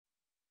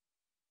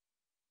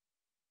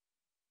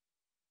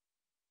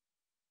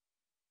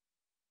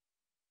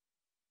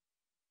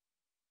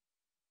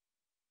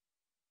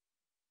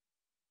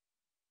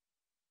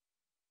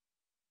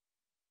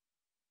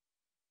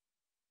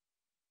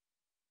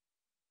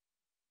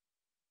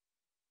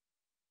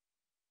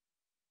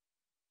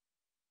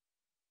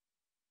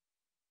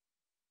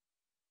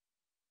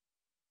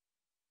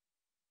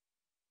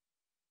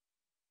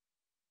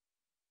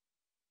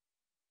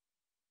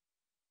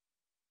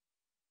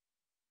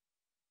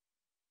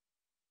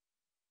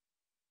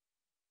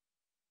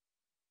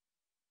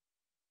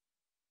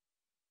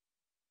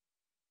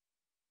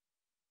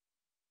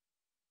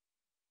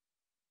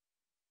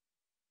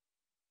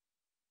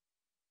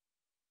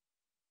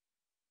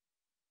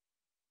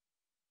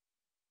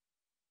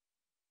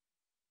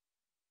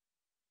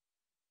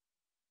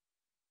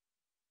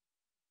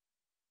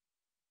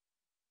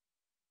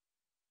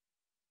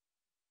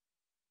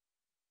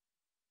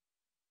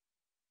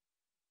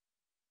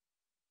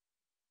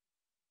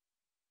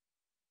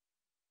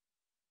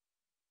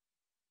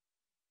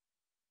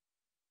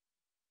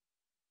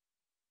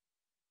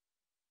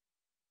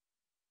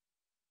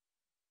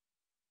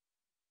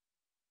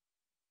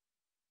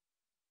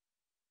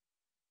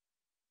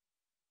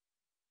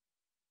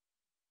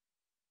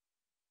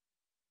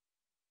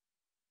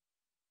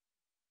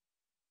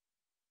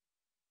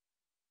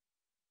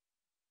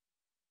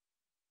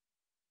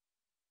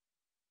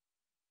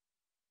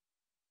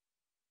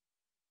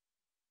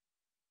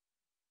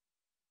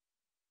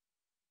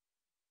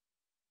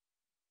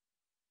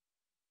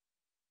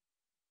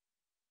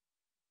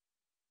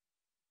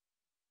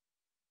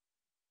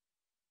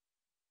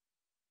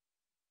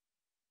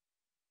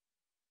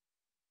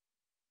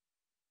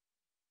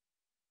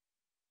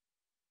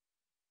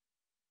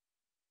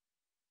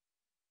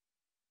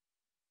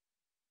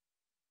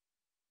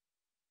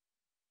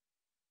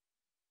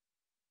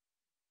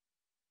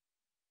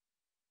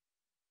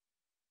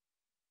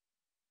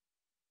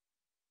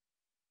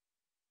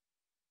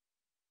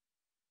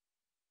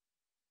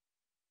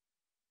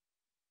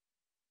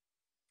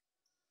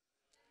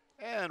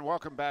And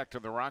welcome back to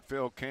the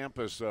Rockville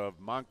campus of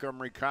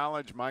Montgomery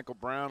College. Michael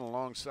Brown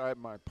alongside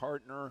my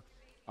partner,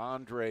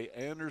 Andre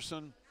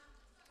Anderson.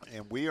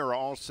 And we are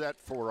all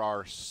set for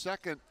our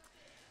second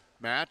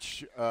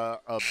match of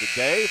the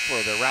day for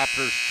the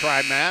Raptors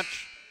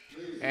tri-match.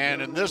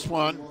 And in this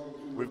one,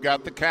 we've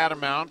got the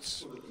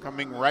Catamounts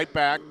coming right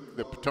back,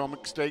 the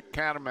Potomac State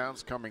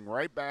Catamounts coming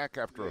right back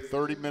after a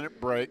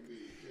 30-minute break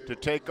to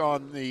take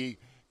on the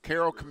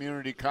Carroll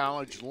Community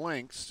College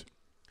Lynx.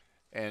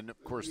 And,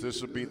 of course, this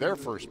will be their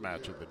first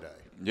match of the day.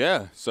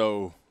 Yeah,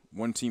 so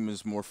one team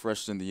is more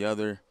fresh than the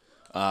other.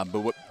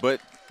 But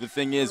the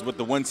thing is, with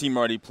the one team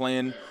already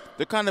playing,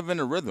 they're kind of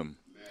in a rhythm.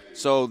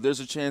 So there's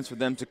a chance for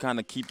them to kind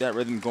of keep that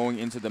rhythm going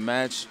into the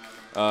match.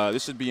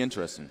 This should be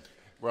interesting.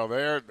 Well,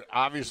 they're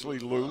obviously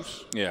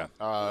loose. Yeah.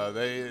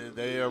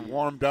 They are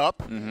warmed up.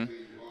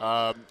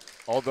 Mm-hmm.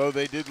 Although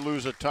they did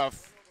lose a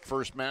tough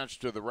first match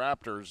to the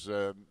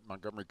Raptors,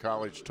 Montgomery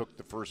College took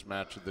the first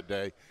match of the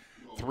day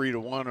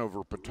 3-1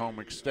 over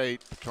Potomac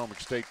State. Potomac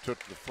State took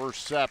the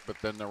first set, but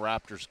then the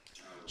Raptors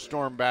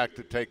stormed back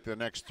to take the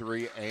next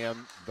three and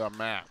the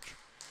match.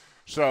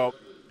 So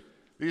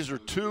these are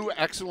two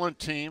excellent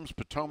teams.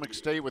 Potomac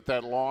State, with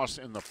that loss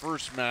in the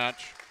first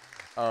match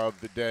of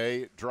the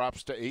day,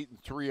 drops to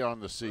 8-3 on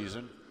the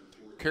season.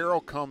 Carroll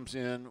comes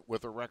in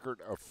with a record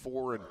of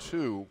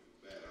 4-2.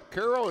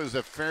 Carroll is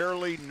a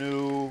fairly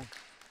new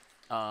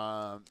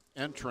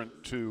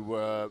entrant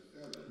to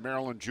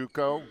Maryland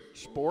JUCO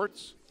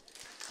sports.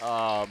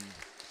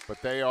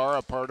 But they are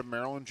a part of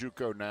Maryland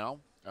JUCO now.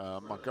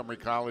 Montgomery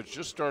College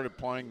just started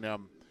playing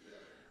them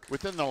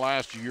within the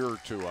last year or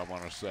two, I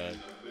want to say.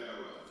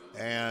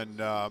 And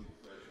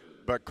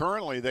but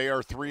currently they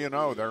are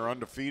 3-0. They're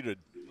undefeated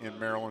in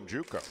Maryland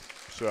JUCO.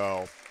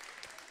 So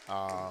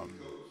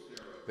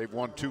they've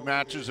won 2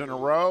 matches in a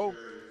row.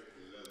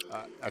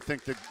 I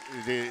think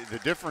the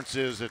difference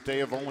is that they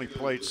have only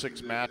played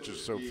 6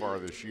 matches so far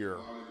this year.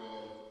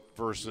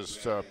 Versus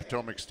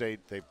Potomac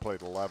State, they've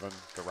played 11.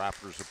 The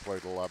Raptors have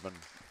played 11.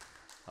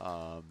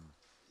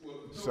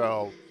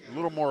 So a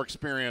little more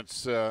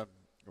experience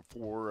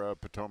for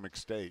Potomac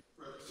State.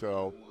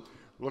 So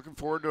looking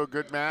forward to a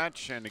good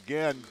match. And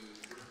again,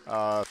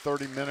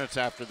 30 minutes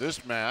after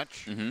this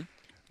match, the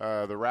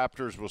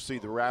Raptors will see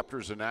the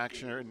Raptors in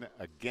action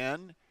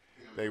again.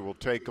 They will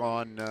take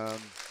on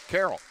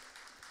Carroll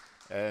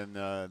and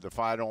the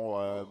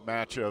final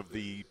match of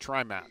the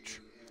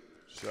tri-match.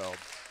 So.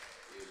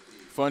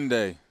 Fun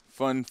day.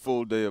 Fun,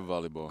 full day of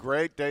volleyball.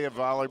 Great day of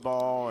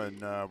volleyball,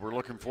 and we're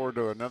looking forward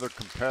to another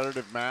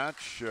competitive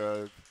match.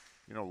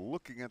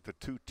 Looking at the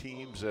two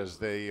teams as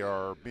they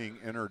are being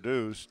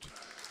introduced,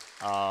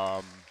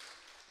 have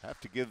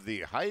to give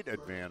the height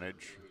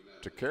advantage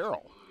to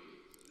Carroll.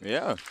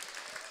 Yeah.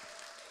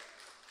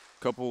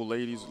 Couple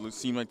ladies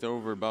seem like they're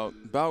over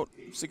about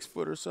 6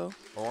 foot or so.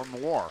 Or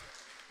more.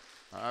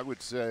 I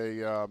would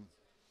say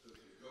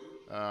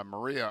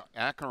Maria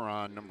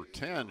Acheron, number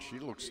 10, she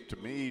looks to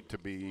me to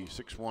be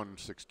 6'1",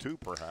 6'2",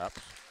 perhaps.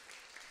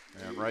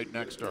 And right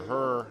next to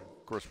her,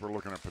 of course, we're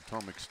looking at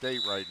Potomac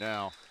State right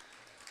now.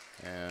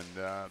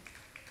 And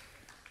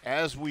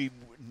as we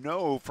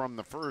know from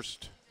the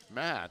first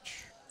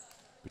match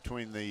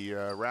between the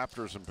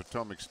Raptors and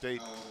Potomac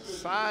State,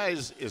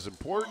 size is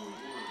important,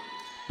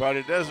 but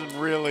it doesn't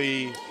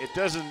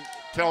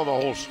tell the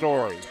whole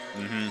story.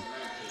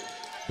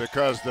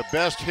 Because the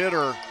best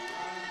hitter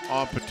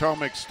on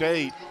Potomac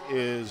State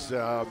is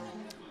Amona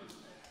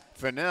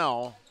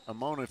Fennell,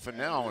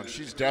 and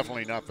she's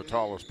definitely not the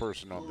tallest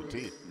person on the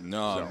team.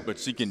 No, but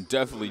she can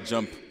definitely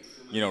jump,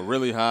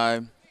 really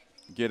high,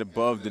 get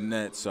above the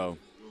net. So.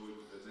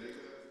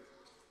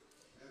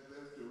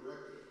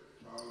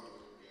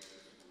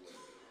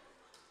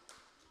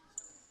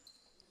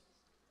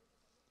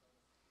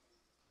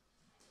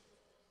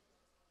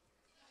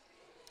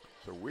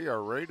 So we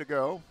are ready to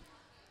go.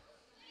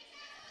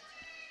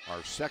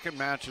 Our second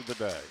match of the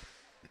day.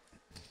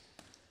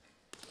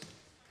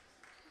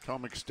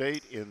 Potomac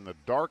State in the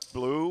dark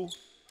blue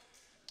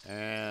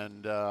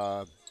and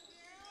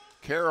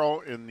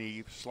Carroll in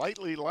the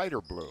slightly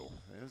lighter blue.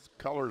 His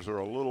colors are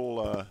a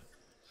little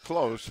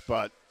close,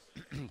 but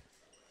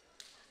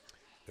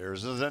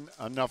there's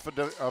enough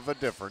of a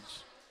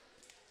difference.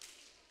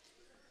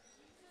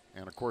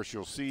 And, of course,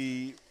 you'll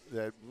see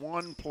that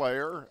one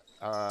player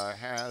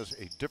has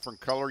a different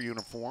color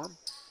uniform.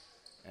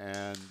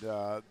 And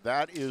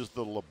that is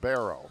the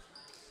libero.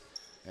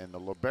 And the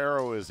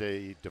libero is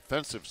a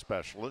defensive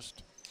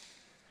specialist.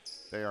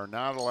 They are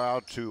not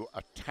allowed to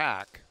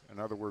attack. In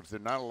other words,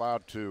 they're not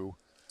allowed to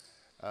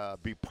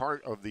be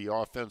part of the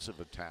offensive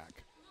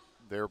attack.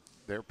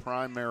 Their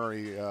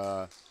primary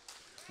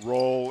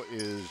role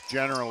is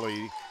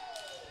generally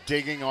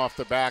digging off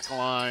the back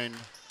line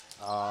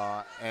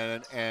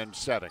and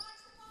setting.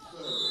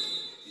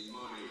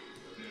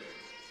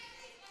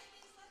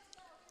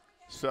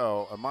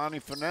 So, Amani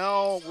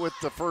Fennell with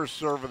the first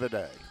serve of the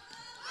day.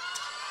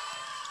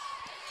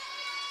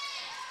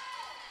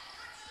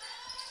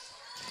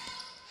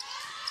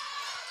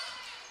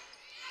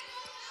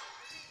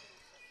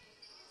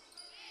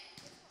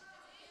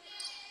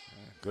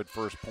 Good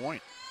first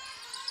point.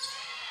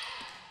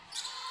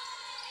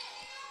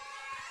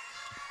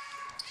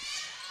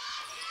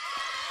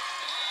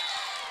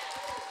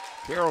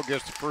 Carroll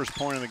gets the first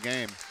point of the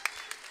game.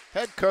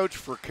 Head coach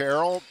for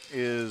Carroll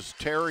is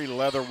Terry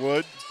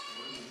Leatherwood.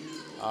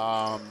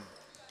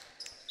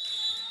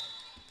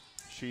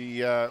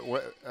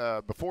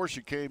 Before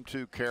she came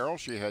to Carroll,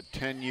 she had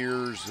 10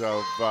 years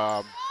of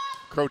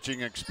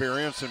coaching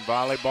experience in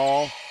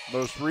volleyball.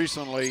 Most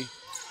recently,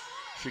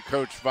 she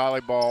coached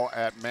volleyball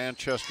at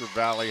Manchester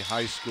Valley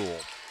High School.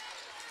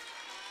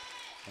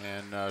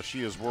 And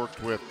she has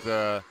worked with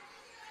the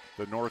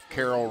North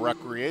Carroll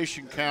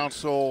Recreation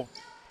Council,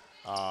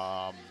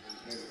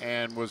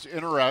 and was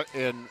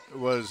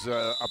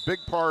a big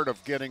part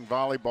of getting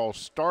volleyball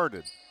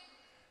started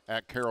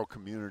at Carroll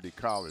Community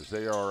College.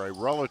 They are a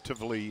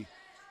relatively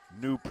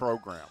new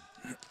program.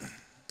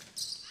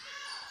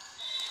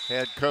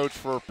 Head coach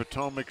for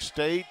Potomac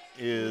State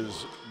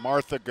is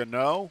Martha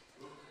Gano.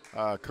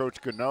 Coach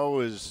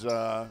Gano is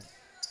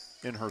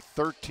in her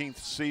 13th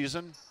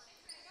season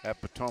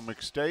at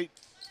Potomac State,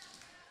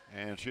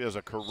 and she has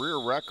a career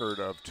record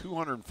of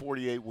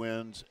 248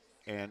 wins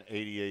and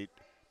 88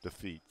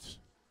 defeats.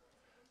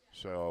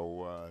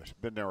 So she's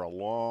been there a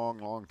long,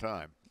 long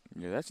time.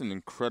 Yeah, that's an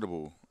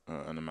incredible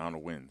an amount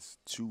of wins,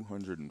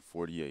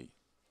 248.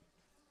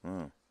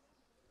 Huh.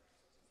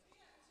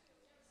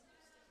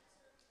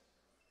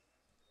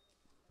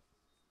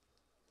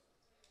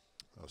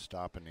 They'll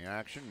stop in the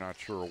action, not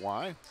sure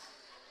why.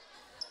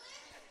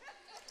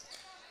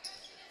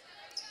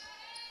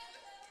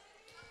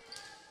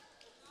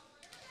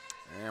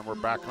 And we're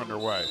back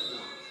underway.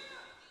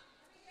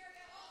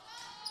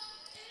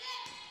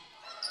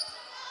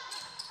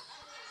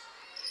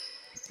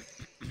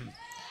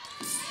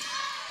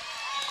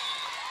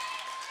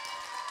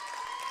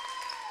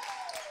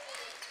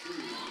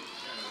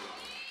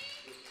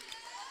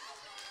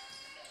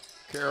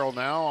 Carroll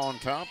now on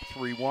top,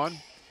 3-1.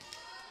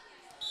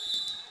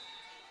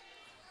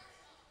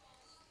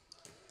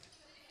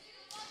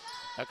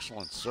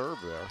 Excellent serve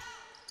there.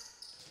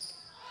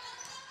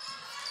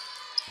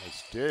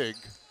 Nice dig.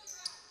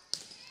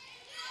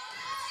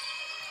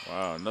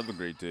 Wow, another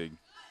great dig.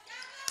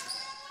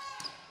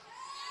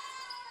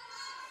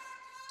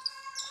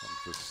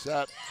 Comes the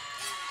set.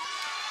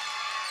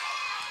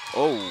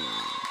 Oh.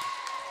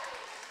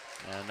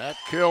 And that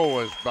kill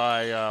was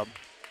by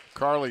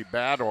Carly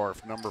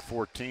Badorf, number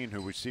 14,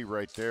 who we see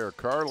right there.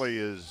 Carly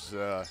is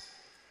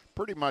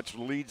pretty much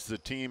leads the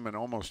team in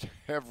almost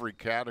every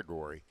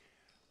category.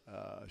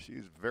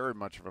 She's very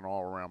much of an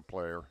all-around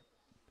player.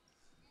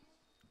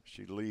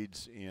 She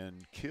leads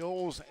in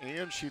kills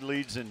and she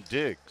leads in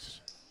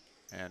digs.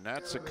 And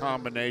that's a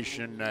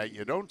combination that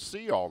you don't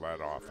see all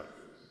that often.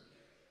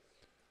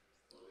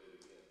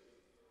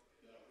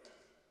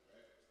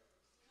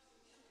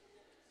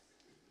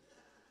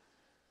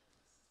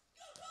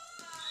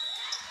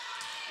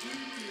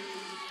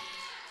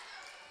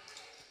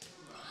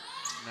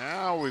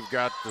 Now we've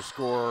got the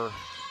score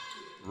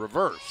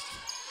reversed.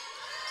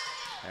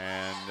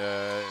 And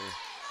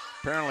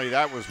apparently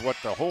that was what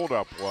the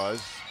holdup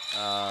was.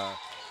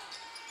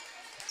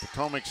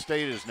 Potomac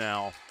State is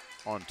now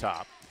on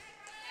top,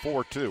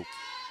 4-2.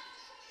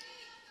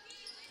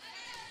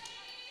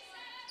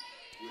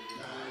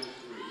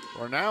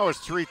 Well, now it's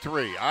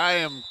 3-3. I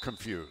am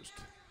confused.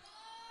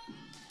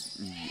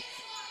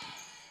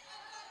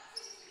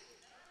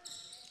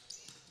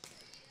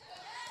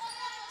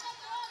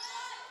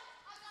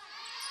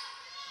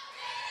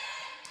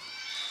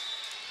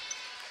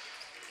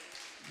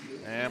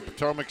 And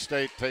Potomac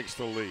State takes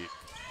the lead.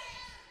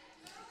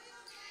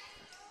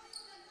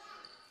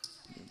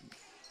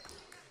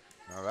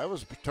 Now that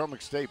was a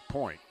Potomac State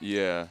point.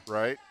 Yeah.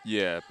 Right?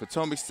 Yeah,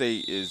 Potomac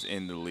State is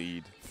in the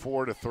lead.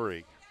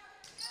 4-3.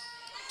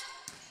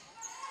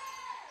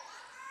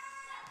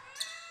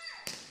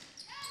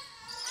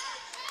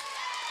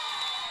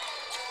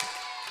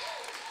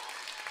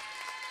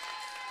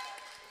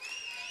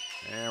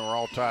 And we're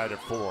all tied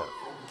at 4.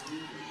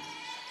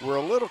 We're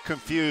a little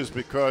confused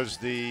because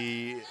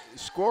the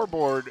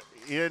scoreboard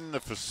in the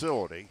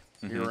facility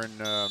here in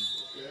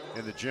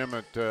the gym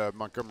at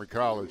Montgomery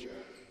College,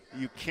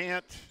 you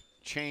can't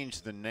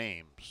change the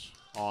names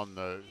on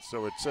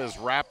so it says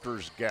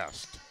Raptors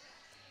guest.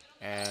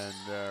 And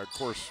of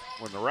course,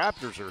 when the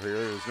Raptors are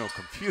here, there's no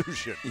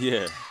confusion.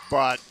 Yeah.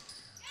 But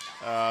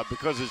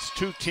because it's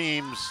two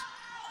teams,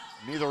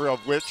 neither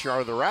of which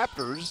are the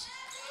Raptors,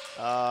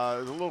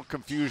 there's a little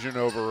confusion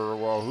over,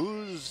 well,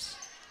 who's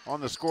on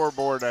the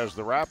scoreboard as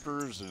the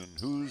Raptors and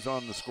who's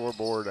on the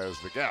scoreboard as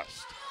the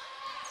guest.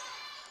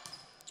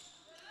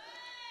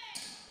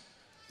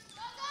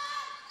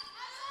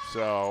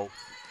 So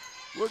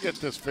we'll get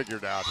this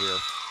figured out here.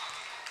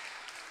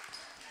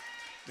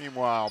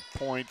 Meanwhile,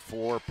 point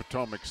for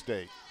Potomac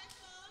State.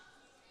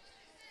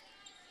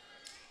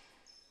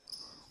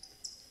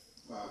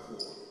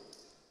 5-4.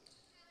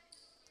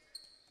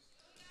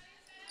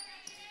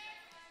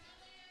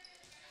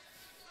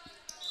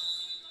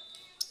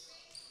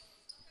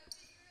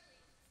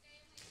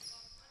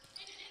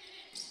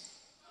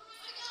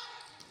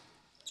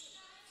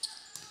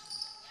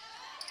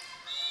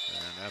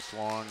 That's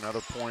long.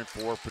 Another point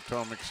for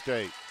Potomac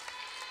State.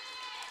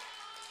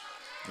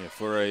 Yeah,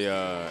 for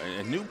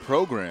a new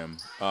program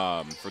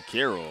for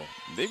Carroll,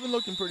 they've been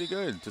looking pretty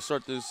good to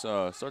start this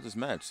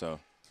match. So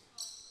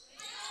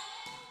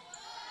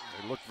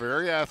they look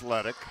very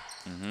athletic.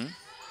 Mm-hmm.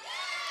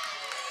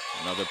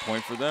 Another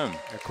point for them.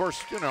 Of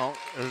course, you know,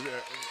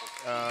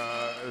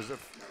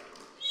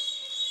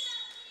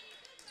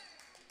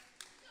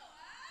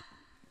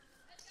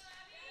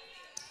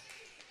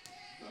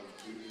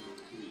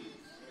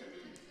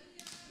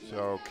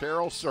 so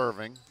Carroll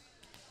serving.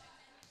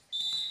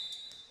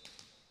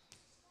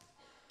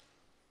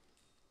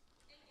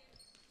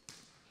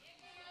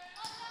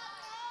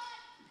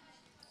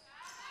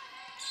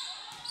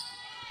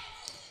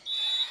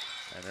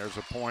 And there's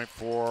a point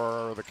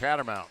for the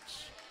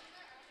Catamounts.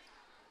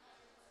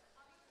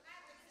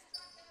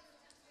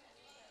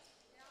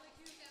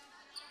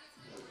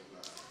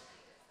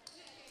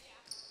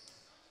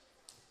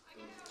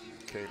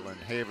 Caitlin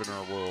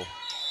Havener will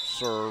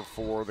serve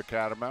for the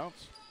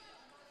Catamounts.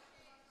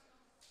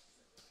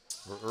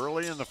 We're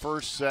early in the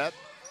first set.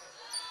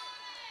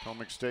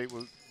 Potomac State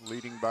was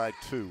leading by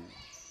 2.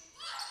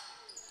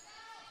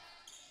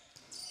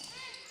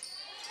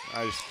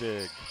 Nice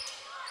dig.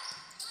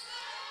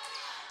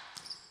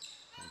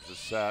 Comes the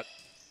set.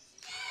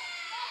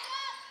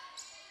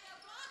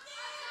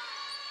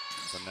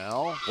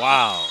 Fennell.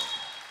 Wow.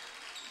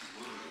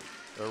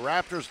 The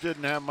Raptors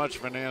didn't have much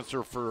of an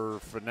answer for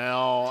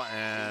Fennell,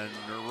 and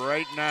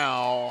right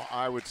now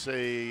I would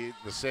say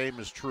the same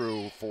is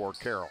true for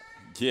Carroll.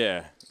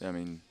 Yeah, I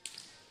mean,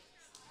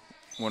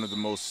 one of the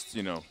most,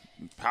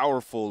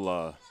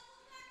 powerful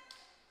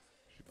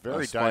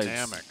very spikes.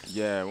 Dynamic.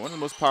 Yeah, one of the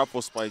most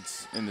powerful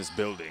spikes in this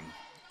building,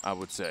 I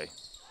would say.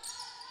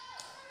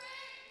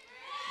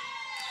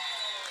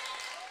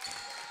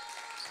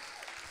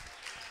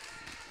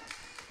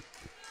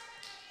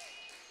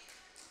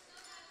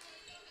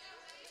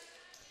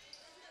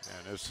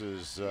 And this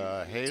is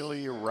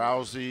Haley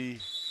Rousey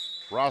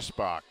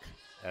Rosbach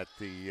at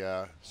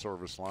the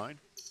service line.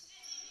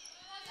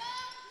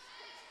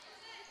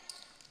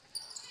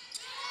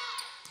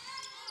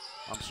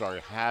 I'm sorry,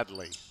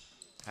 Hadley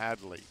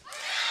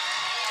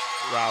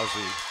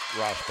Rousey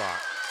Rosbach.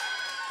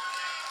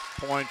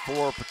 Point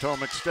for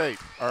Potomac State,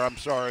 or I'm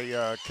sorry,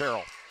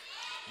 Carroll.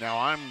 Now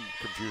I'm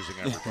confusing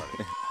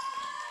everybody.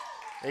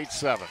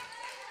 8-7.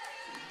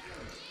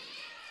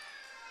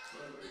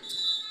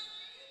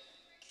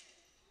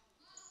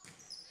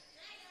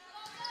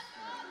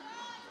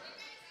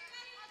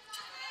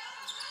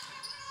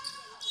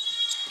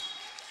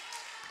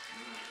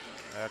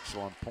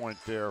 Excellent point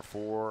there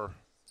for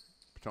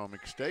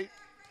Potomac State.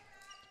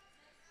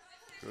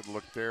 Good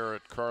look there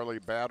at Carly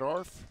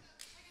Badorf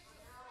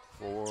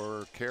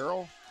for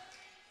Carroll.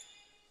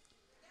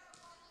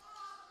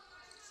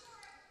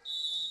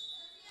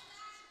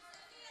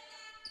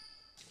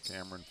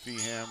 Cameron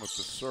Feehan with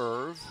the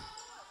serve.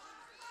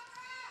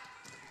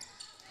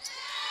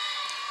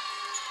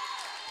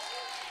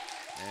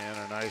 And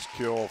a nice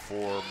kill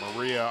for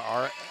Maria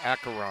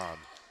Acaron.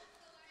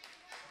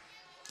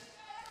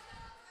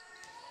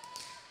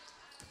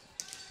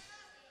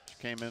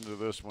 Came into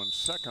this one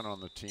second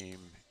on the team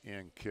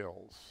in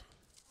kills.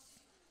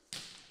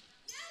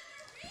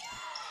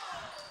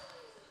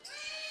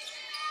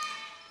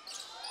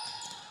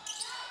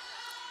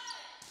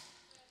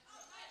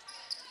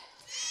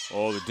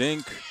 Oh, the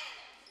dink.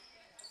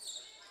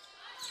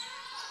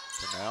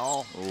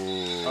 Fennell.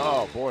 Ooh.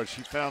 Oh, boy,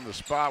 she found the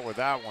spot with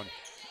that one.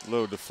 A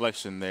little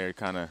deflection there,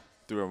 kind of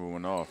threw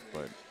everyone off,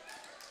 but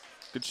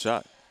good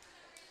shot.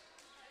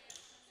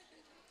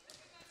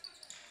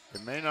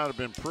 It may not have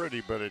been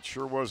pretty, but it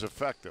sure was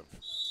effective.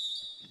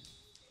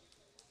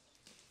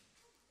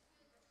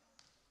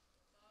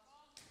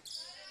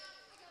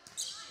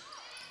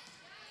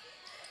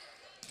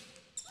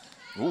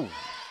 Ooh.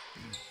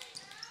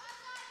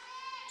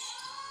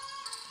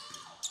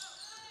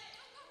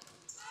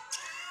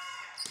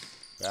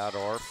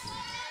 Badorf.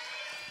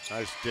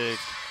 Nice dig.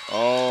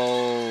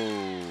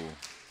 Oh.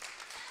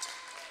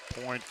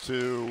 Point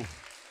to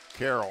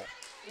Carroll.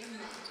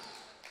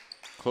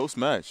 Close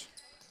match.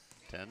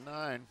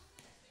 10-9.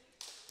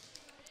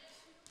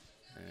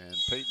 And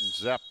Peyton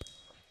Zepp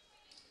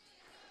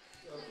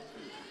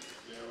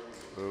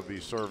will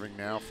be serving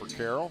now for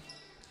Carroll.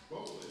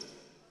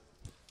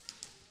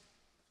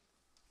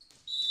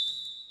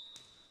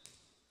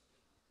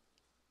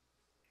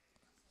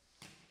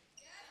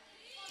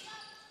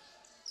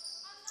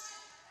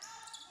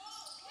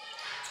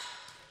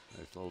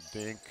 Nice little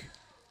dink.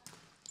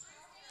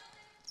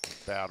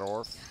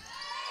 Badorf.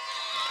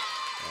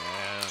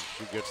 And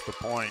she gets the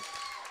point.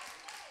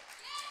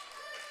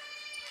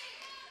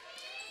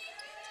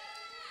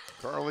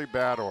 Carly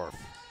Badorf.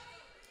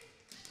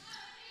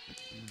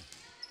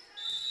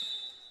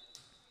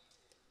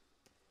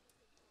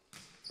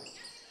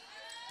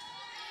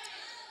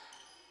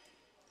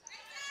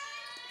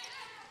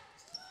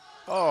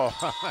 Oh,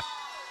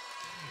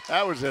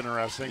 that was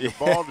interesting. The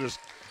ball just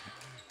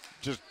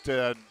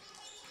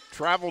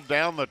traveled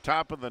down the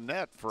top of the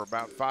net for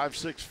about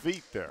 5-6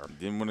 feet there.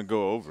 Didn't want to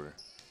go over.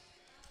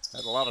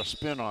 Had a lot of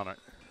spin on it.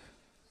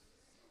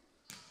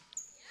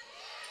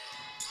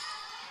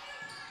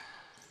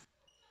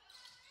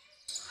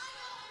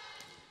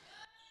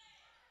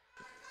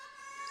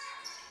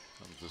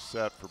 Comes the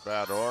set for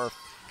Badorf.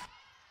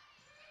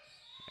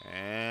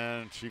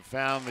 And she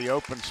found the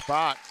open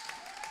spot.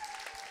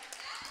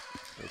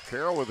 So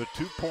Carroll with a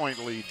 2-point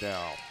lead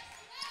now.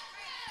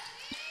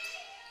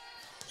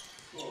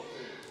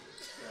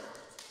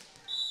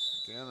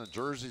 Again, the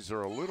jerseys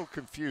are a little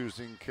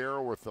confusing.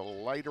 Carroll with the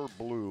lighter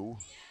blue.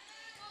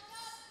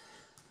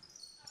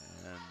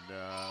 And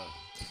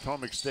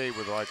Potomac State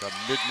with like a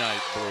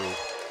midnight blue.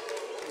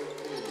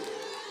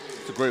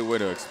 It's a great way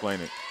to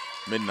explain it.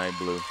 Midnight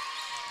blue.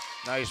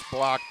 Nice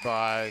block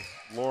by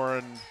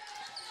Lauren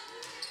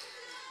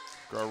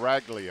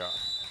Garaglia.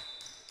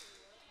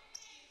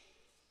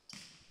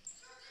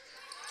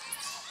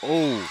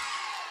 Oh.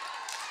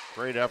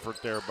 Great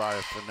effort there by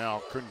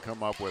Fennell. Couldn't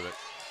come up with it.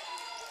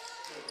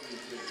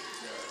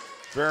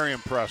 Very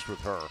impressed with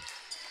her.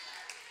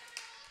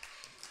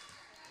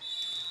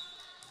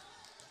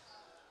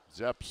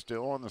 Zepp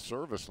still on the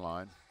service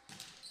line.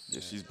 Yeah,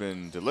 she's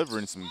been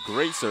delivering some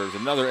great serves.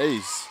 Another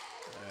ace.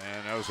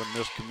 And that was a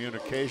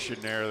miscommunication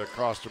there that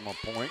cost him a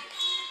point.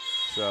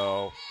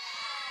 So,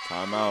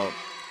 timeout.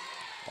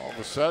 All of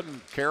a sudden,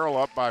 Carroll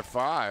up by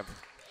 5.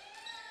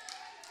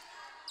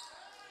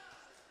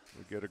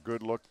 We get a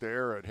good look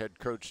there at head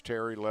coach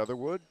Terry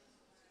Leatherwood.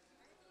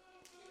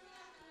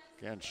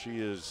 Again, she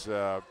is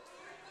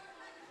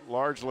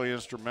largely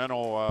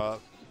instrumental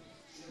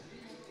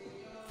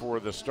for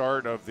the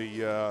start of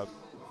the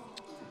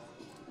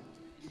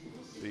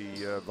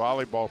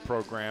volleyball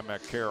program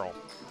at Carroll.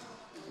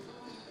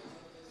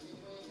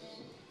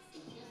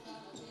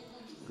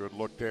 Good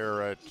look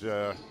there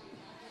at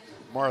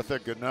Martha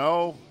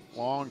Gano,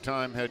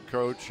 longtime head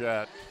coach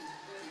at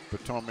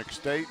Potomac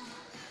State.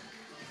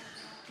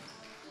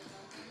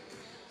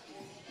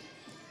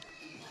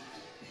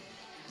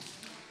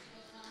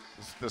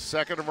 The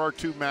second of our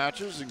 2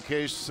 matches. In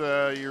case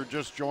you're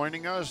just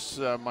joining us,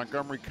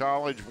 Montgomery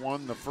College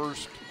won the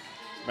first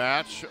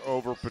match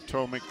over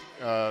Potomac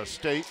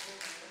State,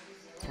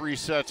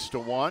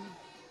 3-1.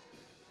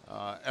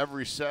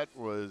 Every set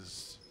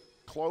was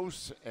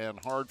close and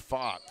hard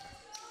fought.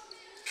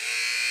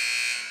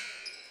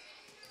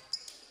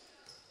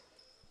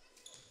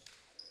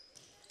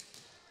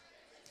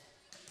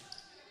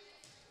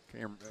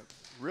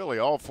 Really,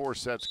 all 4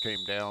 sets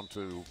came down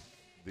to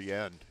the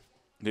end.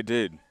 They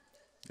did.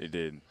 They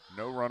did.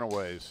 No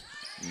runaways.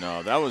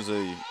 No, that was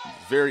a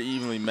very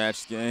evenly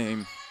matched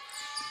game.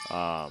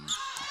 High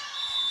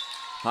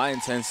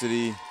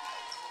intensity.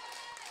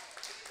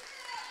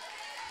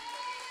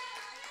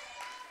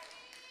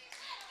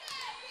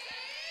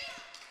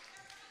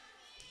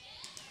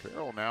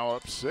 Carroll now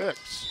up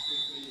 6.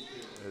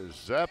 As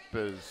Zepp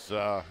is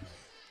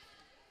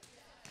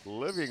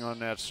living on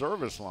that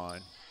service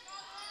line.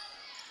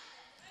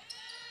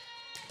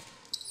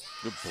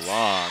 Good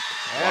block.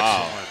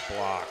 Excellent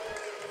block.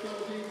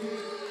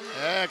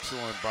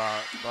 Excellent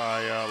block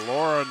by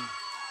Lauren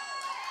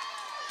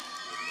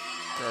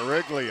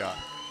Garaglia.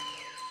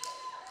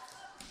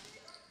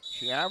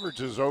 She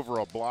averages over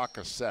a block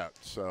a set,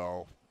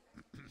 so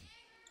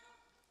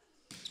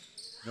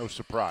no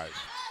surprise.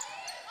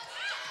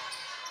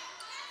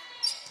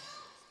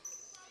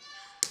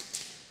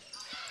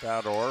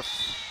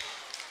 Badorf.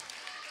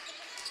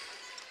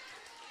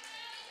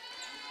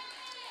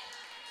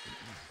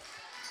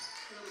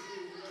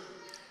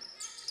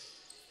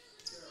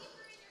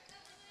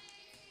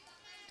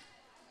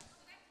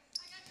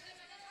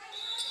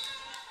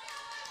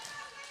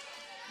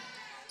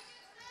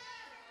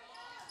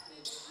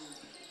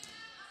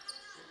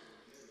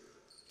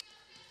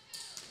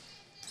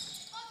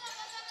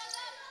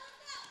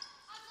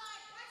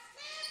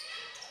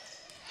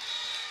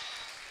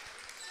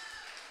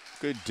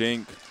 Good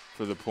dink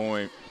for the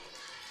point.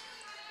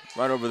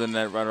 Right over the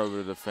net, right over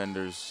the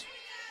defenders.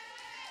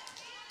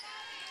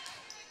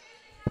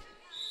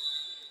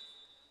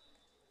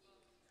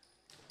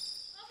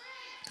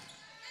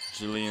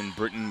 Jillian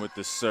Britton with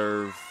the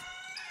serve.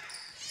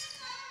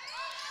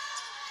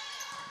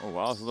 Oh,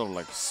 wow, it's a little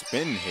like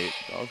spin hit.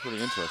 That was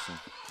pretty interesting.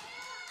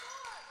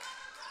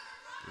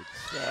 Good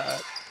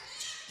set.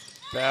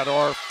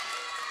 Badorf.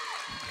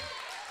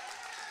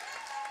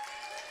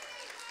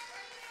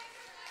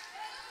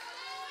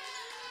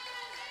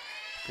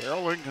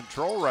 Carroll in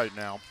control right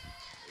now.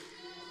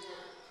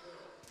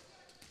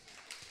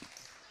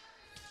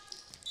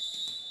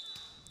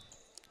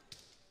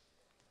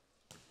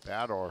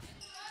 Badorf.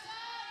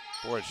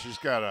 Boy, she's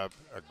got a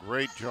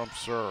great jump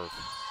serve.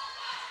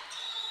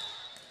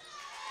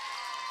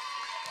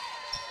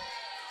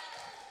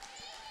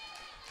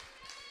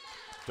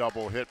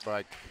 Double hit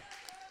by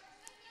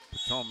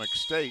Potomac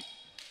State.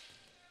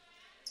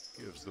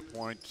 Gives the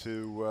point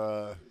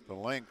to the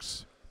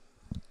Lynx.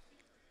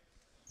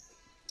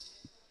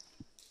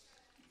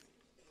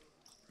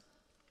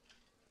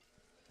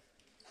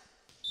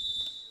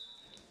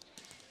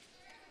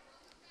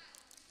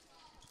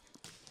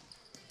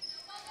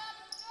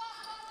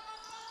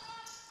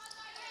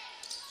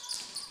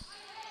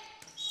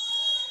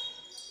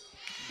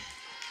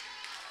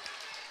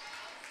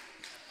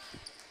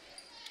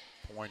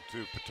 went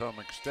to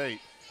Potomac State.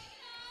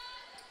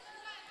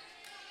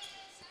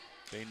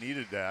 They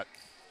needed that.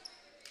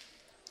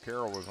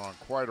 Carroll was on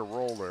quite a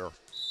roll there.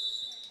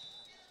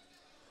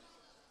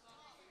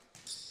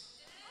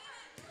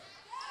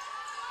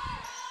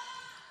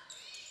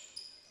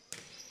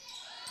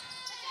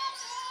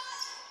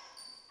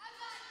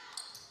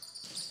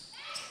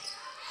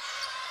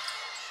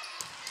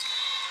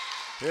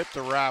 Hit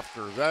the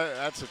Raptors.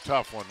 That's a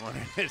tough one when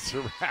it hits the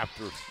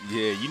Raptors.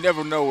 Yeah, you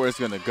never know where it's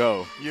going to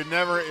go. You're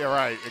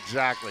right,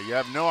 exactly. You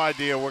have no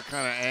idea what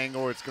kind of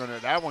angle it's going to.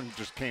 That one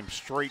just came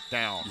straight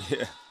down.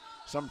 Yeah.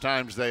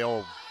 Sometimes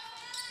they'll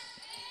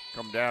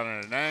come down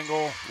at an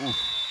angle.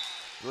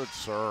 Oof, good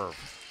serve.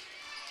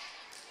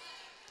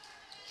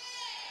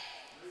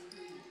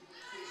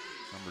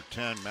 Number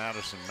 10,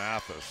 Madison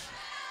Mathis.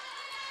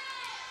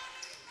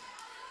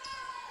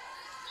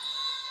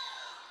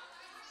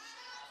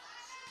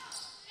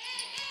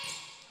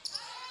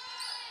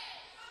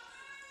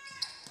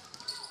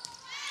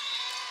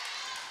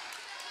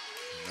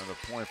 Another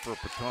point for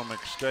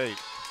Potomac State.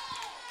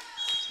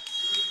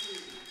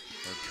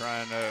 They're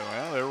trying to,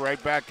 well, they're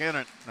right back in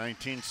it,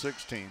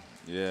 19-16.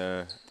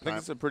 Yeah, I think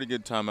it's a pretty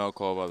good timeout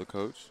call by the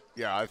coach.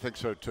 Yeah, I think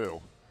so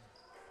too.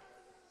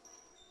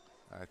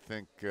 I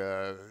think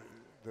the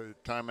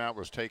timeout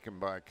was taken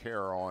by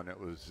Carroll, and it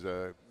was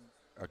a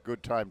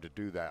good time to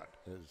do that,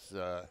 as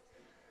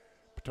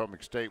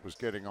Potomac State was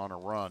getting on a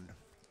run.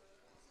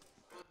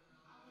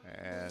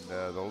 And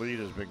the lead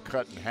has been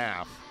cut in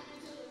half.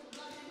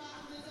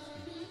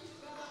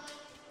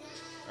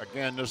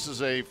 Again, this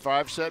is a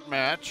 5-set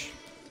match.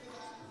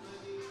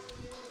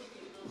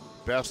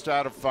 Best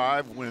out of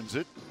 5 wins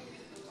it.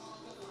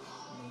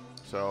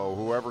 So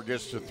whoever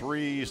gets to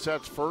 3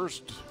 sets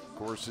first, of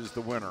course, is the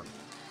winner.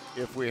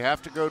 If we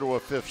have to go to a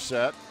 5th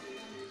set,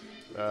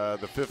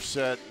 the 5th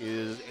set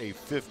is a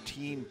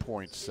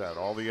 15-point set.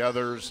 All the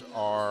others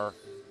are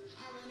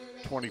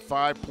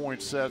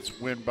 25-point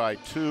sets, win by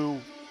 2.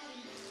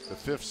 The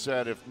 5th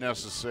set, if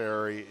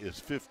necessary, is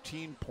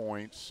 15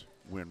 points,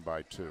 win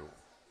by 2.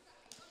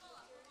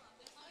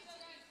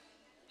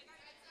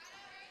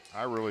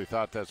 I really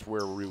thought that's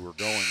where we were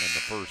going in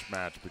the first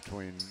match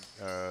between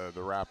the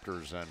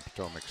Raptors and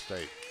Potomac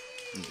State.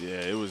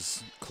 Yeah, it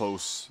was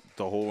close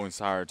the whole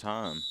entire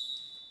time,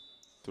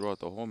 throughout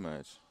the whole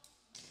match.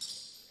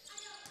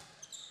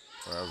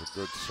 Well, that was a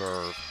good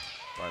serve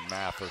by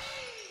Mathis.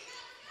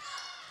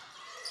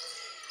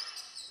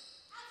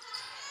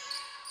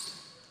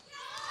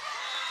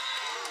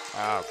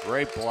 Ah,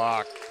 great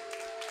block.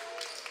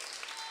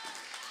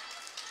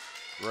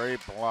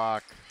 Great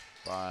block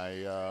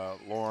by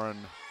Lauren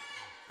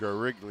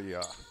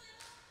Gariglia.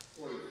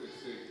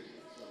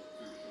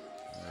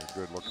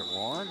 Good look at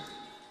Lauren.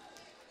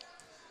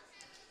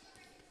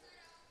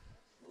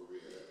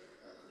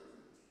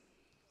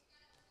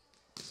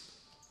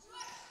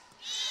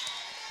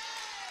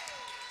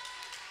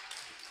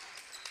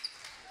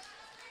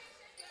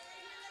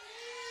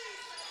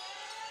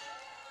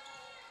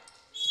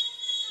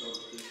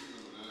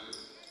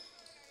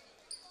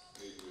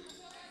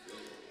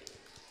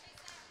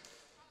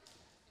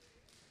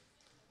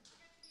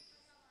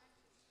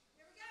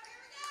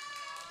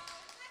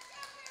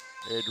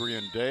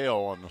 Adrian Dale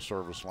on the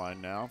service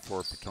line now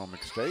for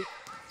Potomac State.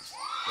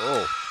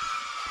 Oh,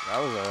 that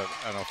was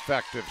an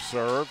effective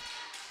serve.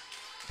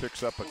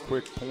 Picks up a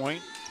quick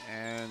point,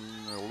 and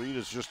the lead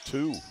is just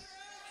 2.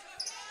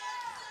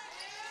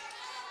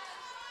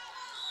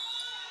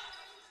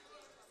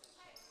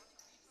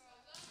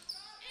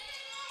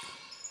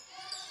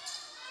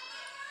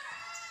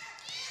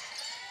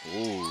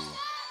 Ooh.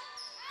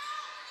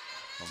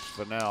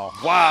 From Fennell.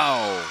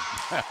 Wow.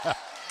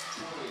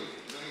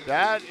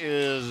 That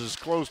is as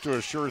close to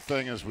a sure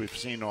thing as we've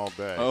seen all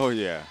day. Oh,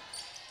 yeah.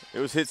 It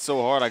was hit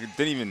so hard I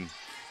didn't even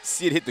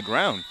see it hit the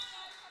ground.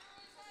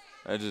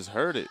 I just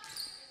heard it.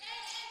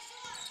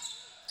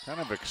 Kind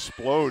of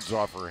explodes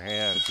off her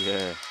hand.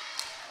 Yeah.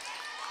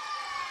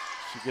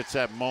 She gets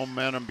that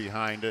momentum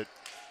behind it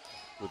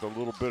with a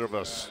little bit of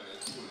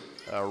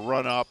a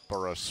run up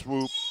or a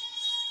swoop,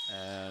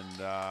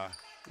 and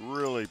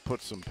really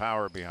puts some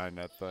power behind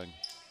that thing.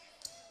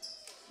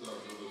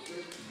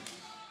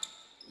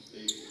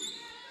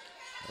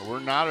 We're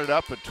knotted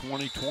up at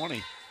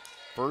 20-20.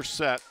 First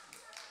set.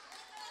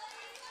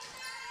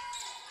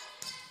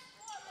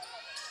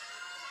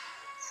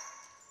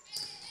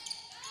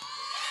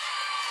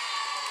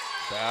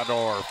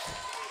 Badorf.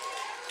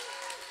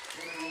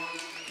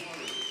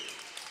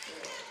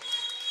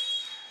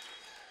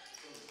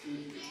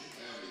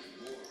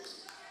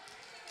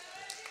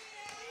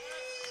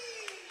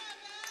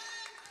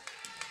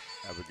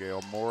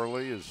 Abigail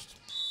Morley is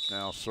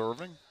now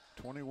serving.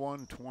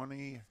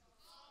 21-20.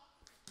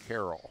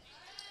 Carroll.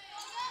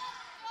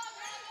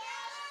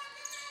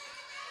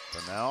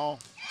 Fennell.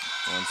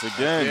 Once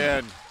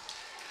again.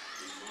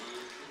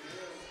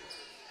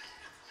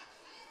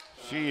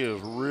 She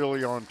is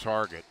really on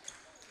target.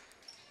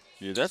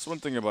 Yeah, that's one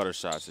thing about her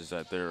shots is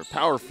that they're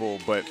powerful,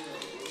 but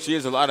she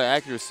has a lot of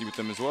accuracy with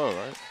them as well,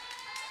 right?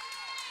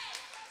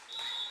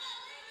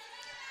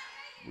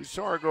 We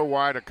saw her go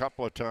wide a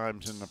couple of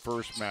times in the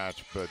first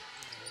match, but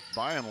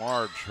by and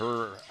large,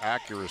 her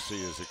accuracy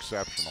is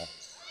exceptional.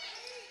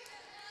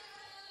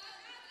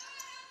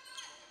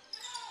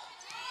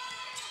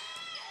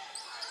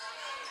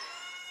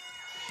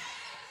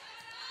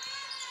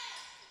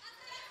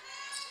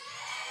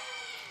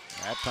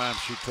 That time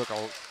she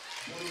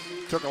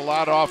took a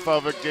lot off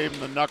of it, gave him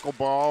the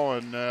knuckleball,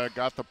 and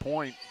got the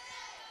point,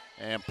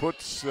 and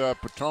puts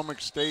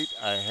Potomac State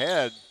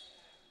ahead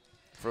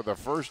for the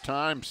first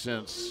time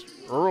since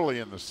early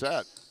in the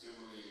set.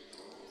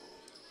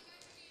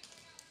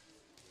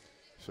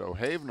 So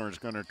Havener's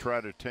going to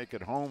try to take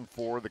it home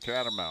for the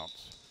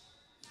Catamounts.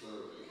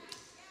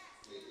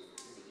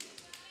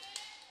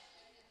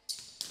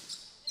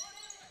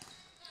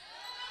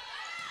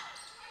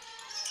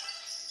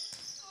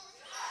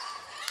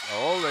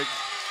 Oh, they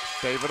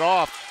stave it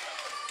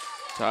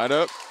off. Tied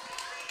up.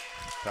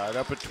 Tied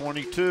up at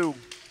 22.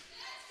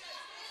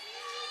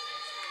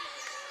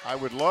 I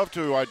would love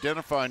to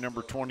identify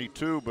number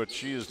 22, but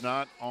she is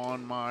not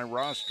on my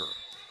roster.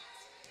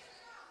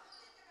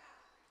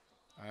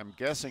 I'm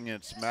guessing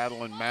it's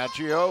Madeline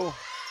Maggio,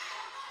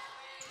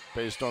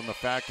 based on the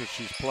fact that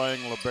she's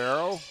playing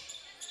libero.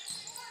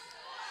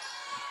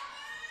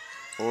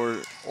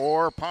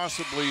 Or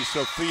possibly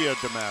Sophia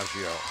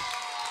DiMaggio.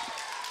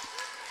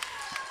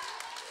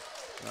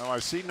 Now I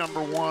see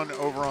number 1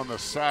 over on the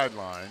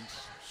sidelines,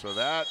 so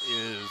that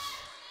is,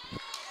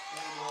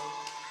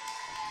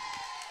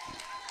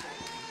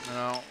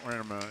 no, wait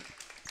a minute.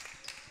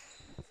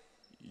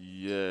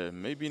 Yeah,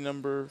 maybe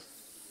number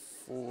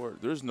 4.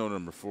 There's no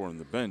number 4 on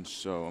the bench,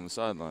 so on the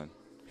sideline.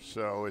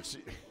 So it's,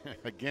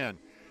 again,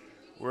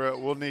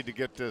 we'll need to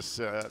get this,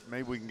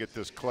 maybe we can get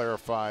this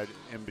clarified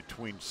in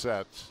between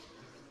sets.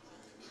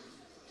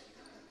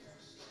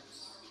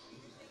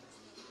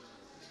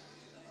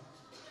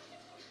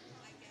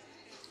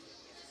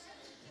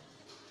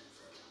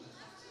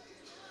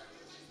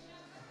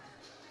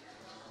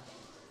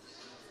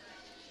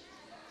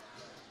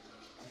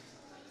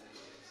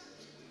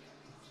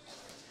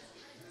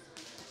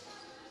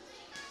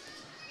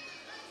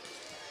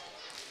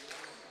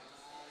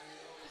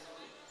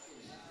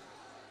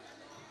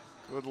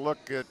 Good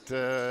look at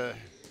the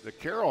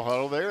Carroll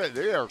huddle.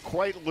 They are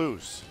quite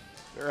loose.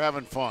 They're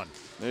having fun.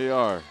 They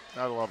are.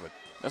 I love it.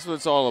 That's what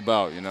it's all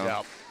about, you know.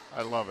 Yeah,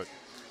 I love it.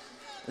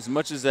 As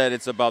much as that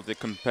it's about the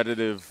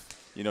competitive,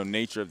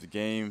 nature of the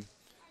game,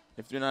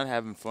 if you're not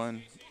having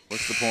fun,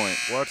 what's the point?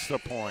 What's the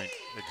point?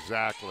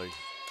 Exactly.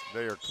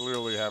 They are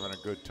clearly having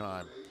a good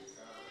time.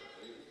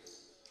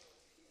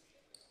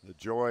 The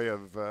joy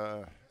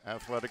of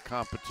athletic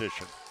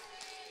competition.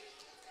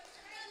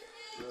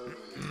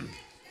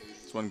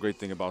 It's one great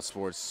thing about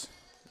sports,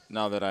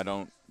 now that I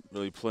don't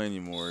really play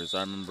anymore, is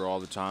I remember all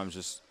the times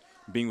just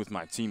being with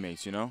my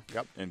teammates, Yep.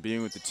 And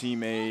being with the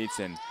teammates,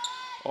 and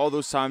all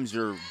those times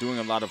you're doing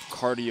a lot of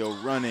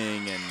cardio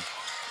running and,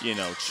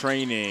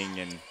 training,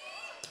 and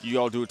you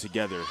all do it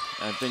together.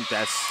 And I think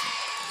that's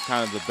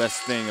kind of the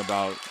best thing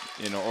about,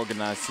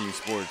 organized team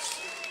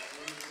sports.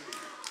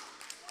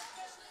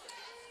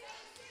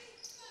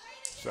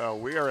 So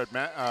we are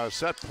at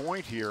set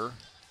point here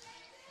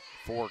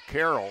for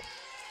Carroll,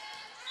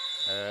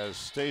 as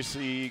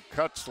Stacy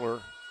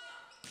Kutzler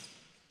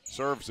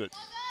serves it.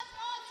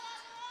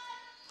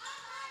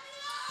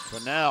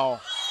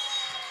 Fennell,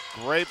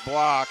 great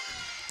block.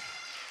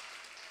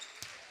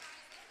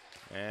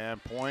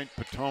 And point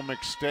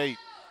Potomac State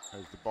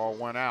as the ball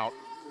went out.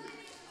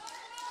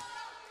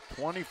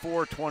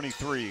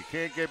 24-23. You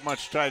can't get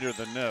much tighter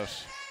than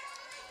this.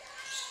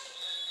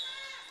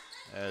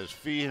 As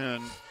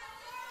Feehan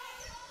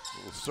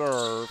will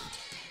serve.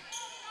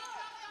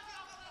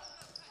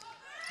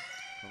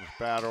 Comes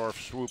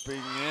Badorf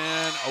swooping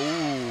in.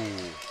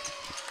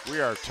 Ooh. We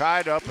are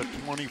tied up at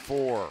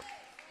 24.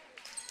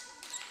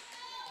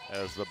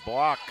 As the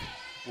block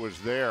was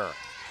there.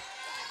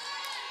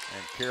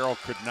 And Carroll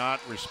could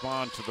not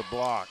respond to the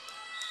block.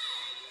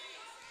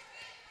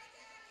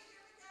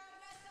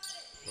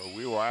 So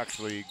we will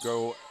actually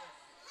go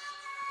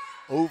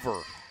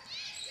over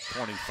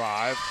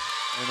 25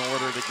 in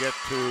order to get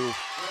to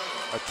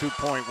a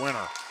 2-point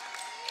winner.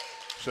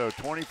 So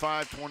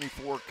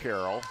 25-24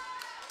 Carroll.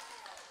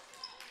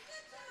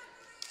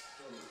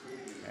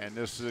 And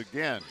this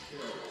again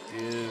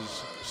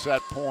is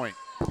set point.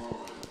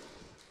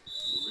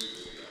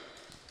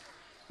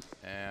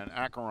 And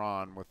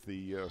Acheron with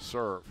the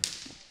serve.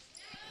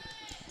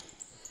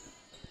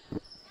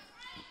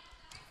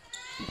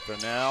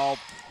 Fennell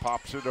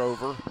pops it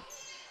over.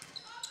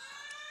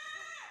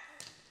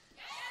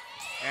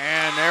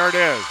 And there it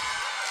is.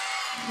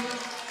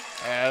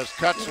 As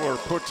Kutzler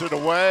puts it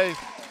away.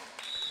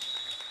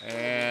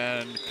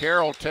 And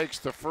Carroll takes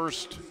the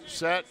first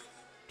set,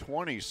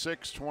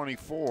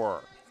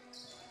 26-24.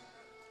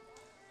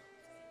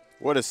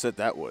 What a set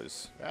that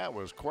was. That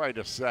was quite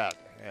a set.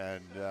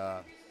 And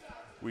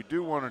we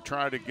do want to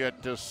try to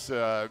get this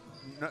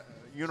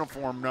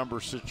uniform number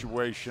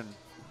situation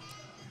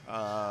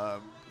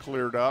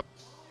cleared up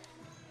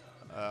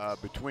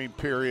between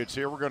periods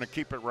here. We're going to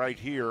keep it right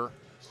here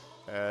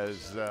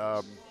as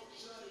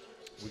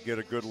we get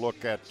a good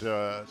look at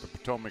the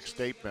Potomac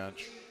State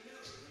bench.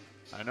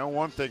 I know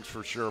one thing's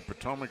for sure,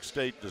 Potomac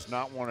State does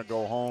not want to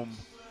go home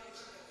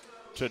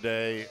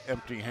today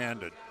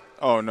empty-handed.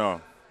 Oh, no.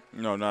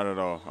 No, not at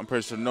all. I'm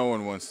pretty sure no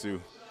one wants to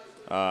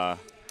go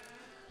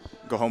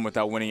home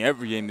without winning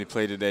every game they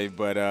play today,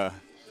 but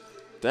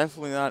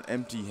definitely not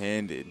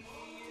empty-handed.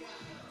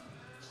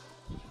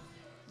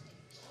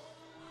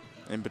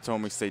 And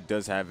Potomac State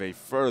does have a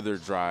further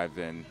drive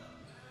than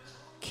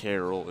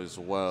Carroll as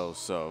well,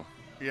 so.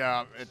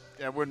 Yeah,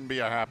 it wouldn't be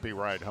a happy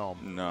ride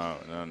home. No.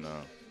 Yeah.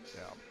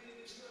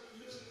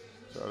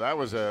 So that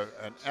was an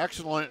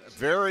excellent,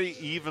 very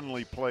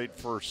evenly played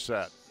first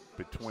set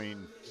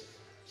between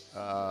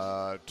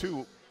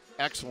two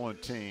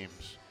excellent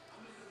teams.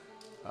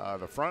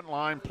 The front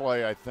line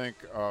play, I think,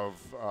 of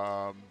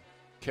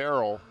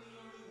Carroll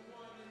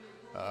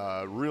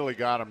really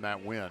got him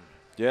that win.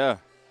 Yeah.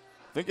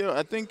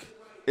 I think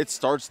it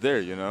starts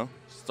there,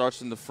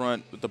 Starts in the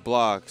front with the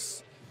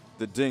blocks,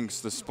 the dinks,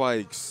 the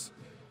spikes.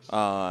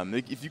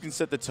 If you can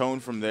set the tone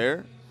from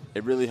there,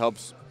 it really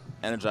helps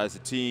energize the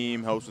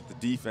team, helps with the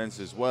defense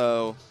as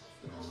well.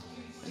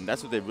 And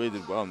that's what they really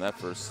did well in that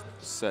first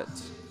set.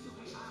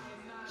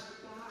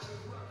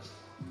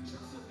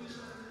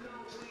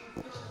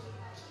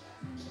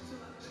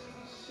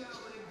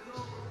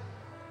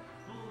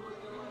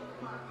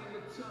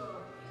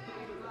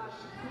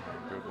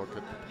 Good look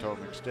at the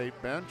Potomac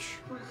State bench.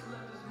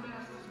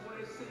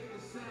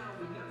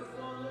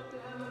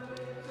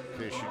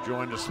 In case you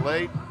joined us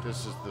late,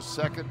 this is the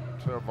second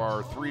of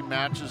our 3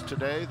 matches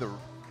today. The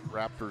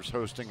Raptors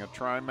hosting a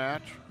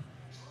tri-match.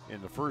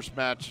 In the first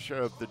match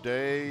of the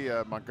day,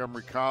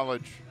 Montgomery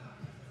College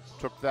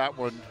took that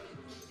one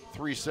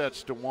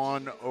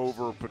 3-1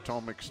 over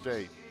Potomac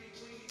State.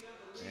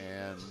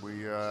 And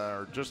we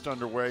are just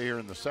underway here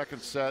in the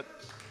second set.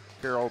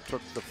 Carroll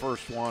took the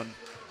first one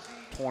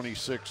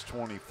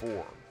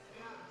 26-24.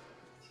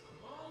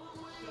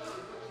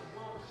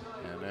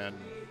 And then,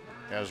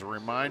 as a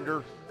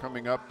reminder,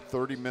 coming up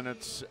 30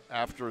 minutes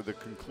after the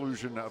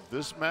conclusion of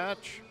this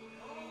match,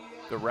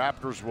 the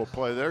Raptors will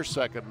play their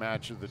second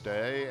match of the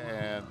day,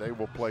 and they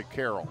will play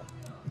Carroll.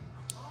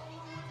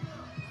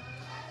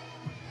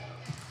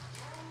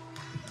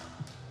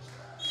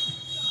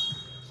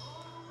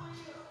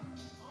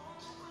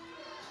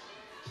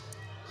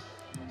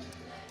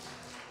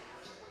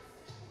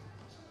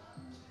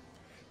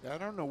 I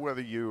don't know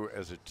whether you,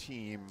 as a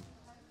team,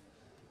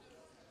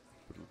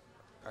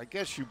 I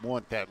guess you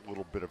want that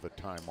little bit of a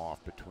time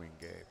off between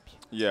games.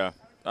 Yeah,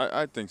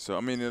 I think so.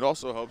 I mean, it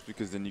also helps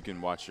because then you can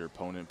watch your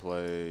opponent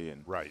play,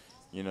 and right.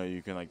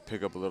 You can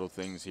pick up little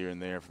things here and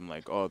there from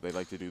oh, they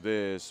like to do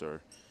this,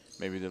 or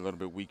maybe they're a little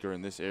bit weaker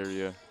in this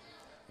area.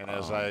 And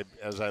as I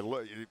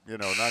look,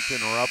 not to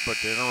interrupt, but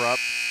to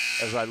interrupt,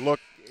 as I look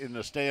in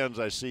the stands,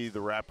 I see the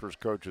Raptors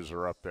coaches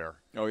are up there.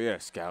 Oh yeah,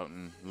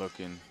 scouting,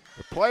 looking.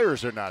 The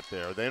players are not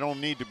there. They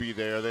don't need to be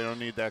there. They don't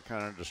need that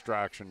kind of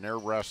distraction. They're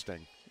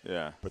resting.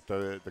 Yeah. But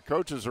the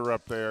coaches are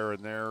up there,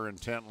 and they're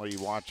intently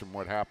watching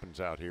what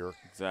happens out here.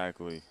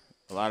 Exactly.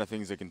 A lot of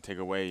things they can take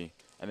away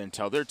and then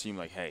tell their team,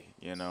 hey,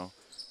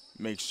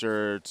 make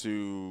sure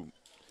to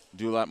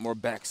do a lot more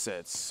back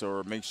sets,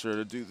 or make sure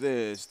to do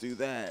this, do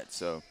that.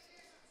 So.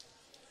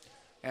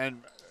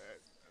 And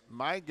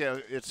my guess,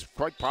 it's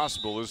quite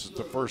possible this is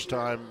the first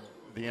time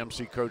the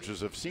MC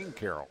coaches have seen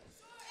Carroll.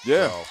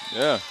 Yeah, so,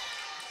 yeah.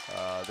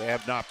 They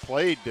have not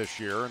played this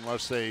year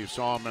unless they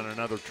saw him in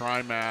another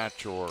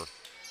tri-match or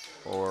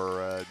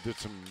did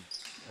some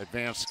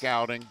advanced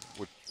scouting.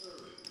 Which,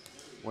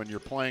 when you're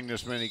playing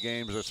this many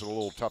games, that's a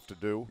little tough to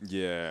do.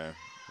 Yeah.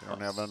 You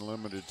don't have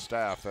unlimited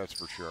staff, that's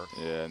for sure.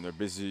 Yeah, and they're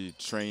busy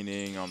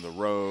training on the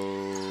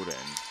road.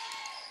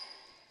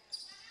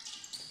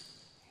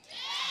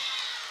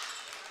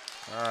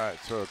 All right,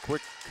 so a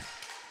quick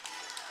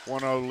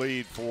 1-0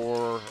 lead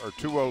or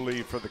 2-0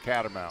 lead for the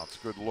Catamounts.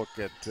 Good look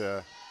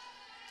at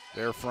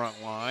their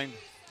front line.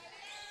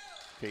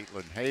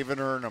 Caitlin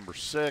Havener, number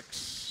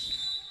 6.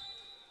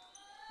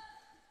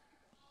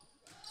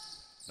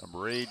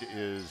 Number 8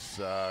 is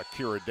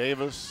Kira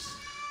Davis.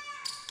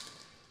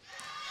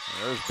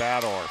 And there's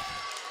Badorf.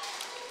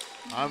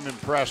 I'm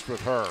impressed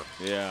with her.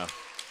 Yeah.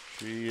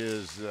 She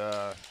is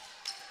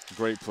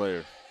great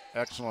player.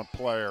 Excellent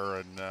player,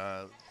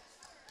 and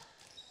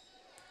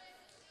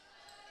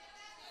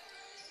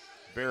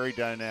very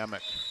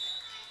dynamic.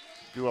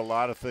 Do a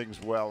lot of things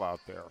well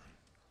out there.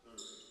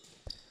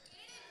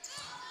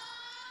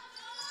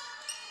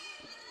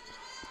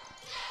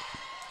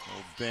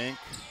 Little dink.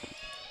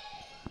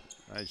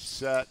 Nice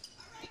set.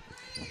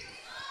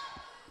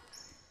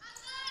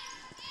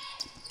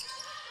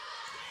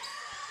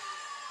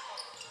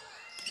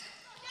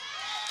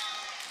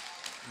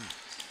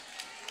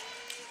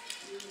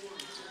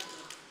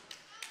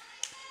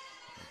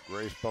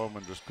 Grace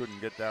Bowman just couldn't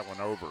get that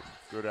one over.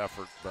 Good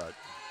effort, but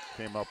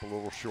came up a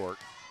little short.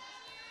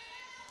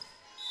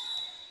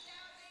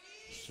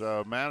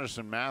 So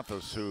Madison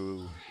Mathis,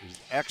 who is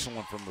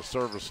excellent from the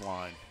service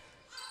line.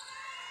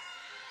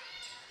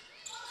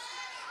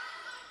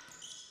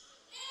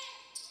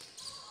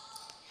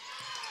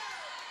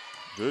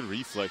 Good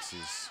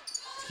reflexes.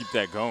 Keep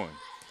that going.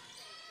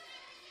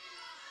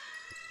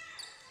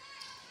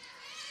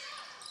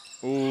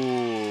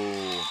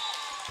 Ooh.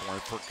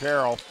 Point for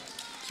Carroll.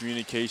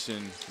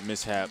 Communication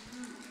mishap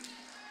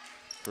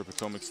for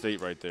Potomac State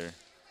right there.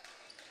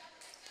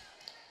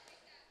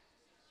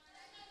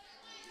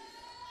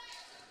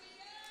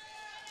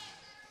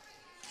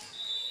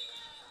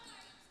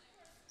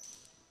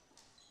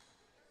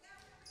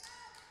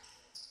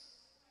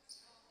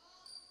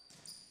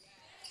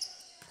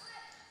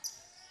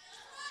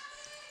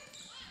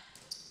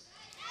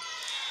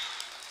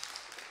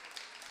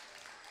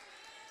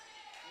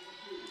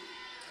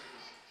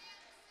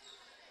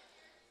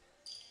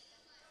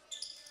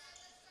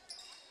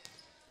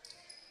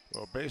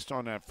 Well, based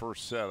on that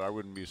first set, I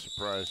wouldn't be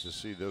surprised to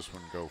see this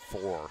one go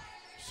 4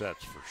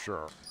 sets for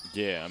sure.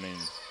 Yeah, I mean,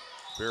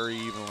 very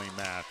evenly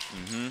matched.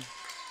 Mm-hmm.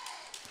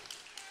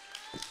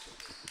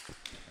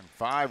 And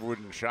 5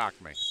 wouldn't shock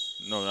me.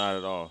 No, not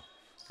at all.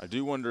 I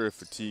do wonder if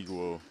fatigue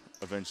will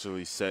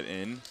eventually set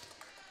in.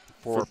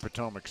 For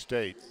Potomac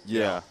State.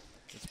 Yeah.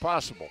 It's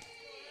possible.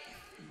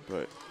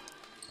 But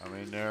I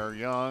mean, they're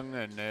young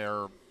and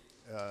they're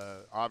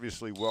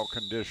obviously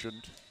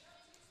well-conditioned.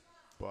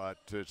 But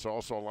it's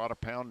also a lot of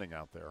pounding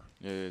out there.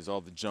 Yeah, there's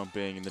all the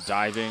jumping and the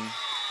diving.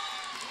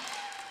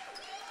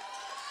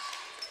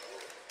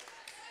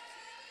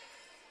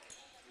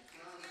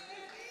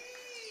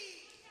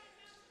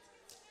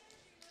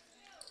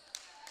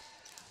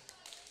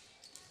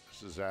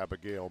 This is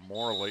Abigail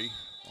Morley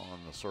on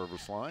the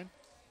service line.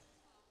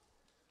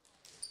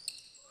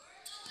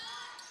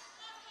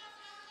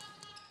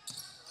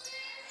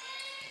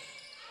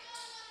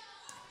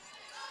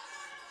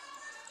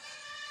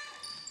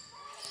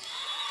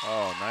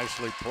 Oh,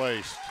 nicely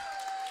placed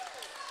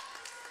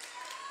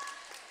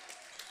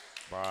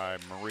by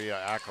Maria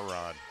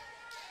Acaron.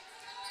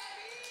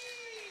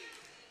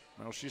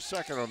 Well, she's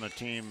second on the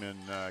team in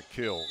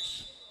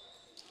kills.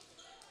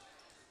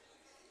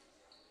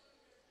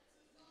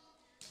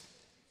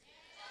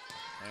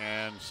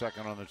 And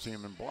second on the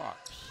team in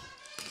blocks.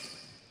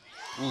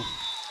 Ooh.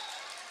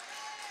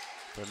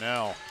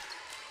 Fennell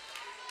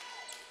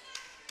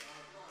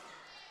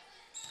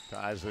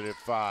ties it at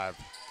 5.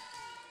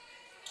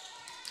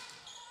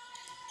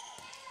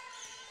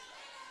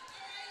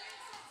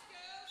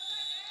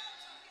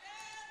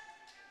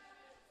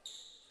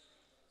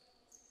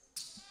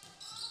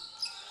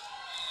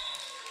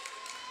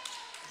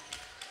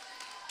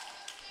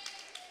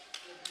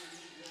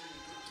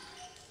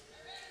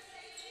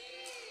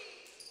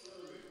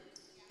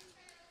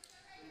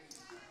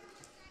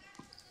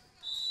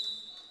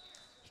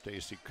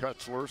 Stacy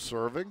Kutzler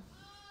serving.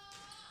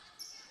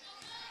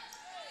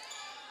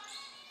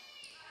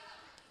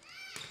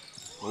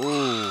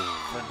 Ooh.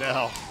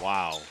 Fennell.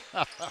 Wow.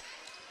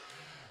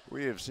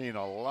 We have seen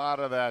a lot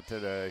of that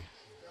today.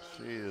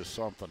 She is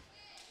something.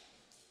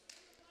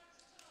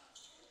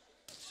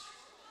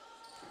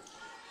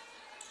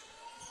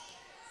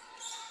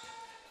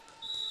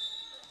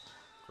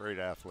 Great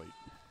athlete.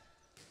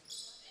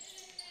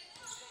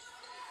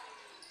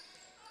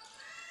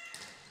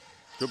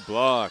 Good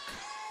block.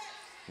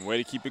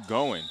 Way to keep it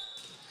going.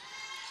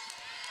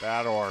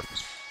 Badorf.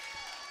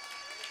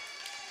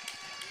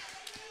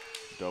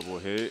 Double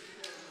hit.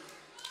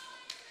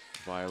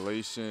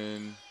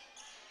 Violation.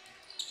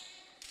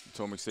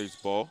 Potomac State's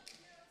ball.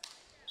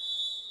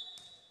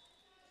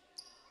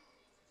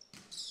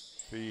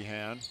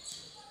 Feehan.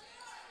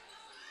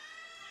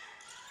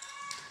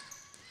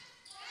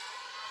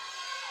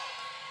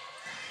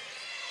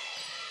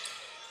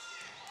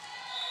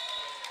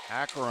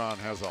 Acaron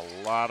has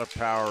a lot of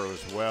power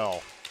as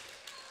well,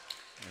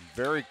 and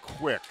very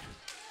quick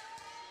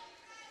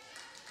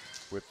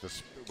with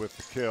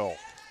the kill.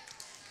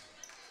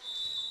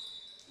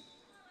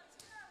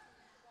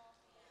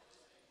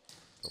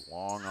 The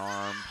long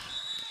arms,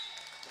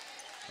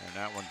 and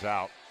that one's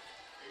out.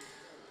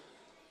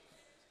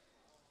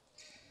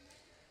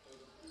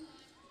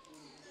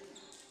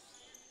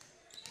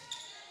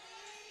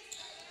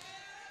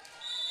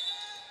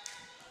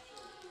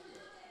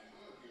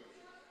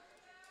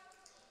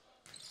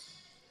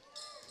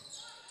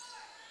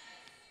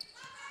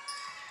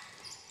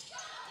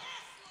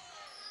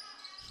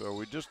 So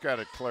we just got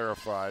it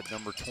clarified.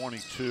 Number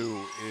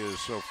 22 is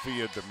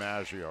Sophia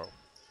DiMaggio.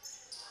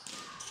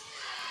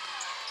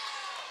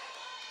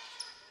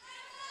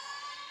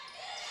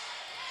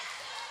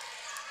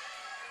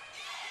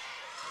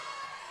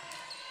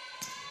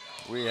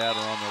 We had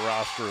her on the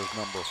roster as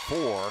number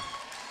 4,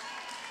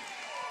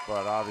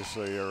 but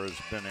obviously there has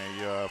been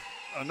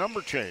a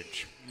number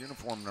change,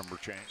 uniform number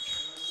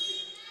change.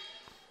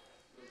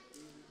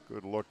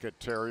 Good look at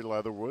Terry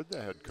Leatherwood,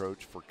 the head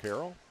coach for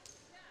Carroll.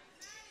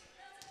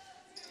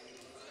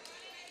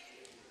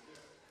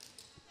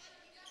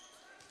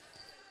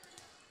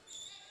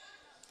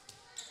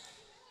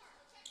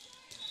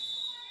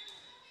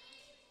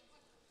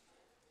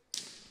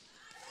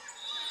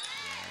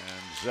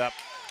 And Zepp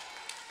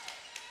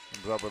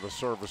comes up with a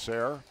service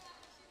error.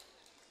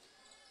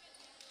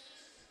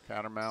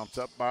 Catamounts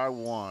up by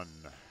 1.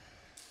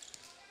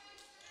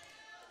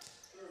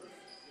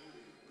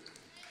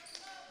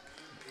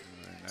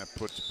 That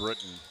puts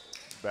Britton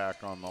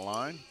back on the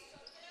line.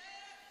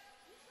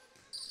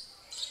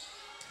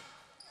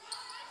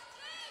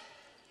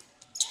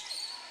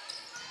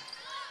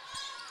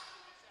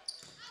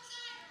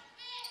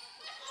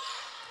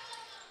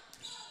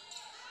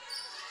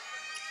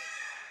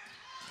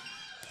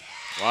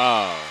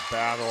 Wow.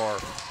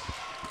 Bador.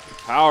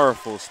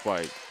 Powerful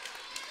spike.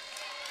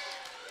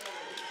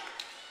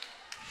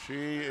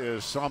 She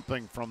is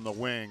something from the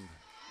wing.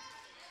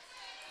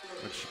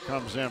 When she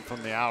comes in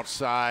from the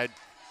outside,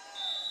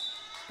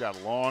 she's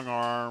got long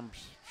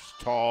arms, she's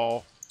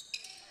tall,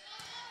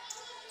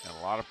 and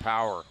a lot of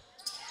power.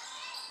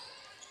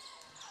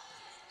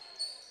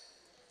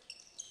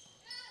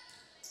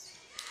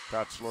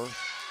 Kutzler,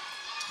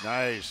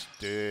 nice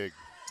dig.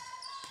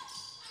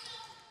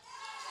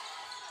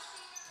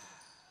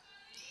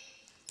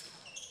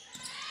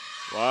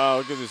 Wow,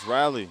 look at this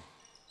rally.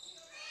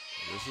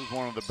 This is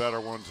one of the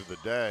better ones of the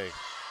day.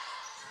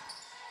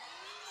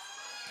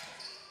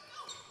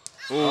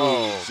 Ooh,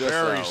 oh,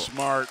 very out.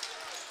 smart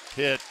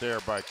hit there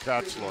by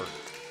Kutzler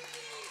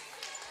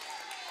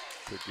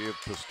to give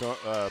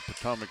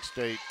Potomac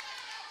State,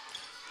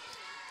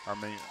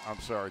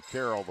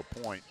 Carroll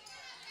the point.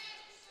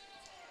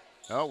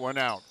 Oh, went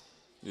out.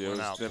 Yeah,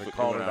 went out. They definitely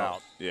called it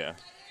out. Yeah.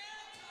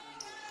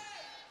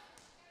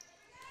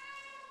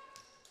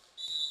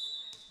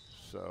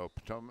 So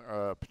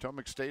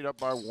Potomac State up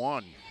by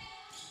 1.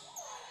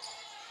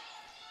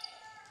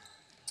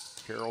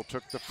 Carroll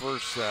took the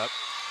first set.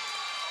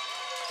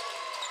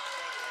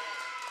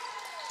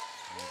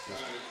 And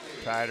just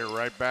tied her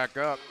right back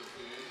up.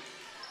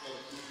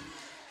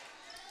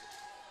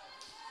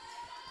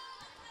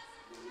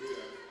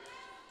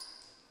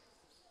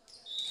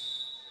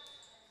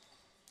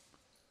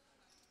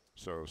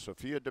 So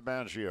Sophia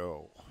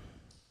DiMaggio.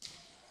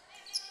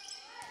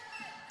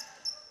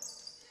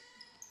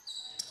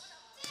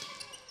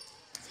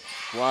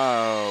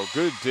 Wow,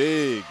 good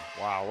dig.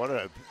 Wow, what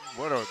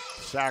a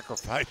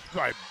sacrifice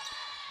by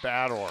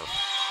Bador.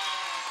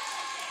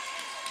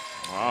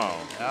 Wow,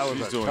 that was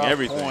she's a doing tough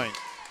everything. Point.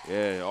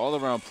 Yeah,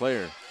 all-around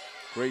player.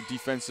 Great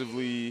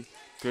defensively,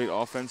 great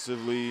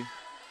offensively.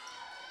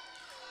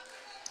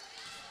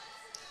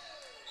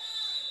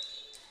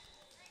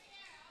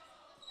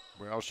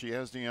 Well, she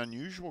has the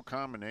unusual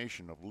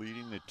combination of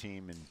leading the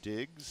team in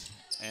digs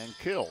and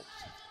kills.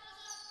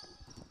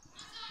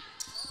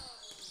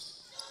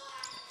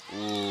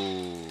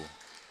 Ooh.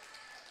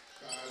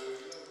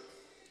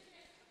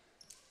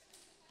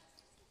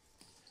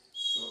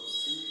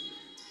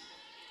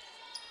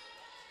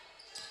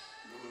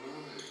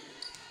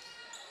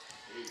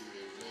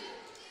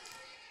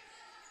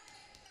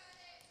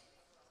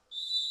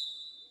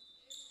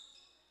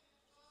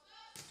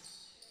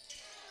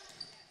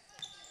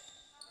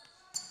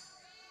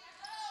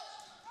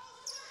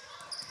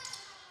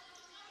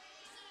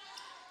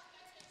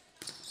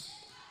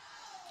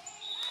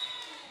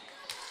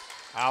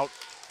 Out.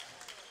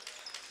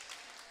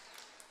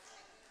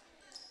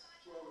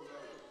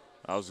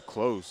 That was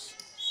close.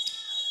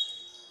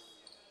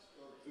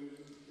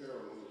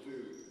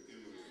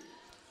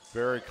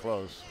 Very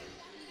close.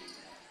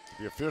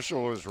 The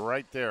official was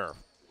right there.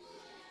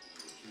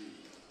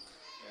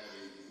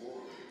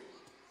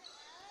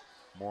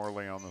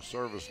 Morley on the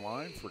service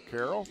line for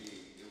Carroll.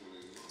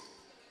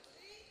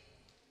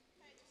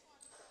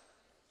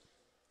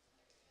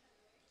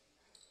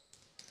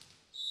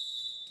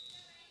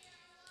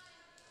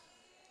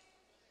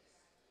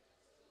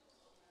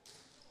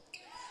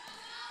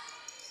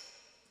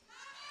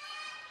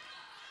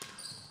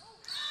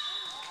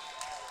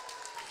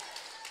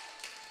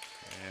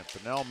 And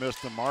Fennell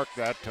missed the mark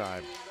that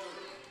time.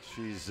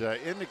 She's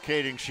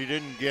indicating she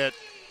didn't hit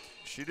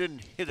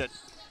it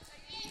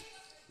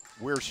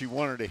where she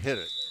wanted to hit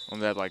it. On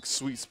that like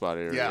sweet spot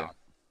area. Yeah.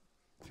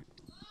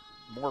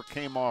 More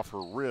came off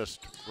her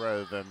wrist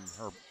rather than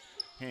her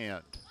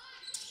hand.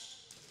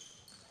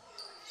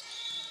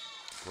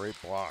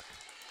 Great block.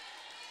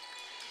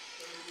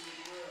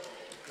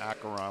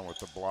 Acheron with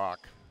the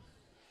block.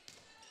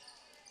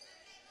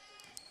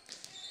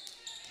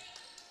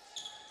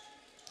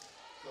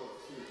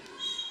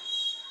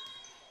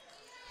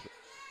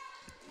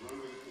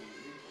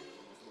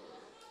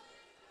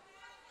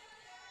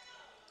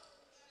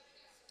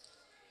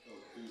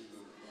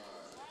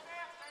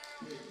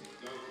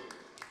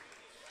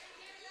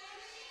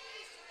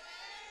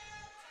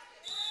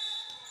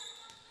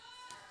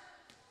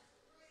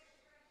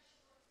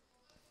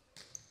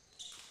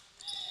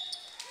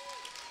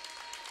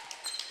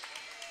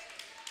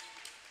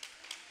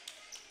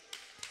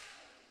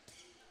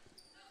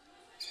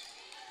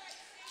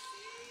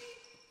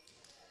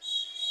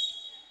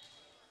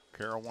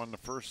 Carroll won the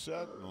first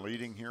set and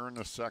leading here in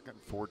the second,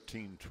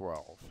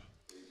 14-12.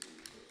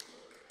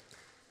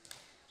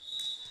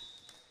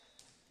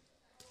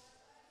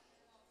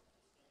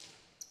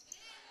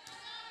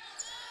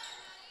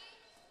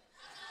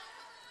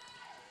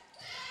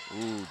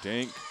 Ooh,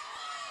 dink.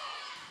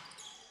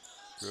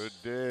 Good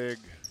dig.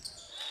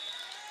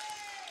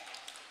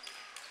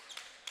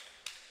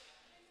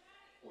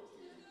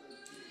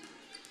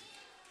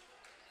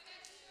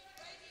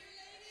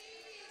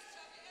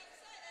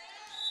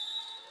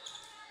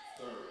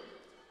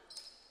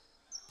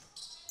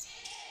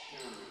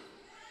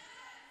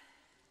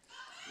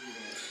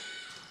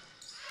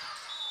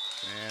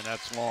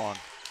 Catamounts lawn.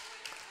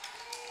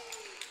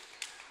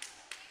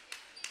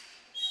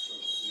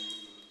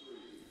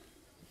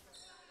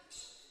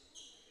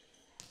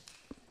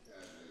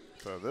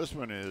 So this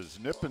one is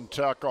nip and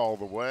tuck all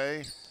the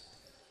way.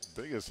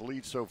 Biggest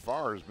lead so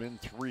far has been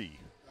 3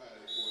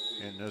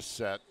 in this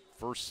set.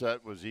 First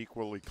set was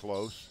equally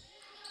close.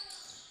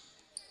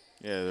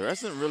 Yeah, there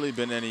hasn't really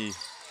been any,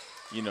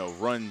 you know,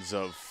 runs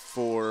of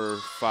 4,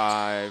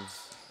 5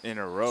 in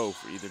a row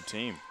for either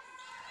team.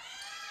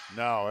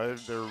 No,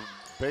 they're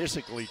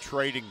basically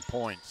trading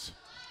points,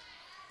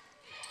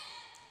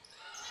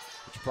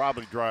 which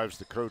probably drives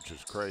the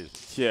coaches crazy.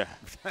 Yeah.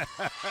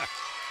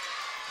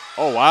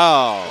 Oh,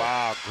 wow.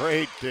 Wow,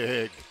 great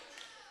dig.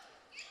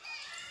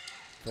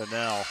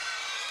 Fennell.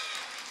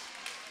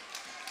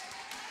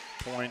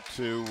 Point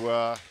to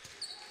the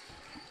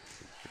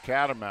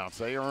Catamounts.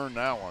 They earned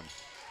that one.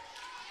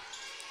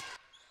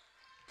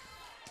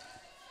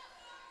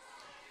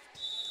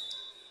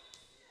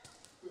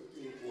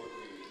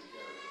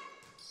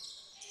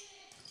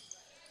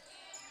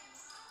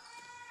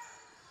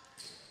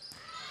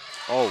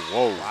 Oh,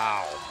 whoa.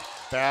 Wow.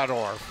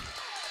 Badorf.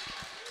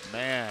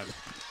 Man.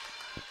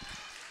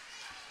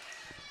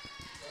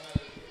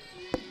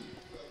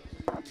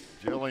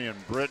 Jillian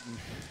Britton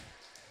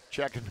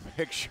checking to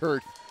make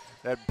sure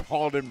that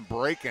ball didn't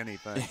break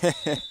anything.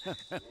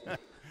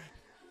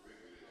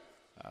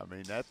 I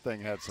mean, that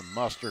thing had some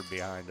mustard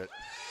behind it.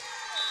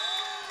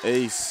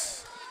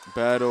 Ace.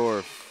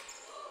 Badorf.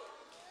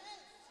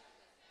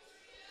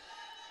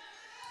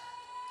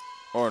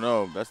 Oh,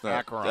 no, that's not.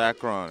 Akron.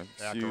 Akron.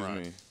 Excuse Akron.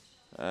 me.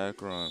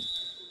 Akron.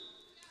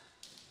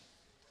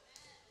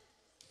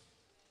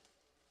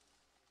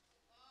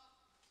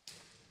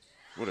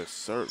 What a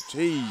serve.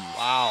 Jeez.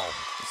 Wow.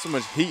 There's so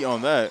much heat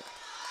on that.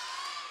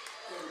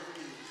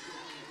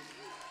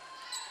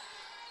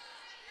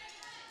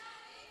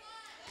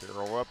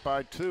 Carroll up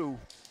by 2.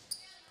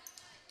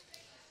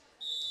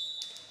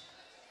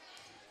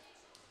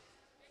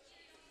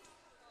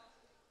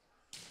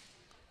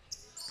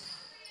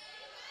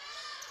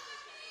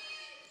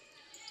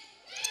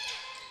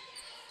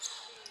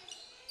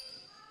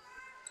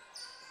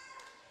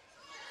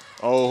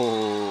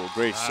 Oh,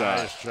 great shot.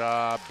 Nice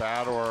job,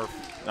 Badorf.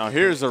 Now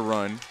here's a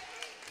run.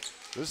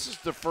 This is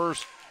the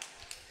first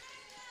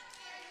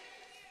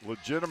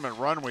legitimate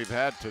run we've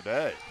had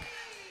today.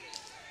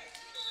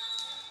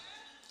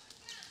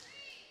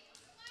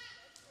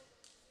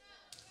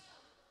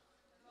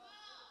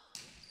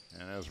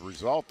 And as a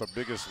result, the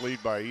biggest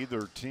lead by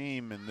either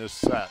team in this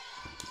set.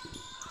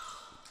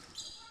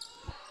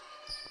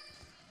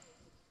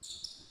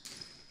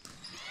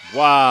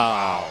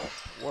 Wow.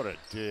 What a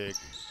dig.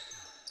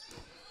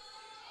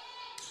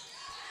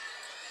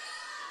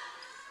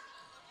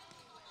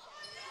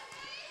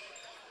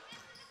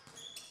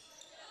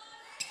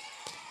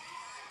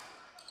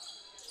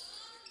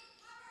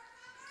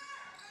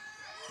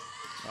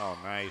 Oh,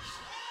 nice.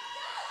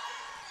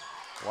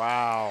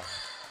 Wow.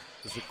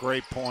 This is a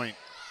great point.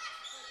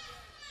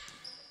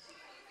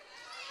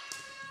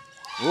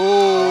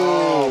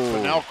 Oh,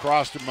 Fennell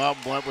crossed him up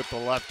and went with the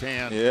left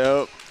hand.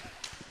 Yep.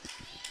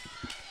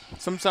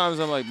 Sometimes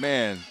I'm like,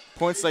 man,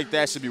 points like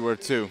that should be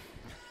worth 2.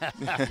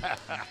 Yeah,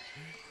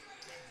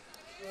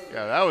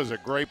 that was a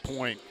great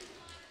point.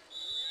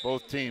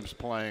 Both teams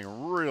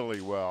playing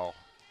really well.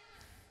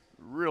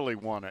 Really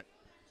won it.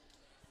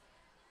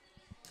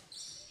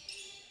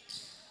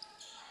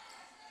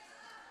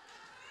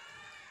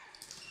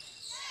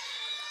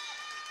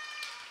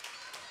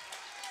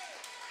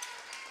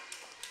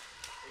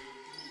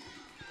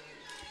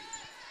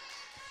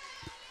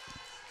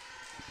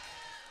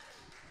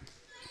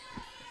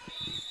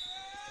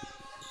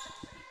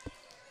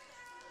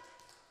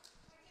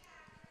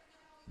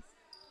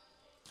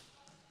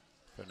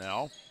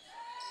 Fennell.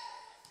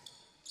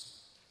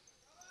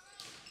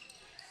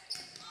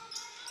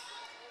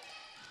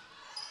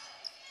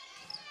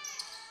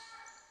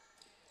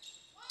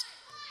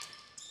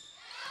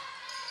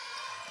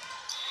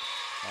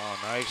 Oh,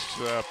 nice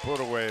put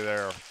away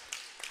there.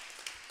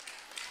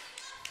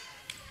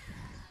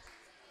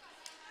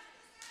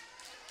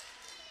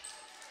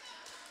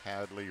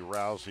 Hadley,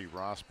 Rousey,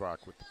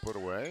 Rosbach with the put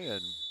away,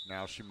 and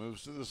now she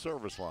moves to the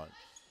service line.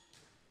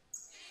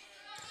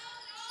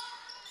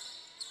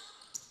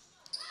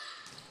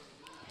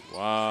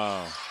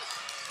 Wow.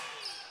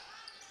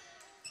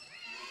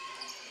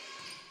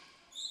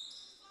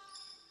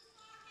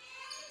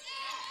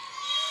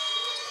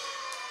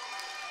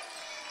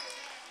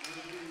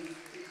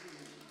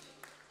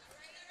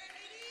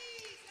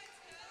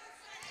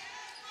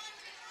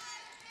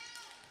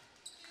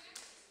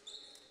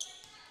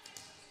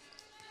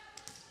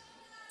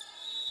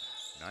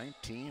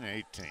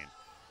 (19-18).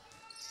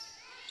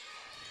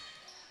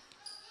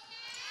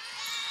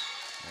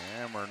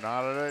 And we're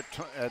not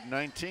at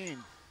 19.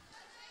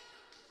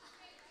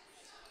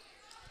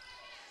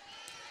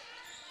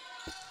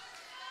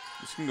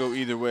 This can go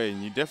either way,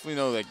 and you definitely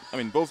know that. I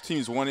mean, both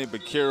teams won it,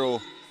 but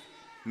Carroll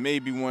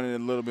maybe won it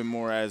a little bit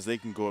more as they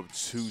can go up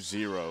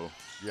 2-0.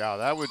 Yeah,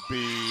 that would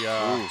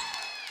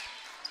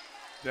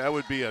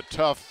be a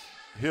tough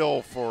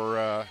hill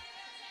for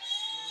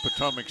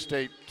Potomac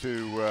State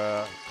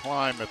to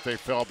climb if they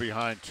fell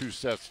behind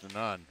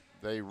 2-0.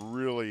 They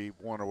really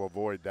want to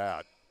avoid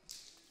that,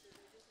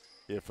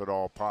 if at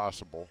all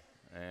possible.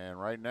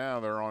 And right now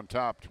they're on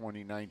top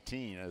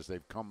 2019 as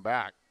they've come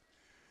back.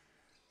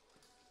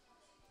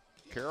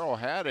 Carroll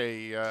had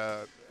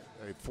a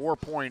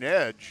 4-point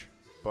edge,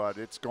 but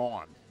it's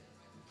gone.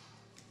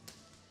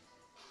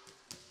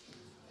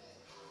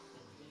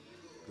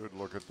 Good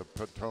look at the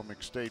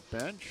Potomac State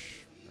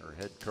bench. Their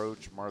head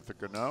coach, Martha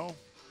Gano.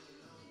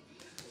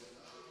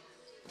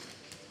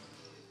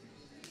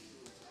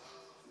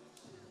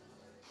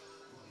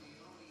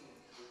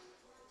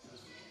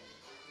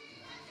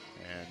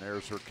 And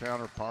there's her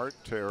counterpart,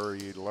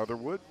 Terry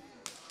Leatherwood.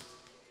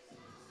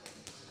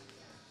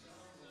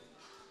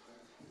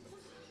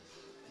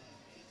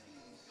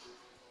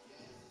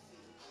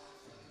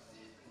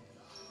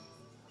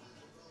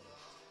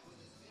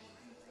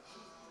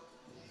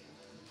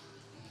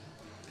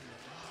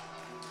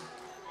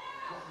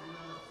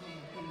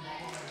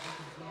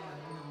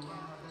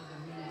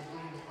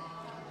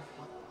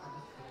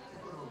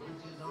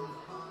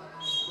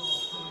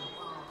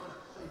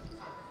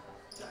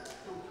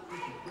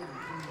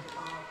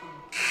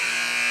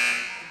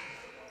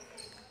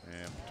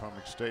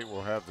 Potomac State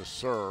will have the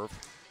serve.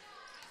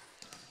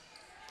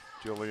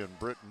 Jillian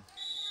Britton.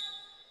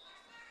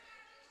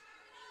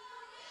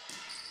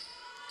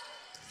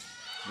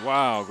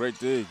 Wow, great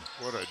dig.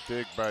 What a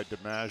dig by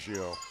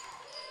DiMaggio.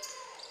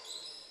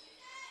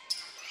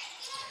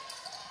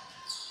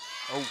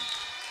 Oh,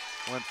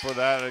 went for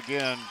that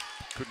again.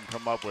 Couldn't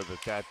come up with it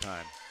that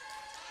time.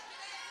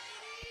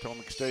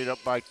 Potomac State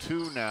up by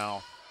 2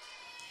 now.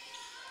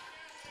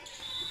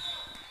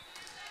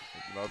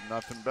 They'd love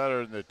nothing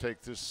better than to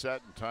take this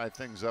set and tie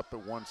things up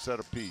at 1 set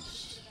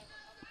apiece.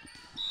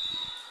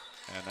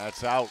 And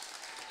that's out.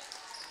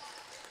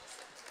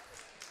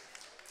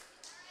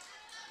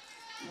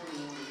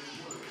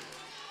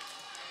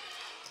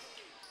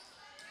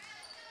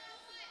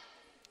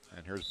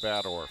 And here's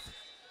Badorf.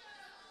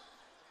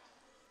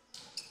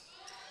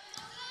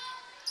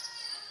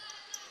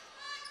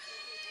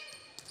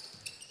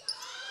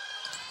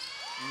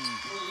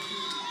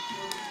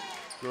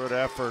 Good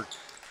effort,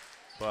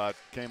 but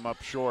came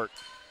up short.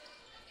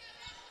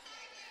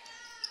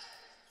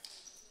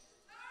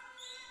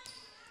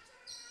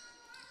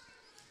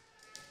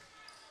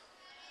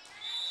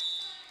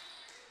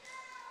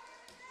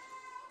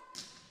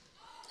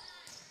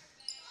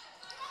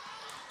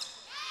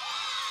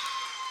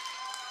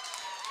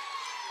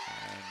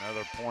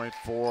 Another point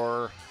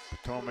for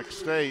Potomac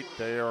State.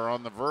 They are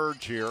on the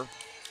verge here.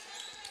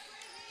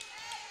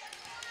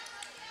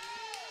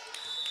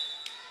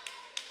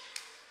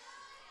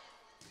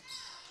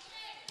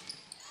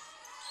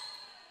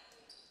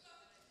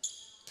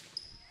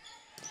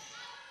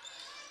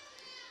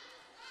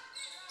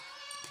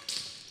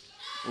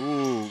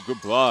 Ooh,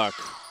 good block.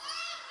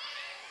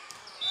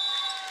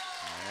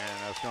 And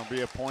that's going to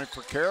be a point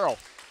for Carroll.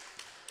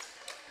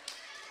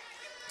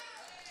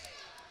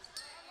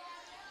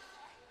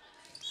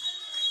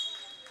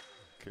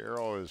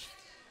 Carroll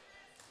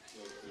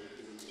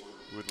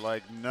would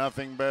like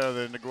nothing better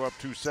than to go up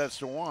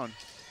 2-1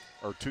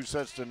 or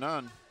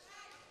 2-0.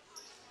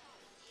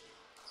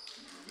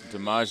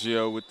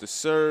 DiMaggio with the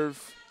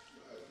serve.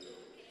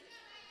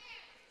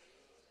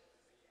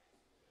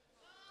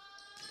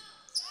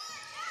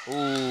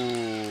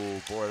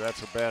 Ooh, boy,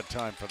 that's a bad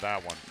time for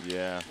that one.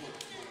 Yeah.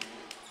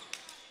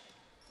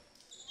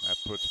 That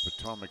puts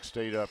Potomac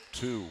State up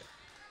 2.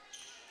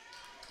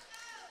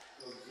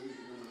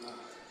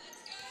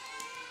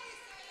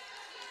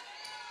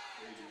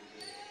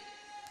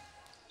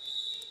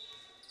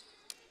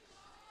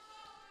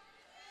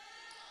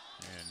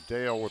 And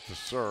Dale with the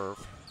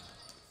serve.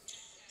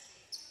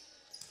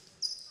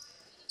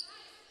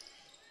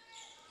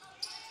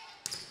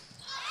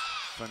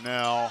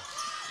 Fennell.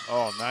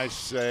 Oh, nice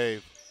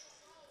save.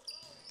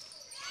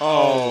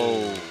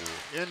 Oh.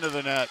 Into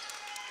the net.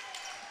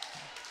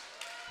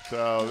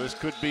 So this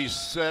could be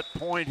set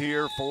point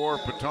here for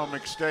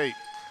Potomac State.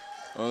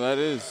 Oh, that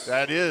is.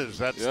 That's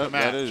yep, the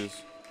match. That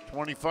is.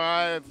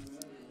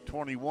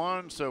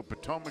 25-21, so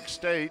Potomac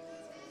State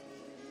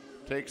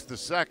takes the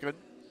second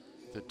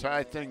to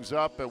tie things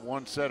up at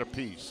 1 set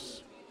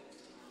apiece.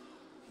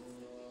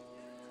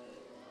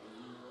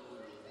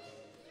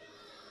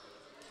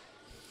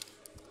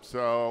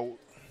 So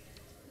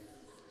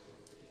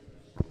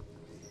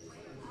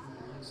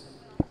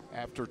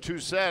after 2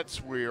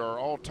 sets, we are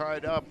all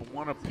tied up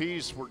 1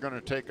 apiece. We're going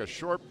to take a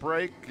short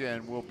break,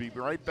 and we'll be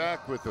right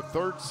back with the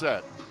 3rd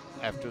set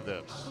after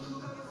this.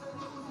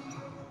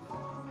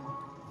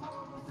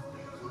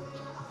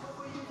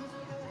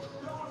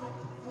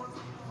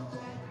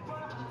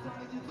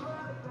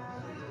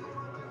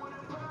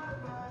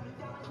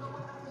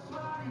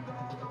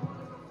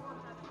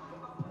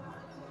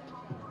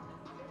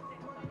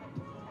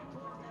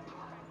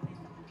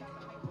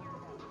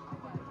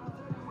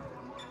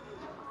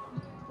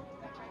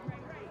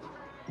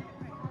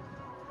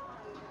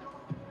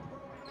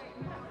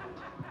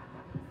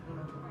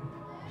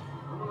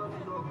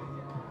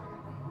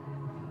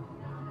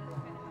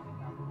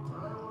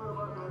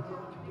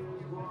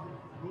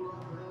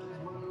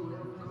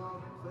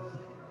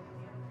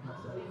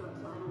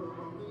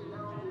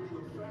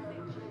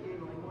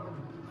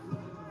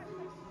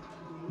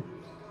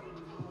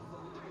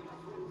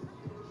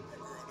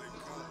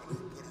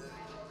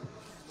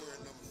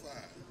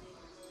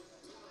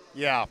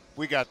 Yeah,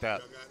 we got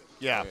that.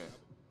 Yeah.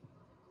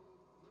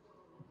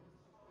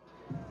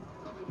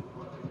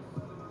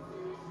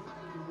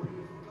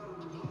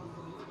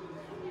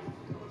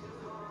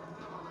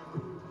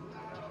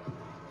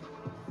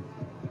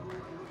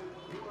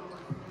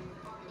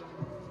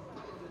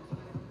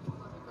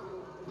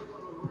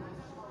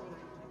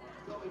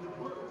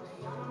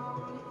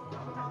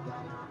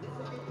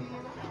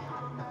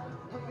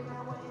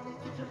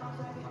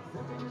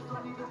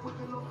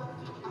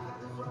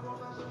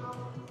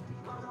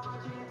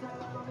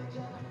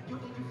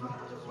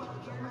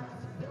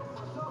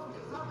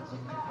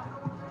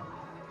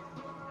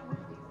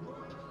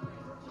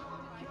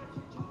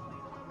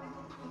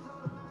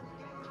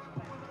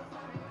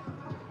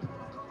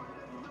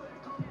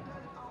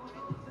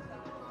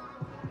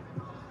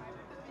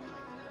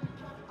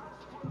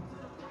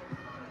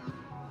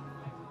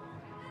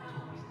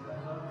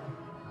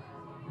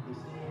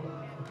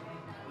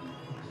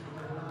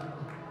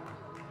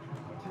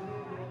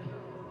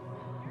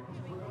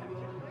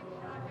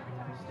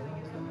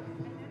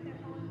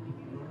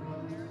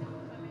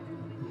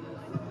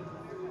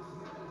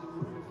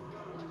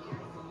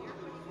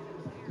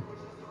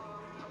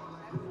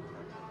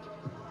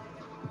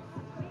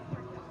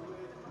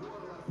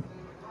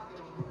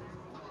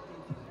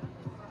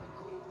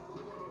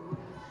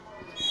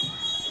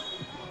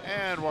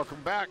 And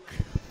welcome back.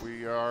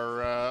 We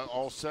are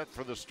all set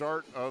for the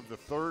start of the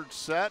third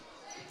set.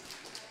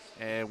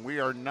 And we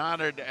are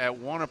knotted at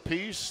 1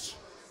 apiece.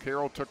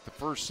 Carroll took the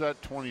first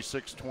set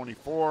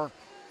 26-24.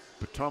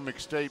 Potomac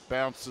State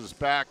bounces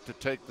back to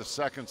take the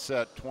second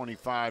set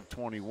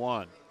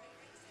 25-21.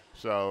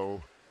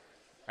 So,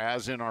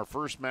 as in our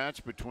first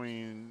match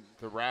between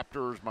the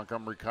Raptors,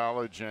 Montgomery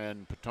College,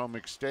 and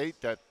Potomac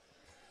State, that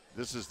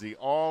this is the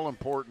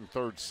all-important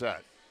third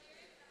set.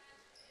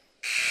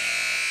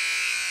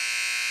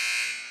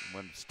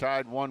 When it's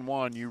tied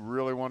 1-1, you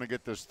really want to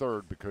get this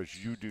third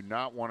because you do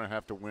not want to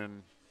have to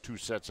win 2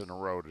 sets in a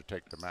row to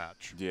take the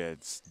match. Yeah,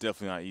 it's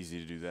definitely not easy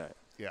to do that.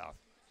 Yeah,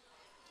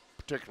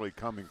 particularly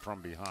coming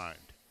from behind.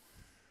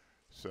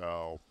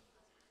 So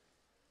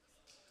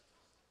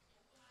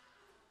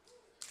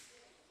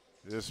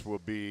this will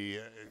be,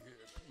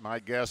 my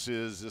guess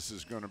is this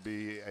is going to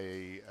be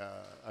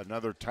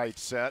another tight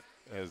set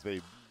as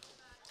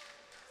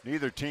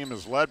neither team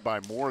is led by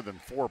more than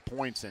 4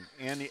 points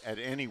at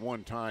any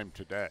one time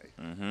today.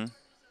 Mm-hmm.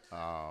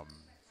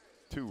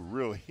 2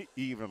 really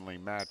evenly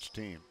matched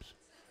teams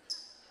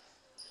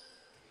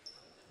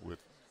with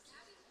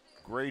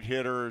great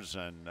hitters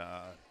and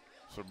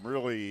some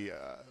really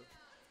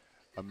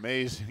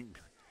amazing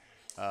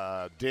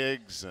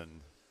digs, and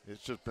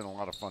it's just been a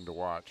lot of fun to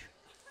watch.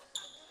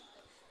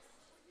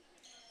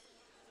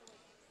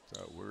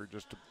 So we're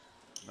just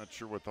not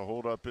sure what the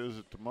holdup is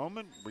at the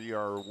moment. We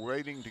are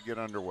waiting to get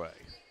underway.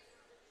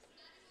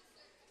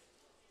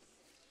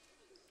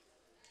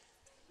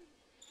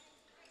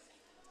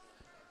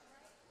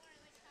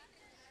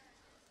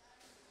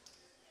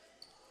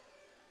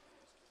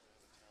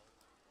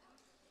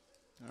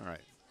 All right.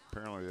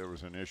 Apparently there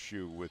was an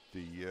issue with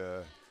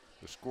the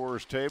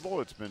scorer's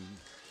table. It's been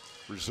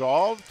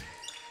resolved.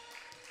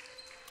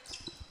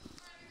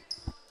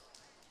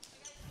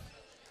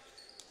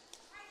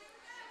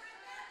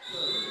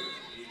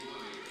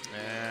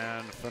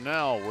 And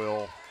Fennell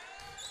will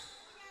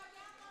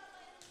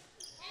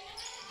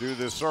do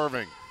the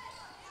serving.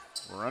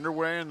 We're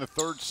underway in the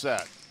third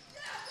set.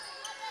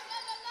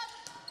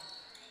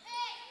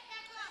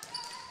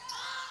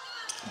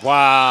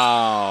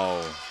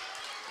 Wow.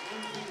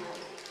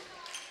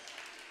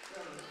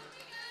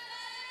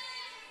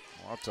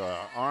 Lots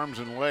of arms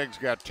and legs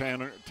got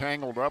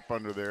tangled up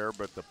under there,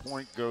 but the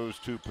point goes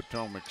to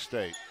Potomac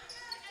State.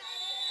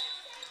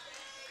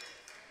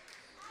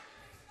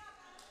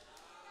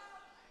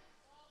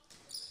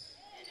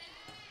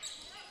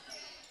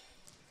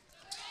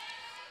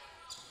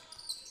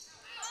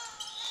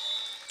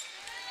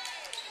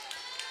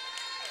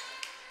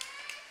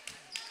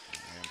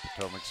 And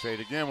Potomac State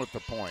again with the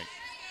point.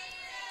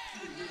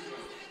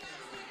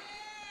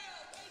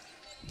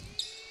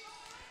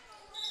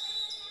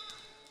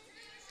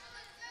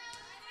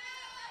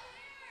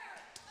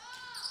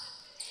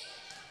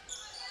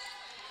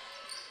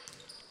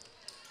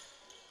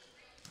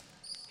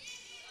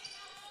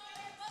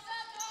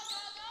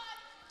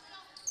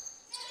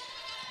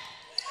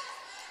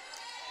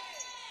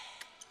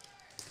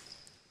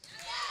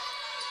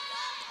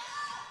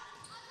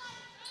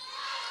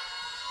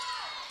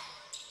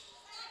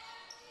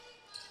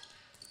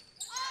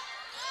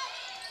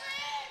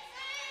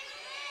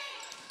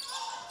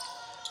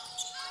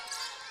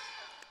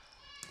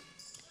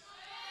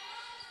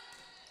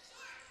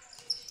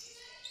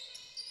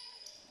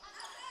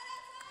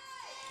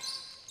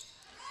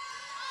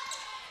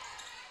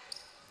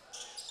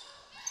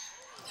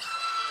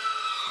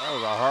 That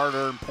was a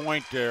hard-earned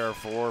point there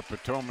for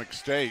Potomac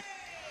State.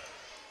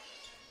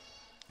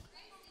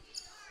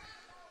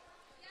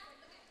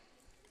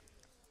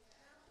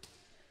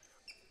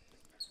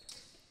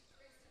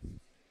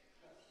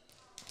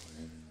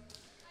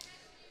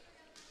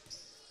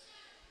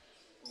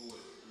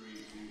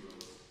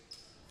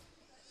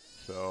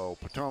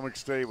 Potomac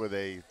State with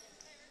a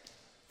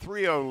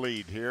 3-0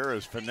 lead here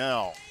as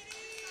Fennell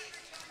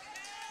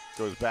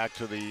goes back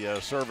to the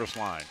service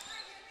line.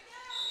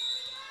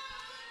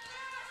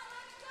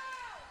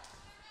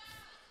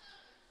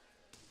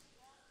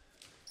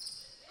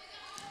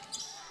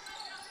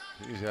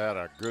 She's had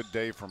a good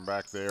day from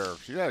back there.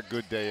 She's had a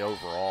good day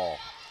overall.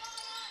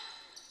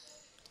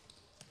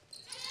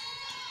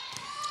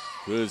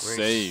 Good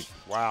save.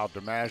 Wow,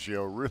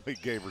 DiMaggio really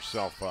gave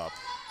herself up.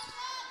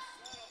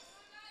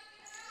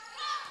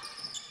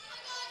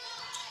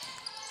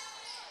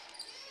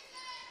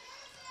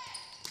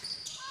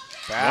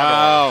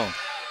 Wow.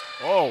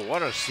 Oh,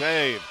 what a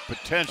save,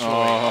 potentially.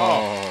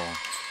 Oh.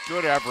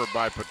 Good effort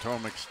by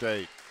Potomac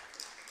State.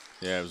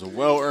 Yeah, it was a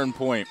well-earned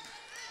point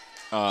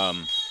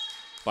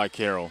by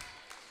Carroll.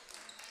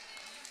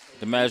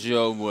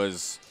 DiMaggio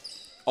was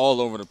all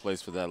over the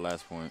place for that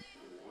last point.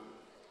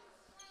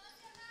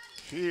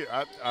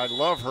 I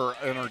love her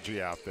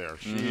energy out there.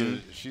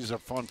 She's a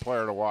fun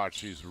player to watch.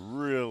 She's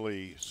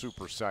really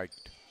super psyched.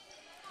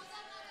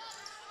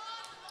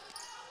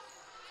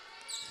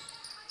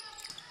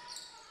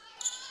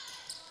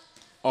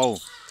 Oh,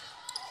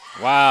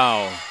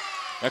 wow.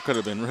 That could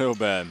have been real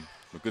bad,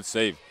 but good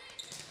save.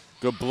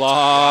 Good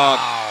block.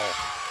 Wow.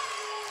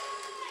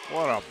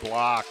 What a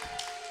block.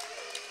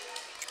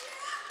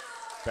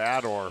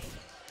 Badorf.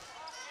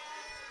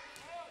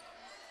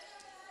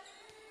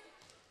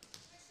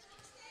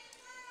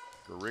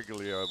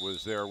 Gariglia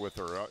was there with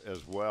her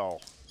as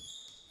well.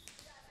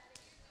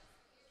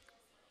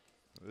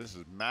 This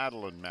is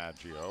Madeline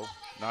Maggio,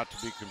 not to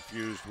be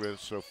confused with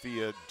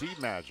Sophia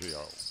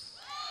DiMaggio.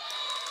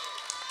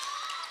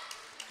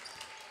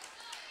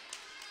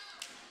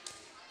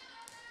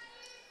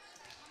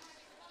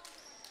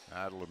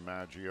 Madeline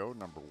Maggio,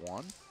 number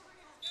 1.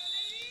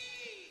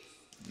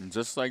 And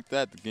just like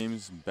that, the game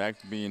is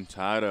back to being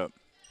tied up.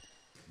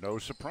 No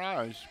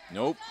surprise.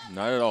 Nope,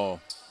 not at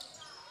all.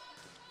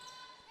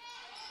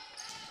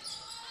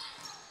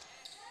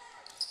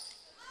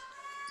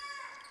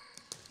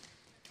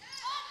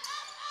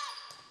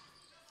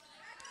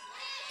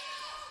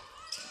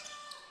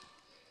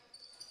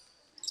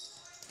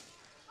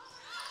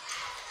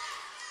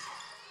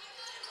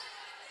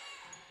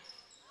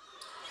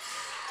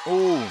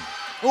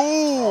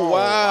 Oh,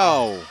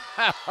 wow.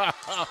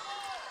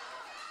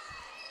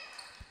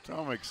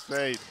 Potomac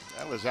State,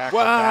 that was acrobatic.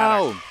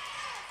 Wow.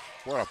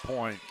 What a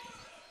point.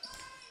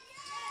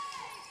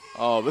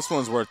 Oh, this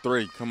one's worth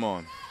 3. Come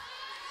on.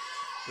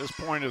 This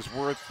point is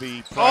worth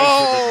the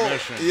price of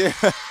admission.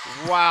 Yeah.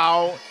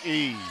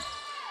 Wow-e.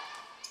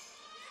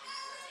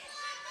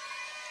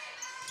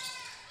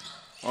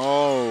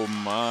 Oh,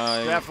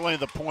 my. Definitely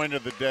the point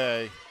of the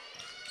day.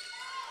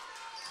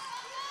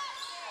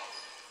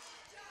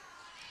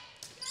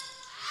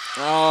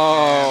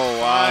 Oh,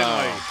 wow.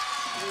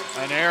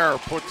 finally. An error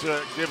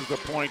gives the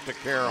point to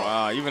Carroll.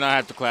 Wow, even I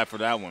have to clap for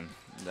that one.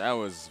 That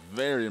was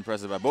very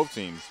impressive by both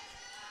teams.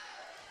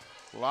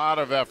 A lot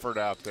of effort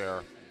out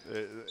there.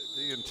 The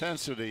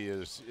intensity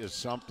is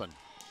something.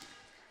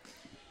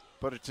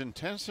 But it's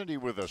intensity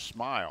with a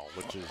smile,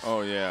 which is...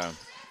 Oh, yeah.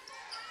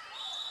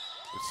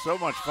 It's so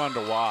much fun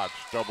to watch.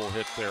 Double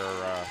hit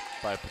there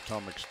by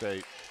Potomac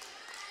State.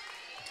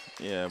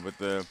 Yeah, but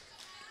the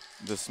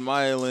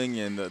smiling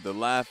and the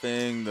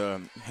laughing,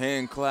 the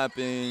hand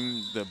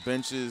clapping, the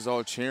benches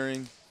all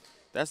cheering.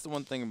 That's the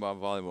one thing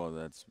about volleyball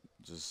that's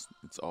just,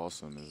 it's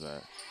awesome, is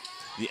that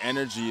the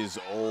energy is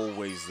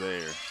always there.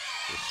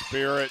 The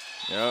spirit.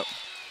 Yep.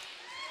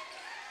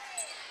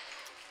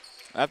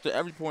 After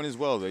every point as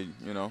well, they,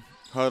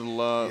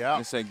 huddle up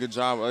and say, good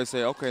job. They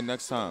say, okay,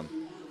 next time.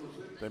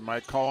 They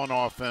might call an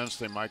offense.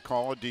 They might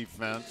call a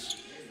defense.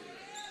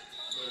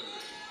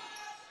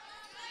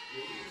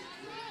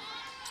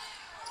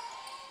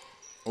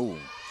 Oh,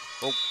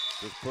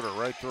 just put it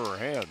right through her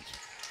hands.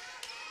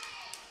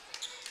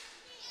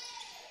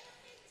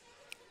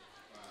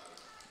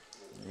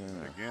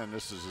 Yeah. Again,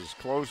 this is as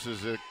close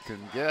as it can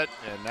get,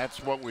 and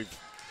that's what we've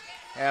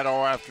had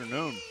all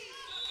afternoon.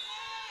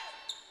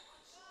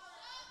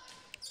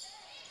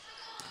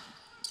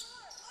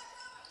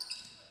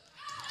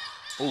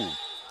 Oh.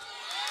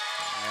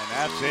 And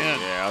that's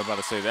in. Yeah, I was about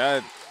to say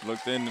that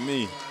looked in to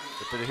me.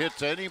 If it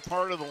hits any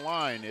part of the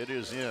line, it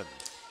is in.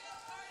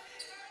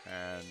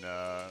 And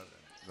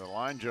the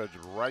line judge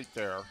right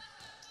there.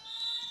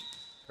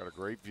 Got a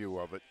great view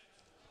of it.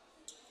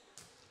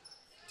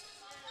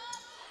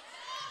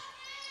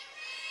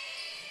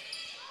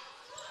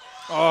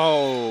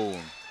 Oh.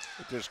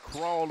 It just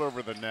crawled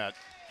over the net.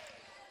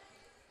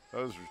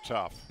 Those are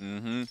tough.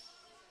 Mm-hmm.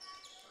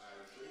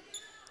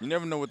 You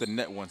never know what the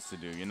net wants to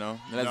do, It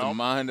has a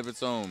mind of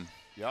its own.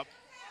 Yep.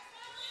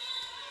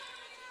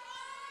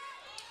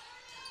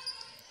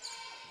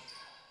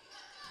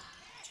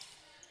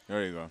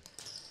 There you go.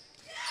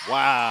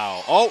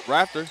 Wow. Oh,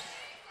 Rafter.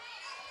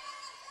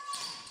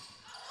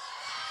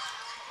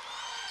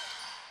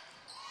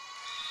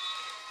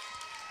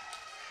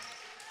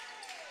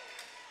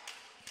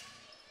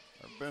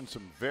 There have been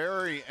some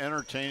very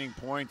entertaining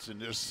points in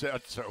this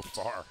set so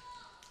far.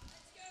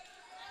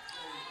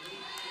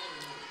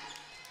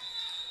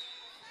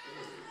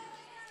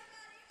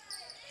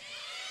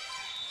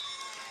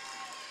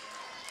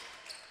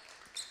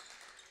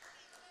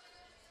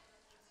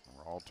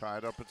 All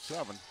tied up at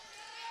 7.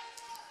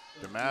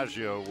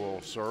 DiMaggio will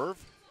serve.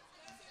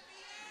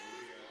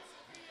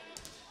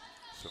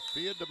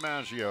 Sophia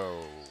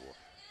DiMaggio,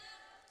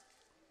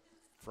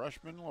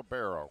 freshman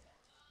libero.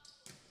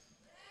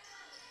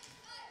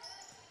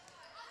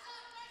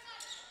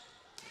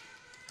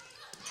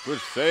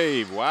 Good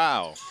save,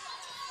 wow.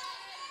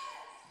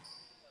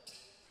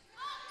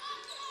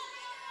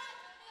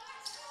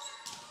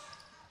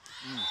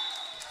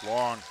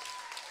 Long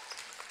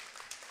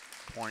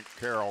point,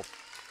 Carroll.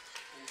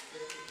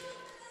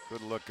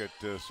 Good look at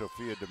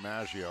Sophia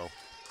DiMaggio.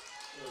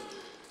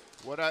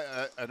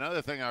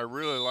 Another thing I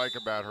really like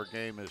about her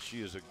game is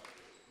she is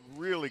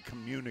really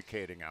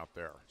communicating out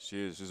there.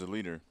 She is. She's a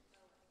leader.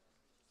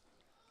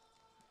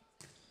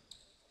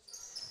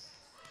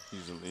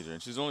 She's a leader,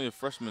 and she's only a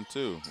freshman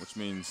too, which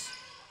means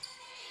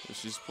if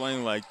she's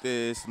playing like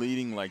this,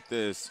 leading like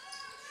this,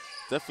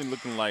 definitely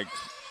looking like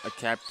a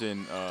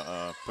captain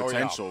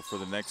potential for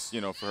the next,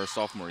 for her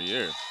sophomore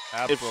year.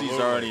 Absolutely. If she's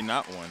already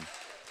not one.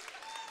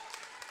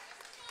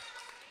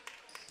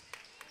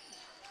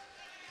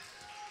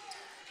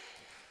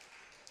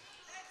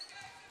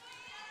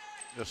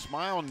 The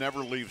smile never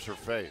leaves her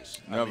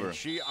face. Never. I mean,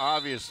 she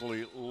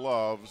obviously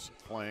loves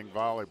playing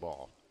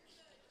volleyball.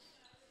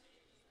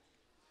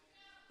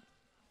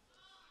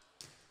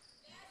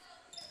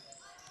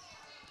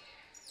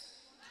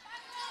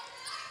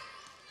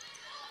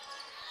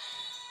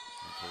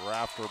 It's a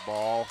rafter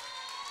ball.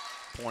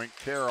 Point,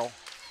 Carroll.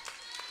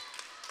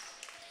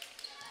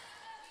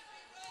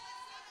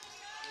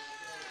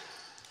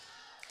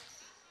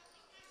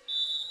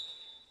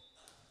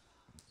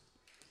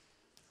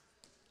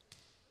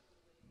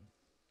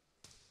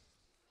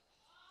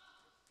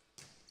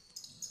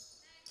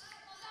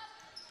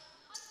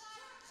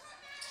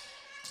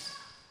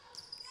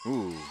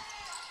 Ooh,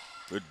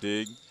 good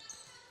dig.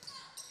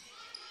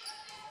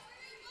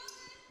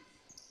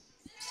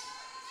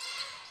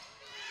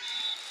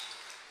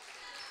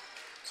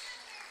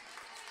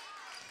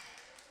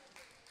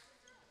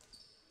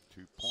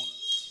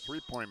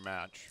 Three-point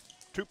match,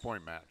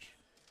 2-point match.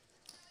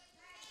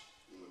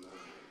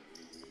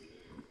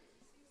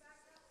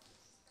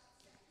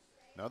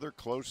 Another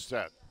close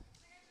set.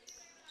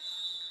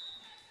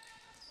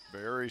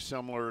 Very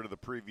similar to the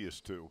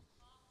previous two.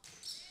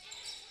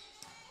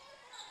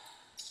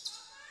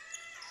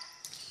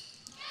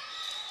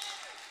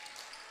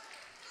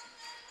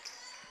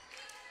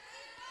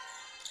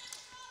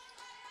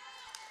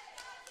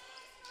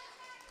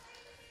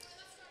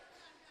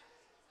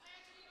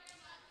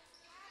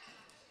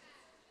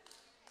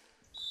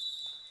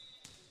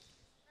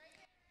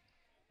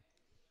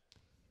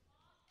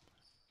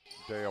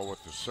 Dale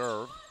with the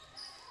serve.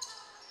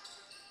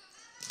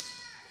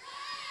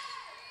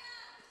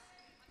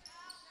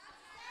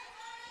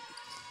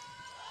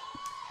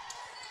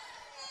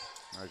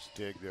 Nice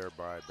dig there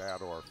by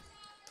Badorf.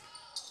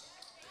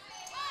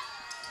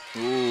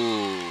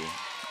 Ooh,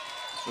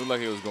 looked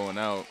like it was going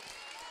out.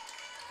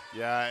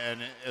 Yeah,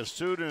 and as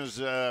soon as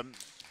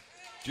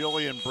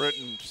Jillian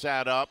Britton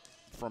sat up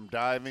from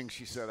diving,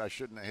 she said, I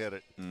shouldn't have hit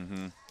it.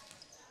 Mm-hmm.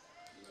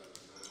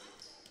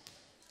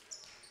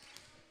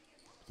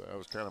 So that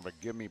was kind of a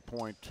gimme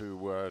point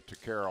to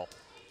Carroll.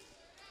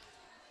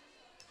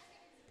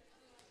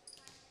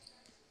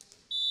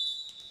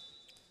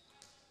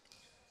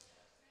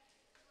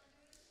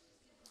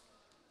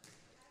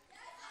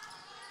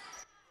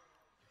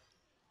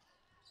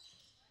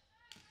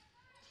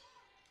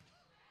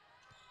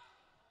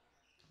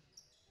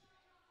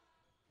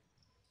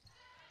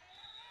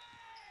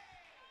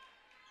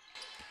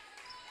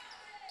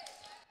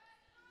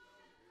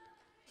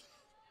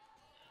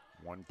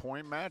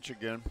 One-point match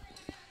again.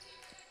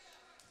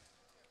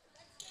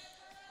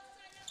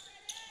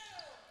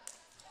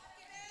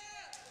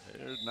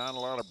 There's not a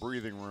lot of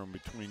breathing room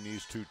between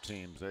these two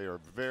teams. They are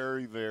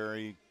very,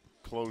 very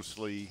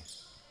closely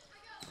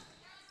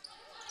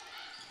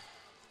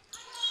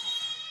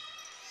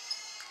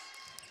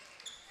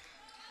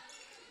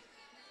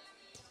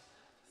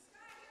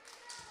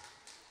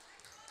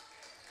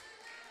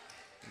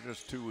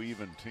just two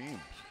even teams.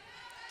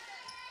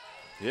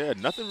 Yeah,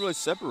 nothing really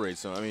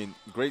separates them. I mean,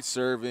 great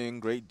serving,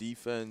 great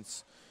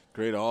defense,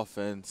 great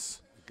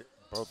offense.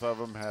 Both of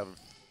them have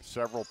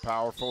several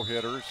powerful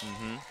hitters.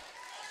 Mm-hmm.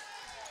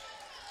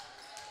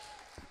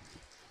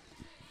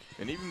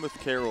 And even with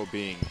Carroll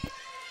being,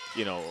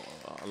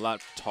 a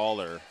lot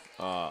taller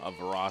of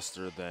a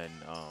roster than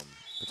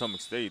Potomac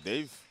State,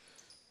 they've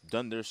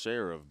done their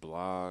share of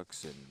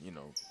blocks and,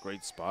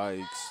 great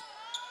spikes.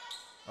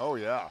 Oh,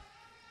 yeah.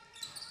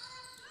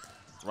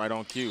 Right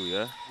on cue,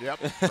 yeah? Yep,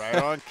 right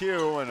on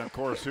cue. And, of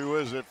course, who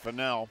is it?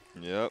 Fennell.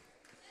 Yep.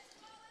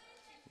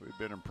 We've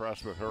been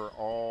impressed with her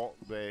all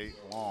day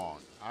long.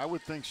 I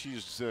would think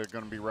she's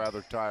going to be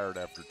rather tired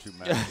after 2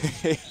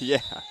 matches.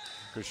 Yeah.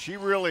 Because she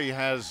really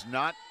has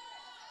not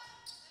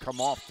come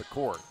off the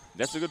court.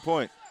 That's a good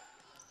point.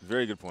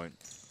 Very good point.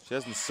 She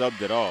hasn't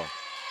subbed at all.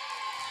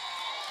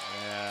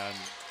 And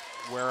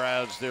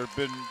whereas there have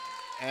been,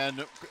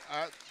 and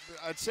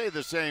I'd say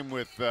the same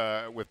with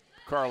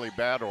Carly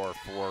Bador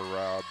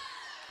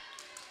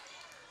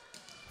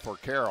for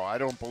Carroll. I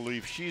don't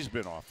believe she's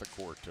been off the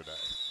court today.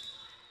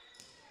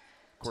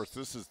 Of course,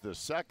 this is the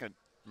second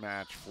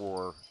match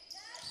for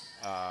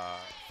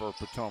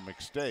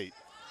Potomac State.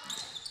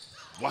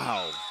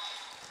 Wow.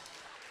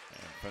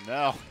 And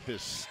Fennell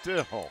is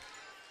still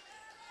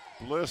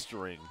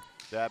blistering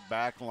that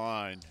back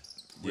line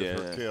with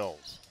her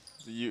kills.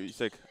 It's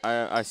like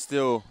I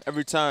still,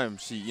 every time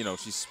she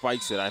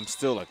spikes it, I'm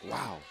still like,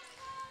 wow.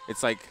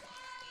 It's like,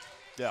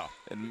 yeah,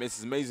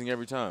 it's amazing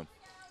every time.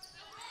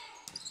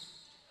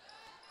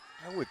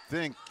 I would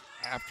think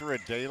after a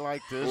day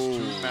like this, 2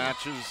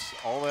 matches,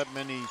 all that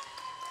many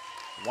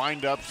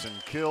wind-ups and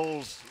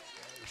kills,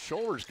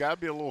 shoulders got to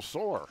be a little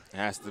sore. It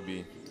has to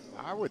be.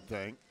 I would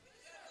think.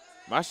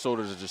 My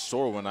shoulders are just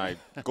sore when I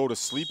go to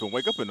sleep and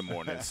wake up in the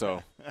morning.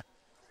 So, but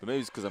maybe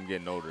it's because I'm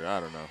getting older. I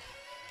don't know.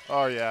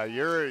 Oh yeah,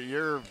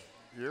 you're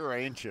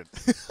ancient.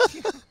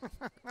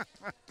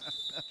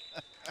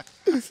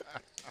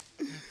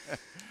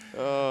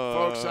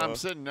 Folks, I'm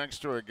sitting next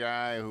to a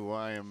guy who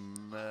I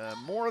am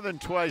more than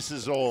twice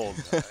as old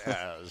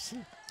as.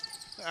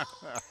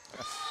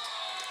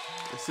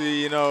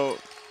 See, to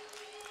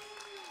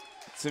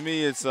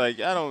me, it's like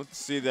I don't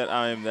see that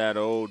I am that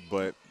old,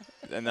 but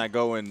then I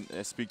go and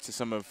speak to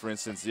some of, for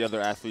instance, the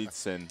other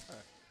athletes, and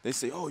they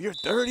say, "Oh, you're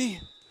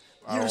 30?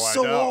 You're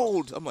so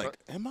old." I'm like,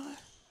 "Am I?"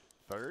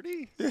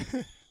 30?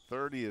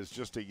 30 is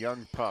just a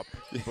young pup.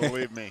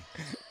 Believe me,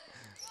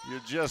 you're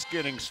just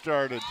getting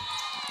started.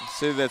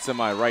 Say that's in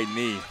my right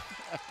knee.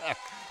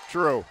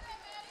 True.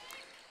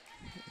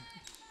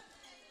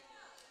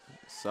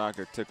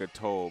 Soccer took a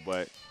toll,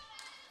 but.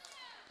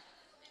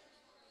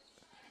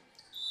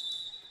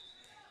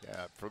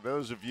 Yeah, for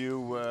those of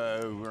you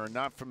who are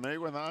not familiar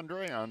with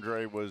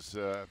Andre was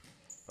a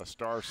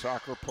star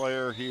soccer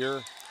player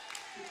here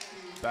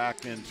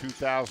back in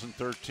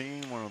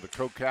 2013, one of the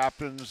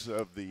co-captains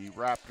of the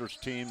Raptors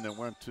team that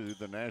went to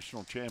the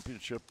national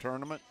championship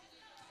tournament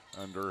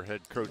under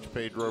head coach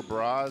Pedro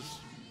Braz.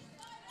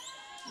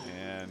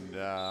 And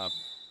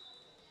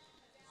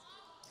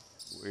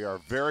we are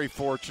very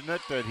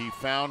fortunate that he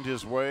found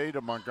his way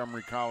to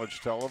Montgomery College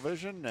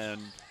Television,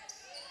 and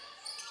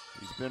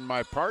he's been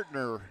my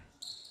partner,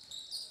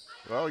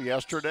 well,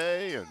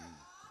 yesterday and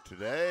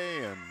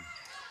today, and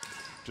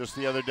just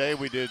the other day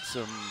we did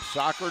some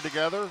soccer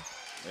together.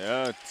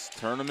 Yeah, it's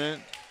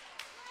tournament.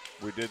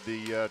 We did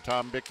the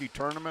Tom Dickey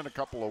tournament a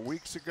couple of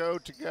weeks ago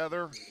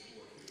together.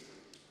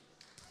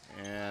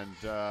 And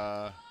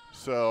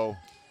so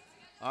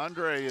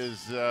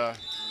Andre's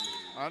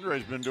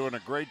been doing a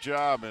great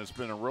job, and it's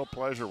been a real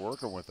pleasure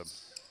working with him.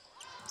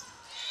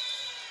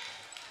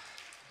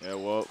 Yeah,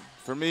 well,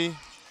 for me,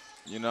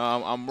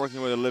 I'm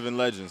working with a living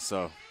legend,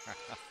 so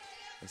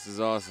this is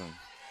awesome.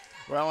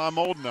 Well, I'm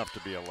old enough to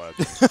be a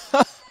legend.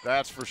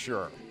 That's for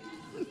sure.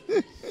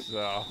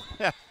 So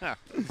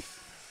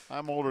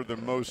I'm older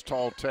than most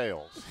tall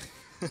tales,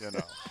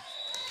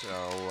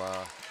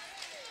 So,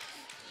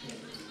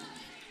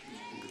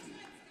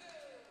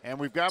 and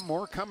we've got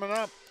more coming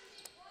up.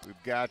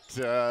 We've got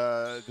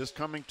this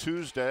coming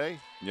Tuesday.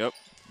 Yep.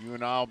 You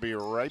and I will be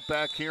right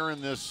back here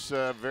in this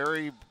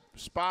very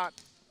spot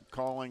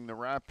calling the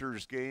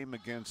Raptors game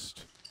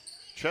against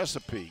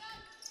Chesapeake.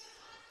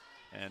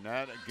 And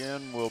that,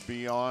 again, will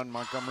be on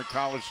Montgomery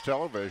College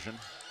Television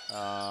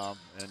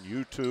and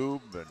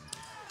YouTube. And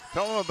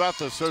tell them about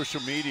the social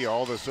media,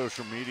 all the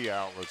social media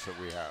outlets that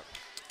we have.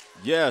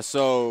 Yeah,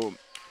 so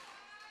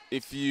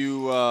if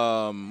you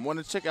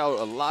want to check out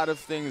a lot of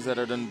things that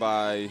are done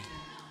by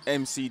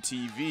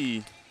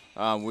MCTV,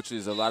 which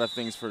is a lot of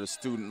things for the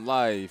student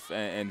life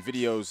and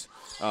videos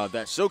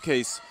that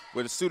showcase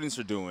what the students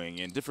are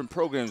doing and different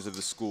programs of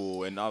the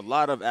school and a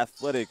lot of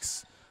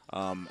athletics.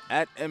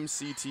 At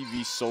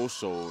MCTV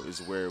Social is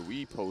where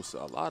we post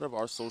a lot of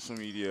our social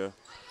media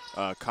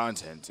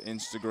content.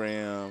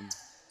 Instagram,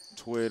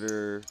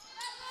 Twitter,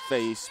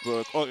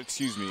 Facebook. Oh,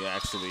 excuse me,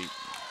 actually.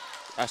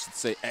 I should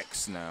say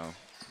X now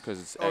because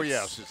it's X. Oh,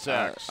 yes, it's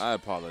X. I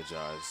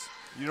apologize.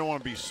 You don't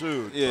want to be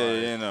sued. Yeah,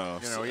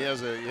 he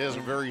has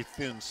a very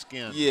thin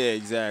skin. Yeah,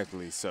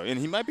 exactly. So, and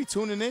he might be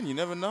tuning in. You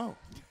never know.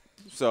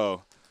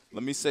 So,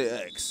 let me say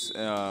X.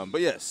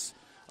 But yes,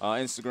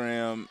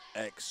 Instagram,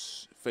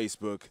 X,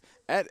 Facebook,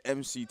 at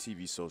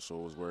MCTV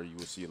Social is where you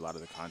will see a lot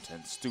of the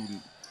content,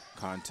 student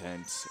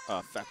content,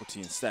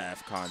 faculty and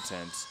staff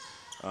content,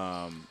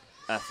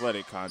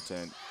 athletic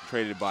content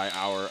created by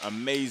our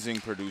amazing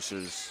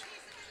producers.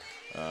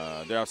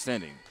 They're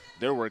outstanding.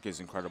 Their work is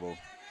incredible.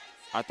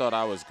 I thought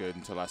I was good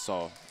until I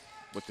saw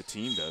what the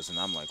team does, and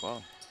I'm like,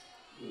 wow.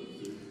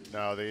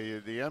 No,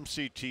 the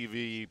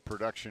MCTV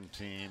production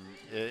team,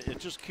 it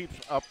just keeps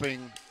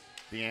upping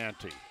the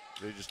ante.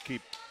 They just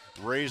keep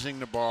raising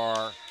the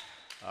bar.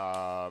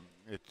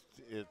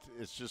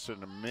 It's just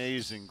an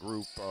amazing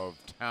group of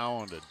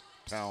talented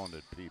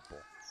people.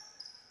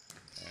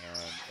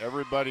 And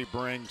everybody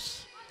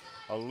brings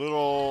a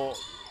little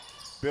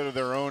bit of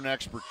their own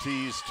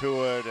expertise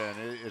to it, and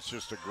it's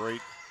just a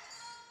great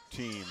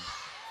team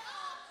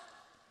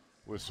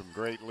with some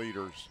great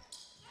leaders.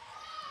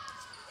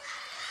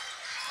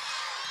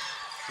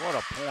 What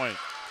a point.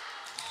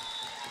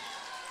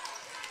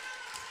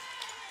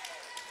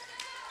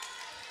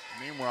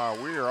 Meanwhile,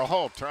 we are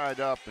all tied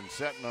up in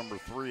set number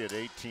 3 at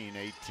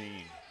 18-18.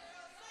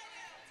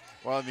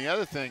 Well, and the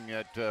other thing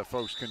that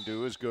folks can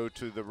do is go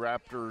to the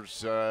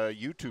Raptors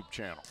YouTube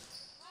channel.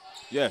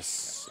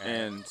 Yes,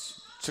 and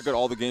check out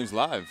all the games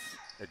live.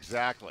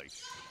 Exactly.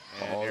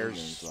 And all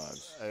there's the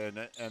games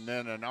live. And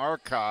then an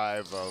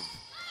archive of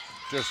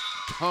just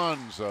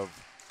tons of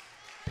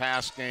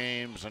past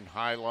games and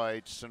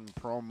highlights and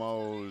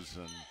promos,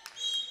 and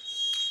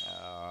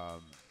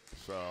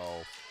so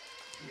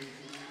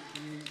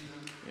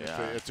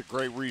yeah, it's a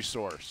great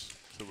resource.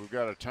 So we've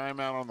got a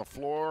timeout on the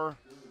floor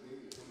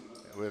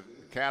with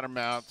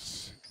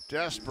Catamounts.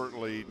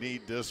 Desperately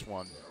need this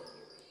one.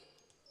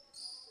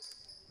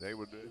 They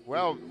would,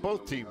 well,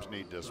 both teams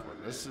need this one.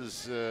 This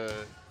is,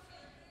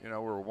 you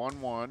know, we're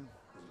 1-1,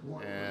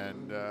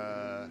 and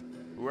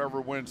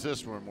whoever wins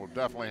this one will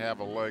definitely have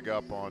a leg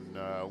up on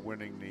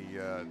winning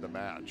the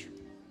match.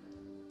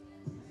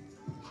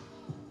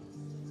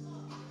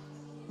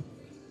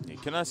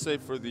 Can I say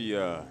for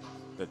the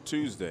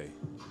Tuesday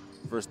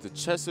versus the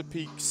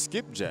Chesapeake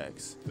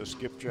Skipjacks? The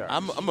Skipjacks.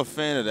 I'm a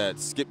fan of that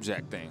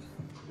skipjack thing.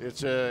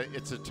 It's a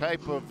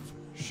type of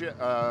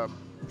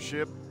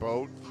ship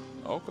boat.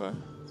 Okay.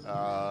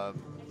 I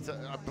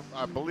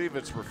believe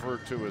it's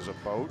referred to as a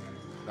boat,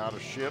 not a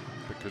ship,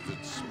 because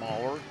it's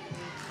smaller.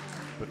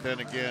 But then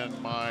again,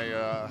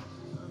 my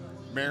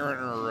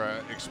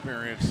mariner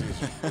experience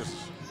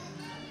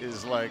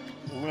is like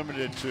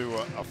limited to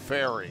a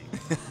ferry.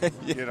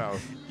 You know,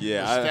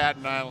 yeah, the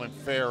Staten Island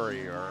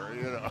ferry, or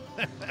you know.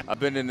 I've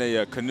been in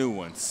a canoe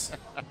once.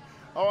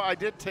 Oh, I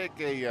did take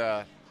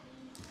a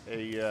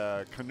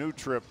canoe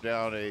trip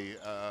down a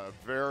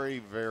very,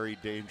 very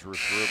dangerous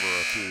river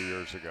a few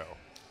years ago.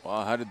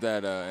 Wow, how did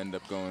that end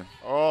up going?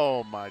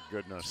 Oh, my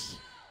goodness.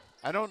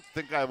 I don't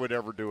think I would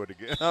ever do it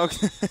again.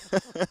 Okay.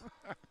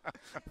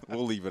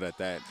 We'll leave it at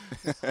that.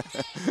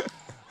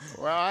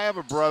 Well, I have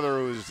a brother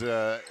who's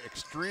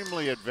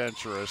extremely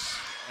adventurous,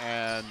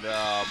 and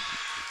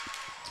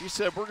he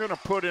said, we're going to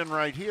put in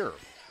right here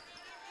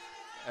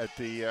at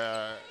the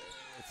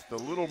it's the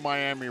Little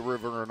Miami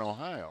River in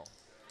Ohio.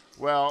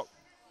 Well,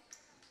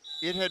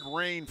 it had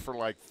rained for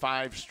like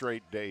 5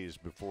 straight days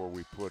before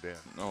we put in.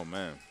 Oh,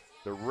 man.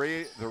 The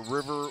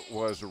river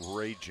was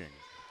raging,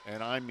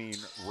 and I mean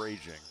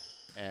raging.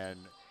 And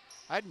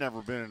I'd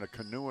never been in a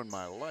canoe in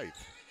my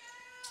life.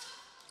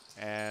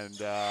 And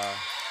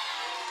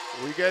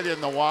we get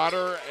in the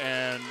water,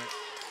 and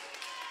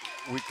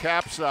we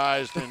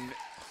capsized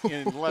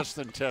in less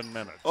than 10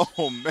 minutes.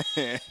 Oh,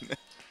 man.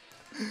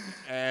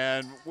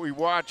 And we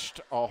watched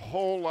a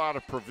whole lot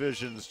of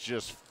provisions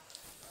just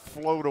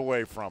float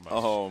away from us.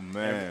 Oh,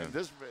 man. And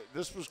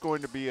this was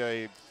going to be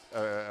a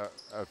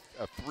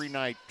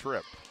 3-night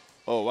trip.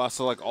 Oh, wow.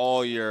 So, like,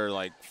 all your,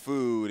 like,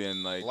 food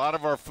and, like. A lot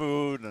of our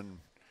food and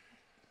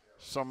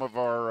some of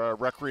our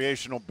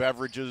recreational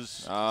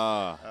beverages,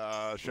 shall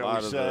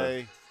we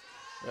say.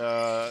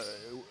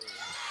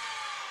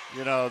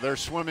 You know, they're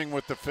swimming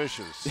with the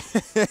fishes.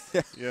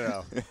 You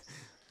know.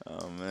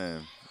 Oh,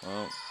 man.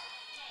 Well.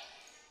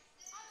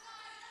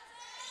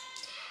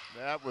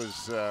 That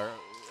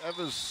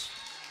was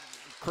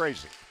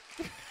crazy.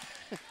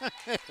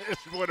 Is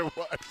what it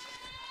was.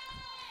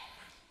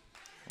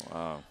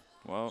 Wow.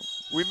 Well,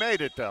 we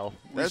made it though.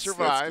 We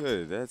survived. That's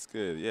good. That's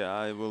good. Yeah,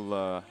 I will.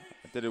 I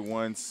did it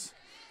once,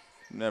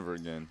 never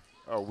again.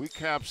 Oh, we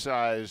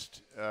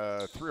capsized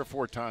 3 or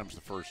 4 times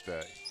the first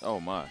day. Oh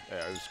my.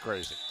 Yeah, it was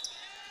crazy.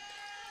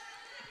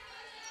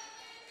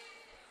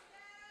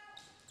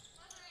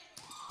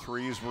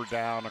 Trees were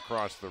down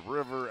across the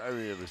river. I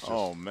mean, it was just.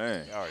 Oh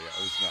man. Oh yeah, it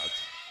was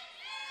nuts.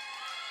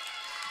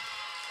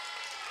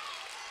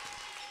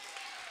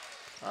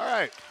 All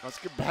right, let's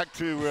get back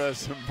to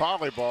some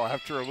volleyball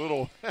after a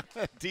little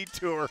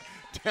detour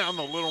down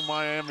the Little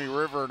Miami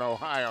River in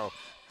Ohio.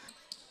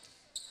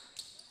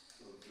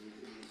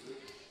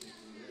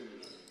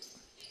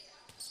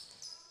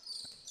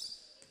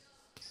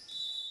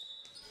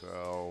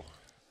 So,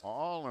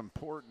 all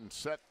important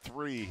set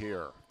 3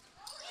 here.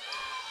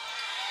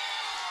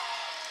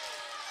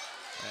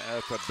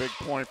 That's a big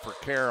point for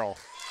Carroll.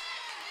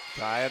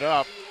 Tie it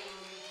up.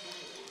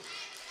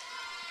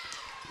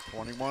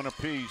 21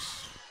 apiece.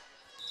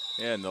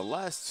 Yeah, in the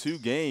last 2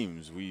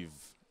 games we've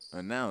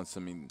announced,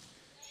 I mean,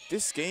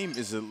 this game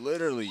is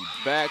literally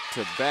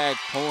back-to-back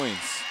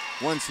points.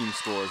 One team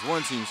scores,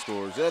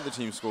 the other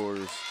team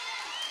scores.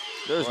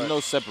 There's no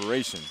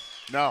separation.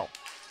 No.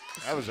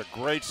 That was a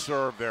great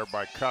serve there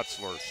by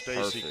Kutzler,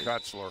 Stacy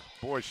Kutzler.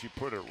 Boy, she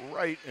put it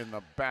right in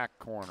the back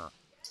corner.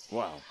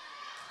 Wow.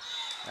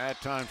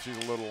 At times she's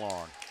a little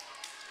long.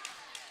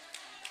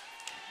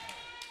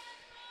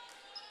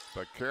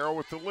 But Carroll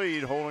with the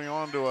lead, holding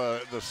on to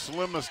the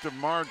slimmest of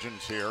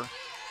margins here.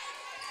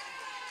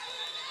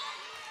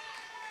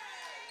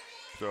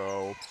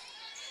 So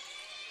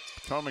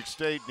Potomac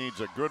State needs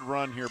a good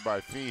run here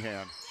by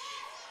Feehan.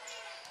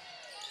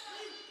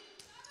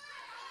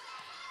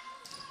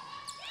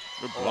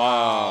 Good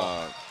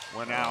block.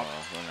 Went out.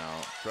 Went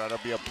out. So that'll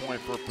be a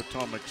point for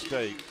Potomac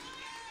State.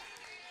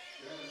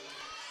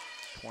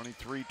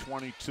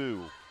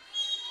 23-22.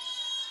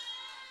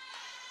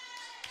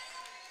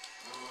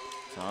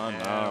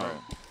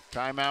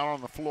 Timeout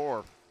on the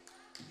floor.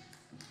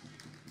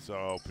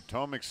 So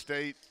Potomac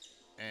State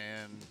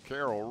and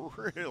Carroll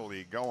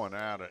really going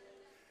at it.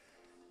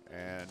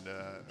 And,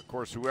 of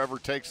course, whoever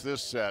takes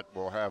this set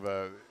will have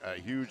a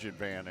huge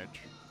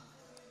advantage.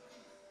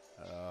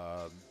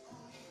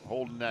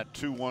 Holding that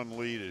 2-1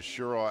 lead is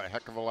sure a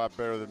heck of a lot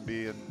better than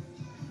being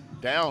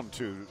down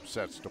 2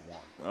 sets to 1.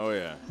 Oh,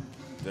 yeah,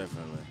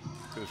 definitely.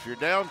 Because if you're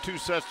down 2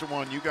 sets to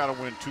 1, you got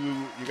to win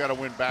you got to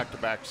win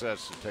back-to-back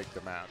sets to take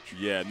the match.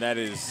 Yeah, and that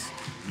is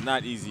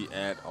not easy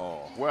at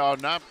all. Well,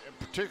 not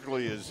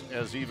particularly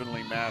as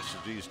evenly matched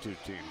as these 2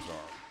 teams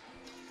are.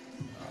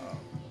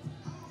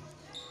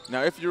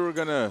 Now, if you were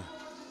gonna,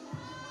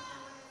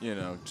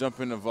 jump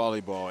into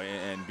volleyball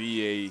and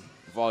be a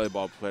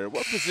volleyball player,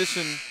 what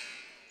position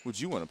would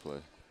you want to play?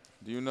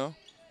 Do you know?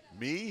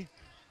 Me?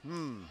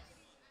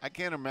 I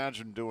can't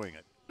imagine doing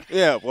it.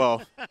 Yeah,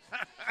 well,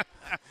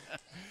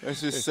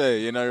 let's just say,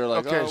 you're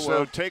like, okay, oh, so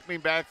well. take me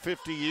back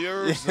 50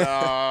 years.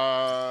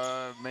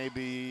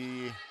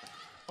 Maybe,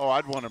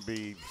 I'd want to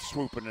be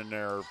swooping in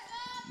there,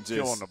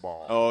 killing the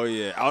ball. Oh,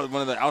 yeah,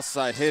 one of the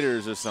outside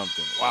hitters or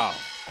something. Wow.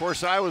 Of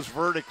course, I was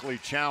vertically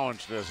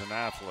challenged as an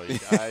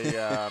athlete.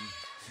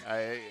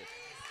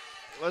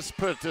 Let's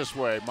put it this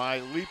way: my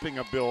leaping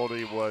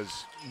ability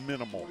was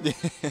minimal.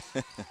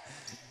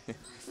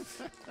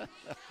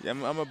 Yeah,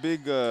 I'm a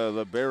big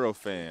libero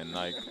fan,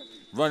 like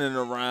running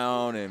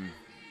around and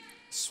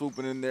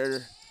swooping in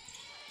there,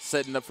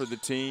 setting up for the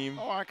team.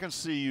 Oh, I can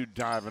see you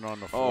diving on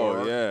the floor.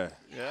 Oh, yeah.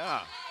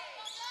 Yeah.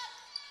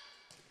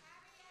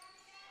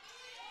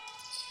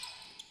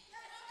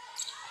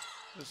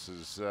 This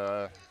is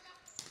oh,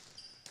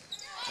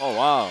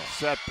 wow.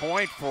 set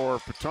point for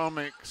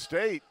Potomac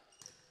State.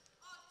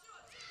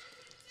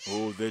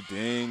 Oh, the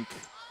dink.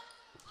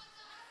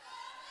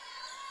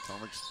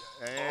 And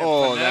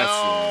that's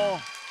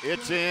in.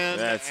 It's in,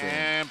 That's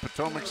and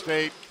Potomac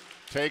State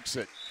takes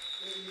it.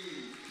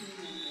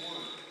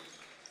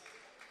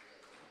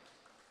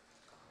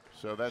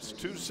 So that's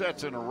 2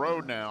 sets in a row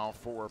now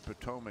for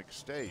Potomac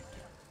State.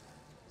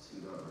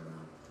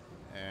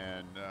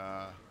 And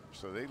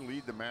so they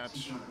lead the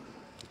match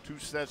 2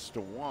 sets to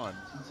 1.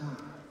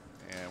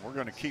 And we're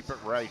going to keep it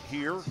right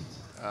here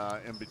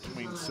in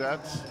between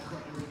sets.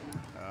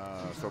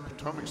 So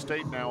Potomac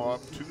State now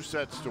up 2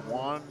 sets to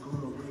 1.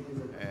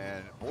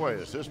 And boy,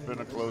 has this been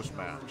a close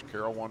match.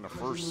 Carroll won the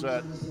first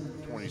set,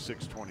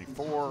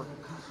 26-24.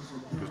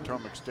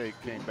 Potomac State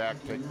came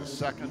back to take the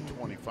second,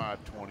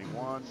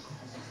 25-21.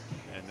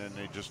 And then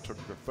they just took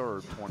the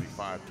third,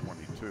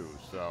 25-22.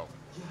 So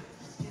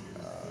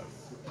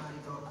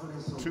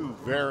 2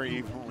 very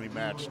evenly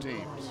matched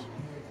teams,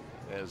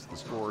 as the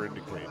score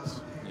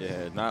indicates.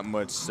 Yeah, not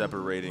much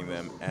separating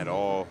them at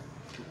all.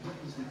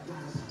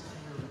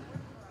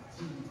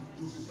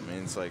 I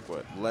mean, it's like,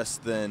 what, less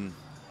than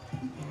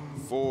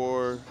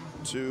 4,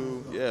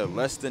 2,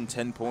 less than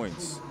 10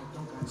 points.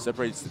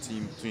 Separates the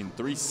team between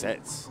 3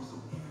 sets.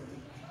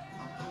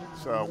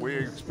 So we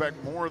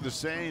expect more of the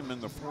same in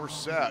the 4th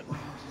set.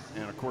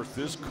 And of course,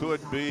 this could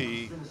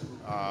be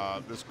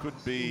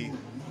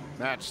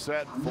match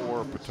set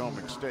for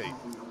Potomac State.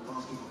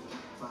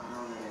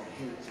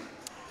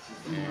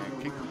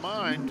 And keep in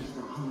mind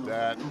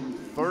that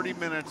 30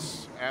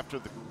 minutes after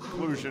the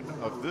conclusion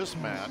of this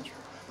match,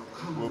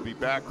 we'll be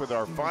back with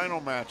our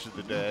final match of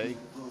the day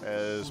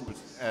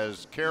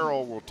as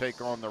Carroll will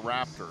take on the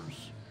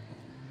Raptors.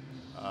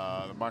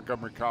 The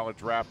Montgomery College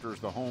Raptors,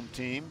 the home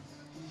team,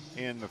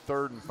 in the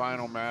 3rd and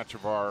final match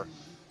of our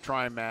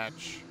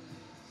tri-match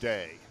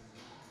day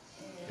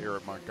here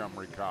at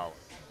Montgomery College.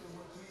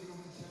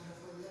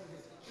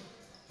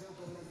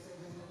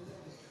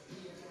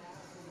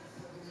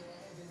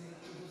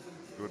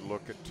 Good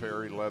look at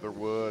Terry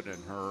Leatherwood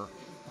and her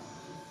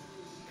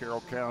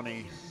Carroll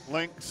County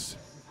Lynx.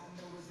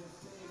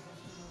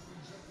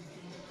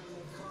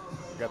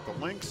 We got the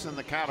Lynx and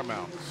the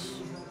Catamounts.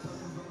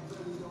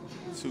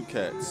 2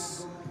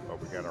 cats.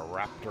 But we got a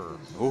Raptor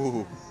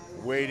Ooh.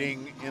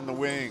 waiting in the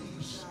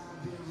wings.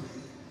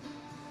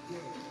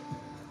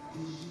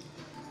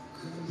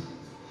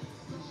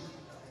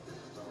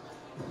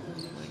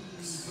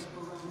 Lynx.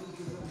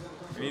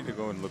 I need to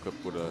go and look up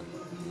what a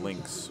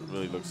lynx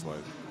really looks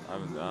like.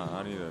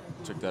 I need to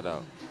check that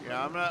out.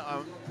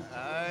 Yeah,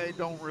 I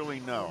don't really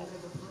know.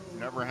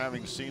 Never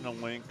having seen a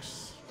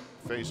lynx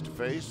face to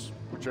face,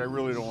 which I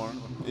really don't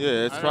want.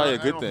 Yeah, it's probably a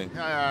good thing.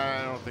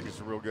 I don't think it's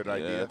a real good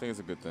idea. Yeah, I think it's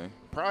a good thing.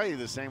 Probably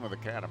the same with a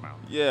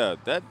catamount. Yeah,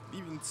 that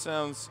even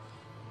sounds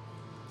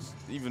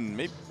even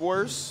maybe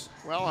worse.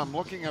 Well, I'm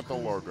looking at the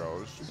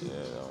logos. Yeah,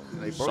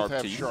 They both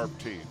have sharp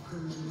teeth.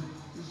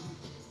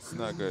 It's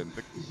not good.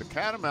 The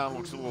catamount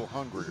looks a little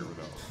hungrier,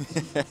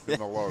 though, than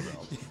the logo.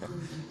 Yeah.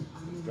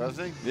 Does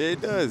he? Yeah,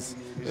 it does.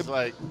 He's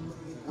like,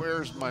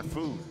 where's my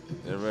food?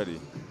 They're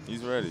ready.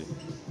 He's ready.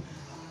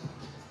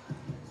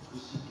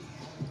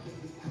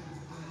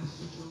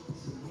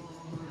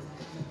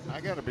 I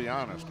got to be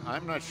honest.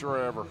 I'm not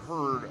sure I ever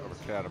heard of a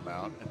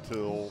catamount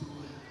until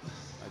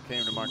I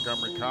came to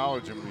Montgomery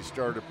College and we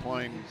started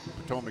playing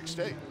Potomac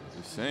State.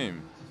 The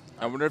same.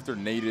 I wonder if they're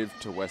native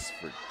to West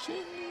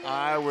Virginia.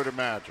 I would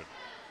imagine.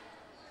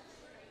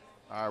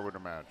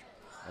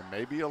 And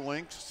maybe a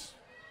Lynx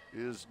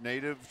is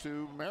native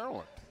to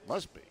Maryland.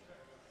 Must be.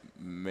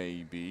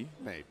 Maybe.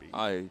 Maybe.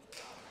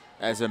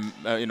 As a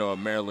a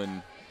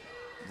Maryland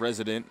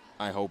resident,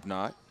 I hope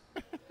not.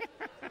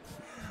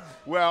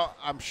 Well,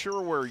 I'm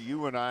sure where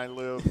you and I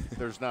live,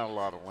 there's not a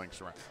lot of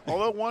Lynx around.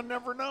 Although one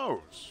never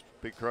knows,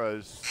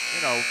 because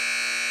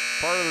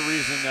part of the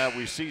reason that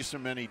we see so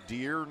many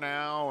deer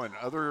now and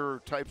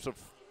other types of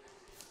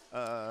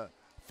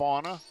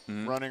fauna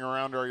running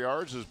around our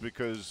yards is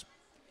because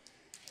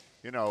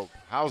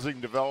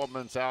housing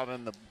developments out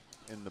in the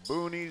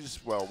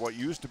boonies, well, what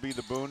used to be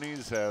the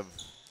boonies have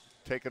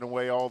taken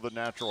away all the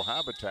natural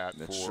habitat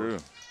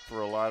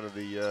for a lot of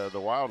the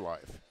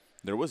wildlife.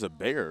 There was a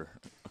bear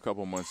a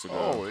couple months ago.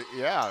 Oh,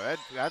 yeah,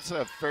 that's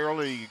a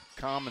fairly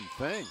common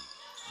thing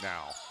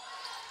now.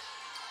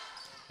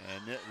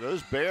 And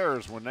those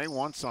bears, when they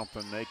want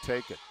something, they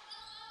take it.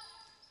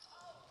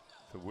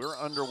 So we're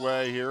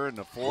underway here in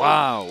the fourth.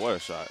 Wow, what a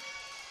shot.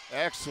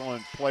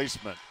 Excellent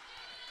placement.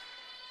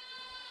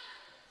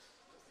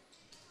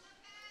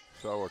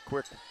 So a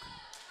quick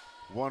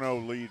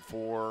 1-0 lead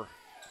for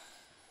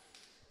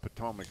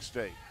Potomac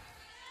State.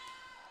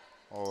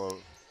 Although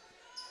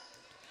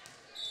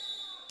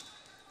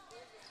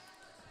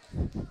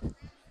and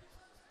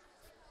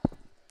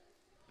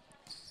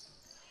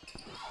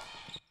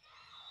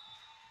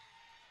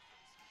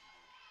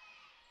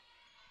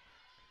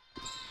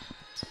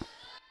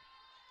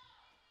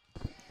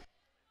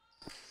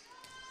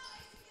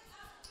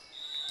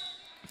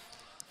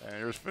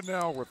here's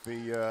Fennell with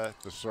the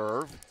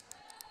serve.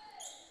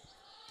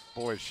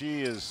 Boy,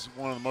 she is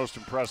one of the most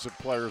impressive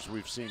players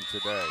we've seen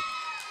today.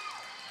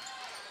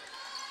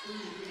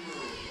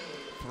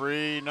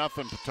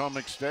 3-0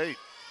 Potomac State.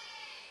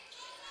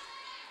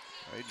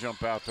 They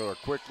jump out to a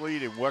quick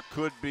lead in what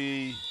could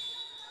be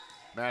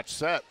match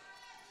set.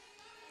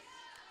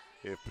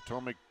 If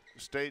Potomac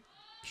State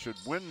should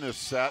win this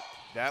set,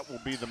 that will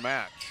be the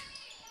match.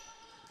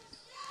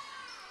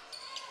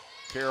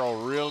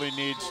 Carroll really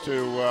needs to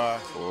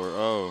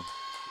 4-0.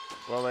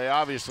 Well, they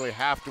obviously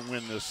have to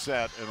win this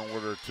set in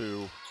order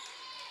to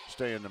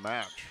stay in the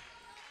match.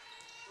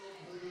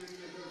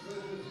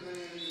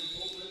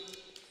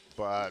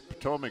 But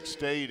Potomac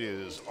State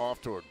is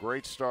off to a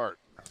great start.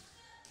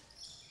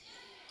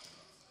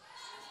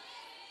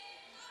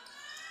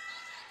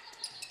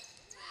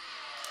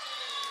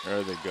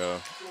 There they go.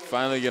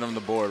 Finally get on the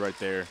board right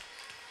there.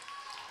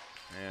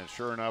 And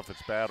sure enough,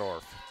 it's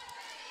Badorf.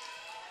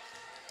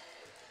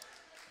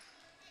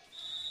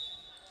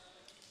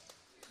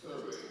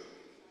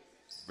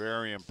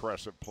 Very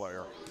impressive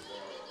player.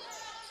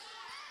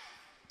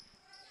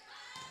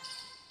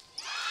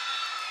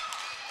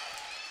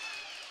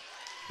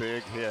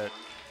 Big hit.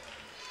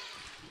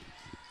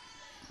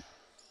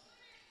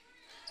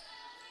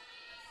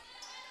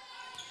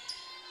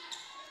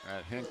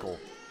 At Hinkle.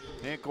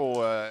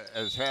 Hinkle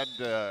has had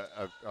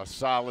a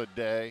solid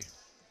day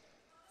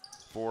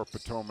for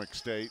Potomac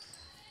State.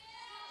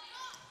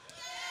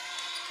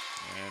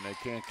 And they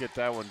can't get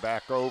that one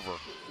back over.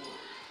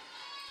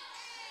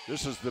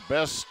 This is the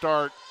best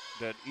start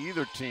that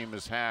either team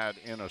has had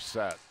in a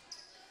set.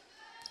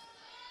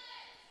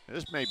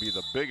 This may be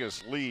the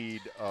biggest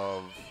lead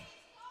of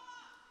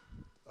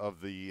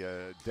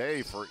the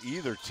day for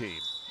either team.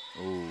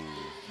 Ooh.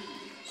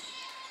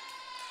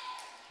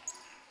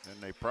 And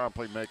they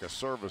promptly make a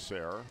service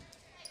error.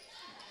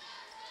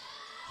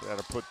 So they had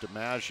to put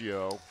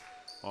DiMaggio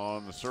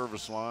on the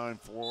service line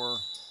for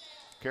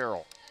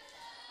Carroll.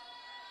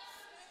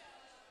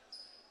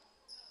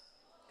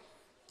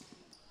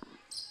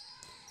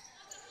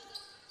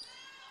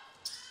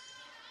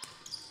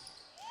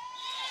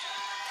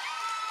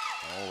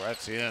 Oh,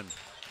 that's in.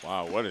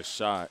 Wow, what a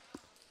shot.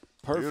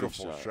 Perfect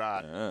Beautiful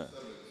shot yeah.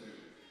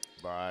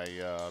 by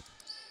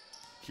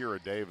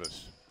Kira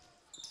Davis.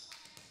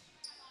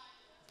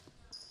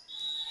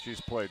 She's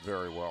played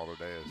very well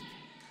today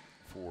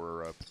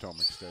for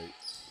Potomac State.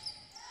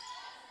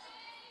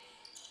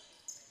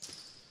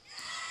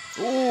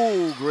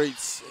 Oh, great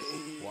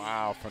save.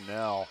 Wow,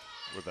 Fennell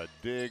with a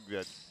dig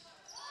that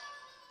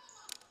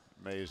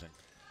amazing.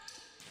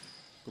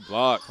 Good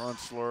block.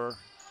 Krunzler.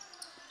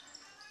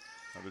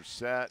 Another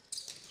set.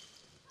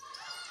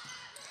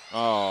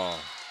 Oh,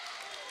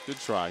 good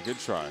try, good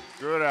try.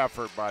 Good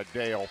effort by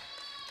Dale.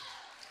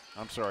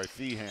 I'm sorry,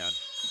 Thehan.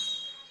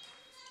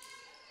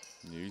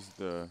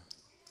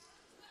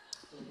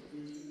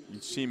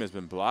 Each team has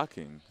been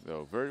blocking,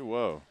 though, very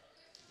well.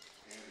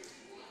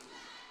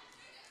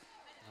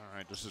 All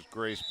right, this is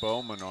Grace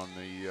Bowman on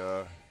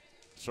the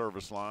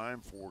service line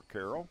for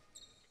Carroll.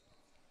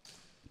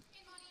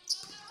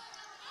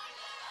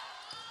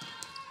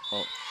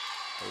 Oh.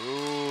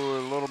 Ooh,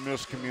 a little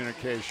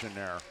miscommunication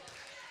there.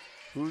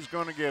 Who's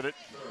going to get it?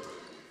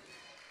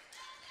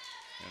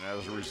 And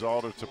as a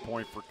result, it's a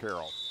point for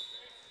Carroll.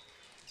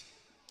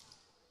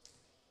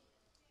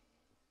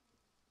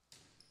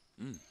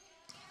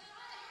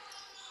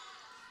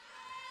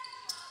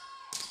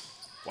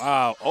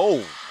 Wow.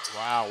 Oh,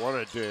 Wow, what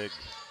a dig.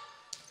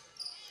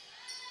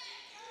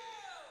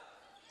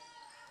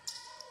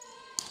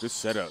 Good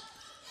setup.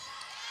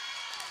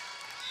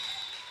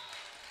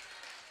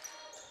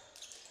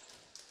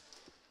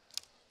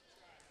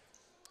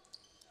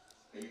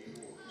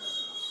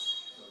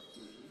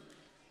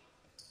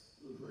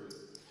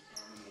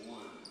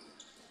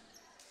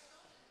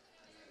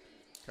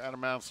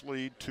 Catamounts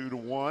lead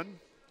 2-1.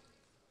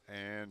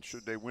 And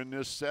should they win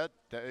this set,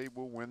 they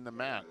will win the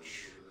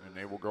match. And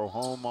they will go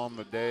home on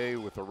the day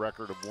with a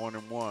record of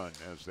 1-1,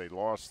 as they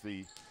lost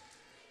the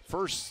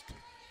first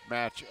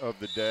match of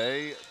the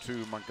day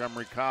to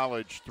Montgomery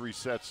College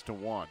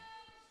 3-1.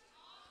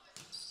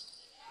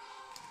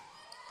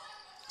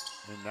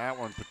 In that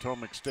one,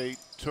 Potomac State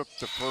took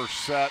the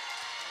first set,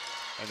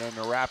 and then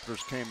the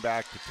Raptors came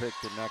back to take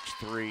the next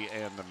three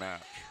and the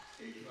match.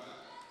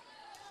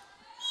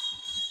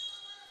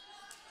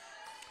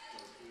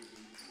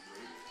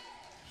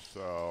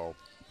 So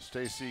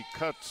Stacy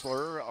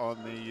Kutzler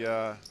on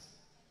the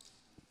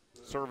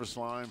service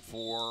line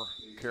for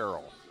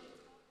Carroll.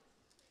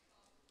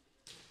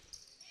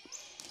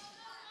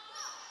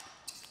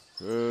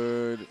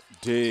 Good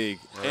dig.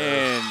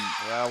 And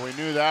yeah, we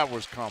knew that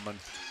was coming.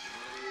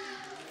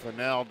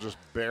 Fennell just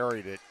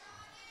buried it.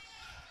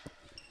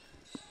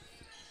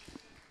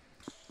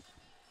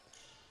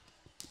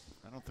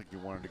 I don't think he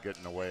wanted to get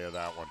in the way of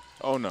that one.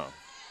 oh no.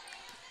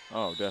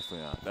 Oh,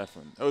 definitely not.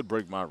 Definitely. It would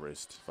break my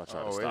wrist if I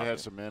tried to stop it. Oh, it had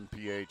some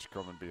MPH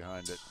coming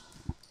behind it.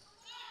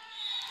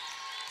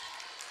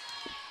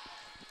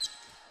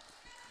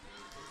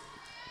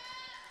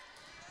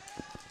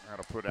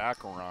 Got to put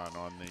Acheron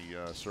on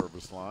the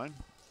service line.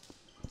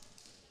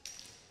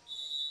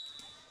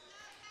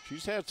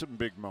 She's had some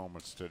big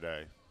moments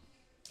today.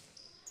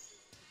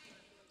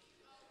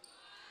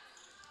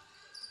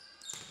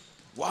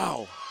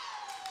 Wow.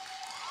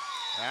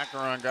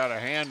 Acheron got a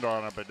hand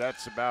on it, but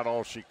that's about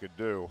all she could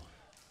do.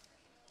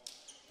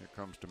 Here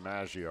comes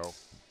DiMaggio.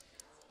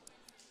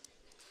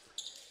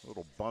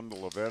 Little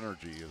bundle of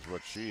energy is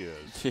what she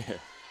is. Yeah.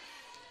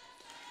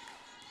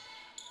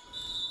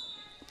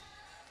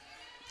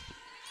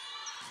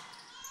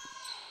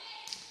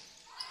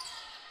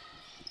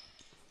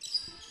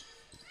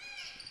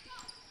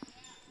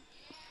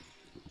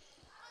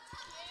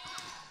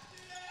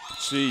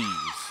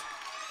 Jeez.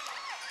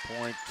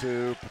 Point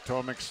to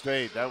Potomac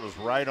State. That was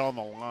right on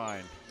the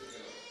line.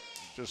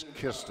 Just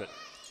kissed it.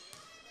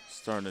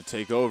 Starting to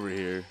take over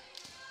here.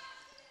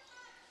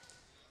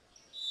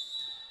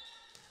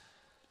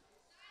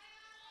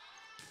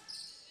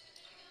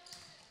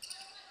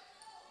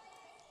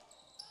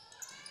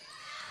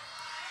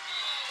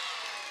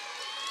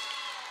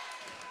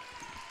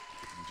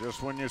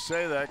 Just when you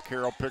say that,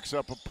 Carroll picks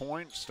up a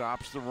point,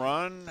 stops the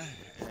run,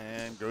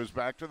 and goes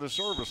back to the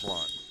service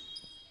line.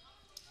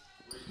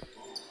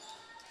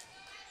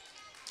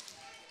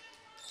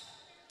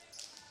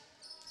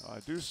 I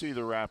do see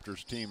the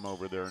Raptors team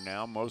over there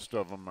now. Most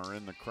of them are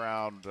in the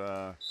crowd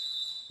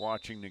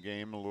watching the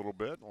game a little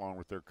bit, along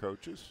with their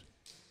coaches.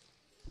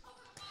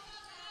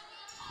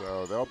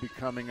 So they'll be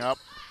coming up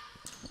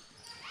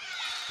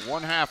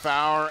 1/2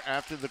 hour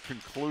after the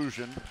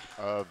conclusion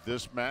of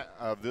this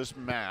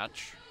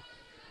match.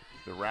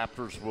 The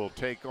Raptors will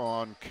take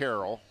on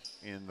Carroll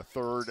in the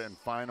third and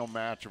final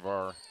match of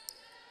our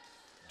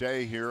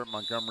day here at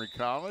Montgomery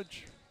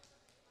College,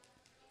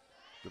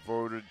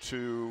 devoted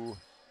to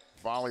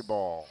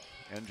volleyball,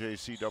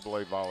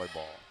 NJCAA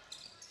volleyball.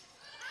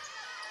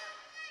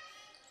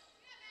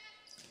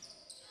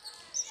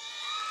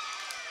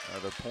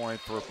 Another point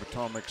for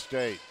Potomac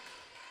State.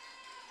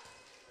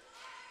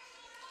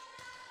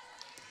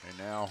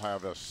 They now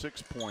have a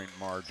 6-point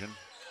margin.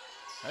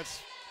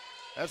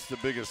 That's the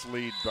biggest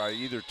lead by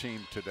either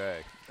team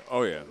today.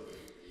 Oh, yeah.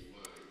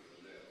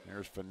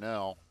 There's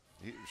Fennell.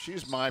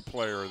 She's my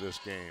player of this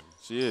game.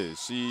 She is.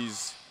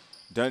 She's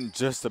done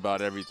just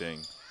about everything,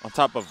 on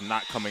top of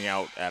not coming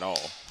out at all.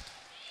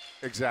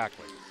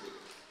 Exactly.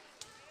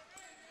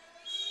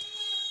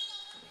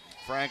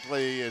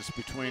 Frankly, it's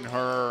between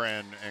her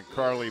and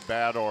Carly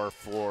Bador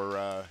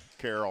for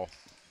Carroll,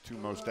 two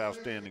most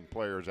outstanding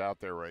players out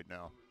there right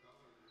now.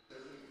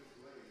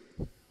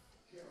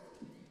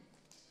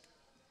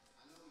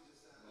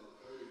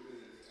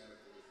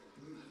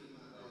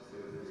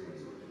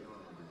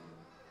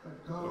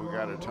 So we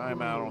got a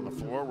timeout on the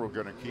floor. We're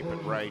going to keep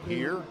it right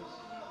here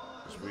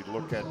as we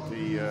look at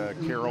the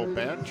Carroll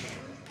bench.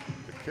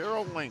 The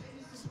Carroll Lynx,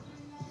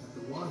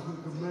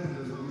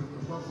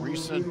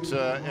 recent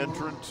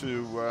entrant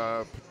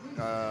to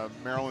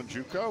Maryland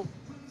JUCO.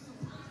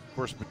 Of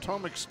course,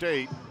 Potomac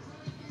State,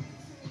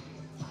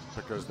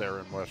 because they're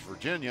in West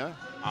Virginia,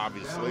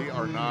 obviously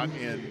are not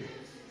in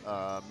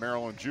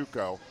Maryland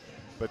JUCO,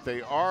 but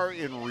they are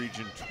in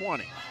Region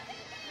 20.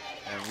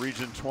 And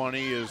Region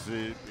 20 is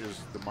the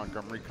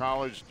Montgomery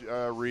College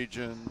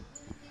region.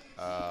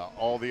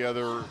 All the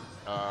other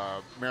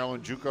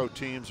Maryland JUCO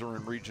teams are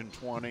in Region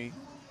 20.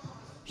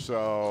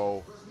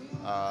 So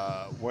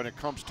when it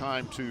comes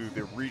time to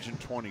the Region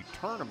 20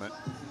 tournament,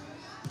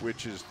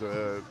 which is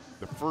the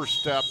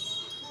first step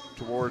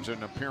towards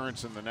an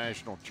appearance in the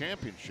national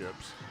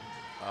championships,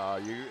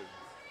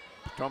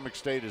 Potomac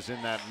State is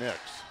in that mix.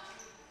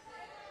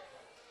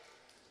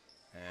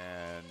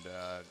 And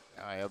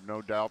I have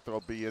no doubt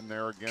they'll be in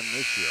there again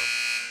this year.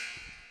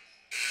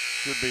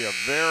 Should be a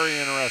very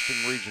interesting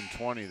Region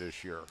 20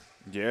 this year.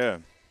 Yeah,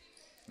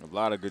 a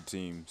lot of good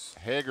teams.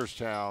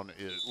 Hagerstown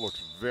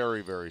looks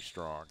very, very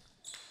strong.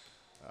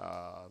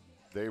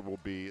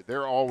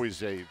 They're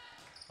always a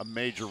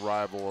major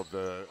rival of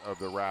the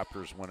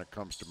Raptors when it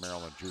comes to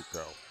Maryland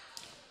JUCO.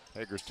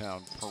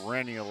 Hagerstown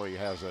perennially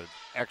has an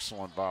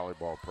excellent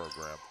volleyball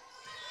program.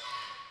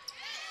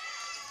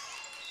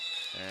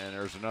 And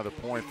there's another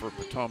point for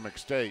Potomac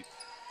State.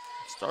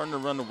 Starting to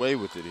run away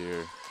with it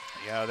here.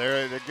 Yeah,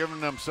 they're giving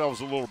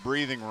themselves a little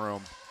breathing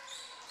room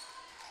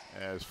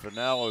as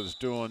Fennell is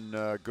doing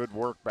good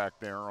work back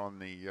there on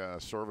the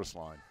service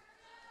line.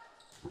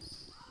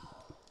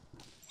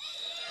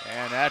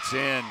 And that's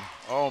in.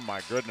 Oh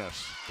my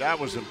goodness, that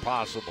was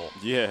impossible.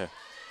 Yeah,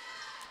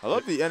 I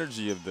love the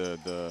energy of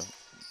the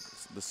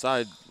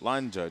side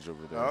line judge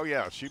over there. Oh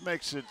yeah, she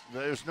makes it.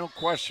 There's no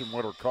question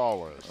what her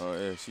call is. Oh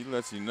yeah, she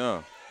lets you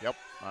know. Yep,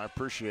 I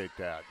appreciate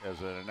that. As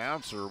an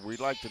announcer,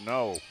 we'd like to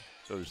know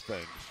those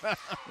things.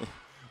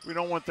 We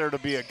don't want there to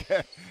be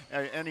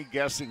any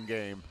guessing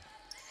game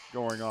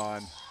going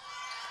on.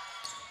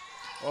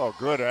 Oh,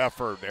 good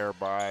effort there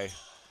by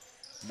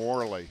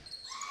Morley.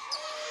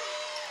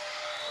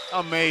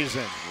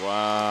 Amazing.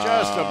 Wow.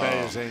 Just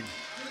amazing.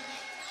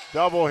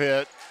 Double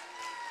hit.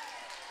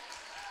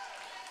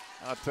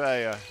 I'll tell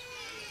you,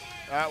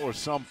 that was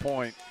some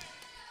point.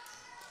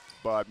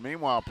 But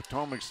meanwhile,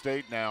 Potomac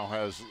State now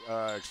has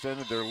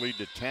extended their lead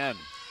to 10.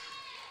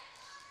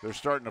 They're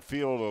starting to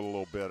feel it a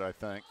little bit, I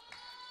think.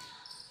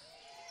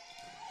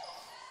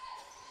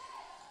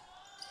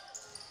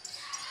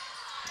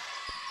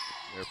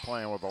 They're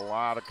playing with a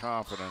lot of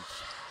confidence.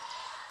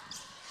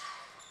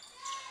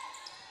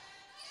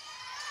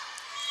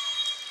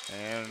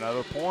 And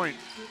another point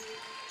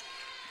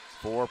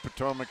for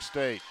Potomac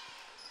State.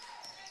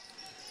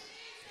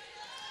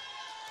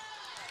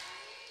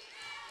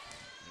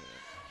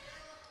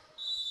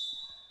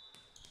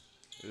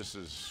 This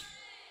is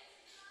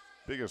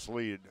biggest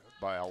lead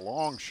by a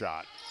long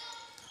shot.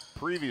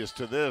 Previous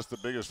to this, the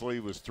biggest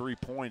lead was 3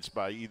 points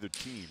by either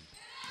team.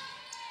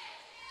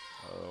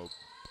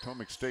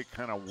 Potomac State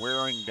kind of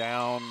wearing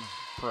down,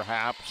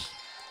 perhaps.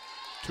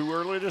 Too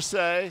early to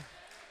say,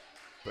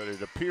 but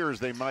it appears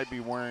they might be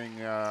wearing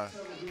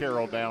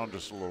Carroll down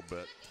just a little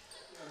bit.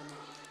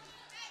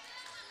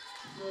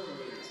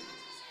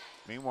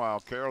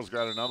 Meanwhile, Carroll's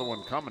got another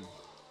one coming.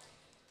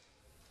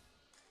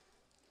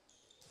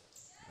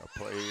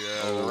 They'll play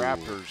the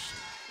Raptors.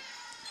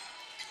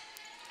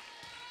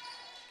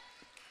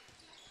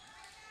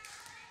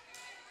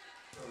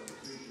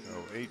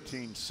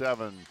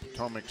 18-7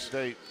 Potomac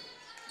State.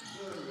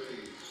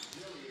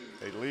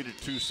 They lead it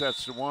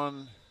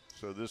 2-1,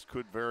 so this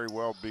could very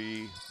well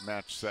be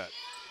match set.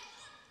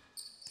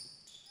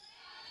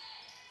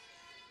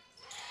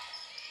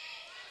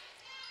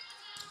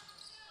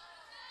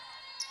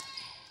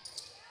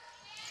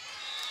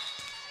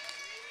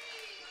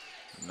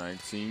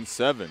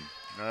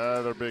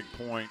 Another big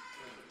point.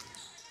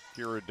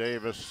 Kira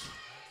Davis,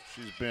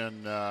 she's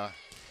been a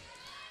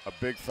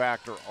big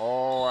factor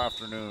all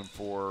afternoon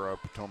for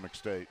Potomac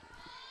State.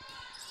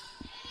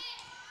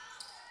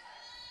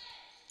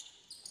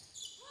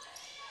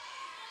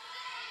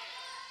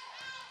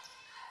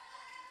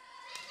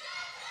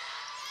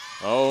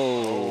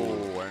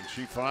 Oh, and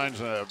she finds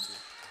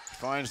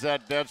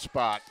that dead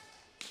spot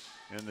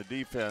in the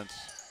defense.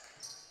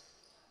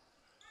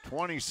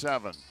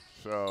 27.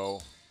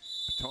 So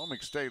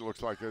Potomac State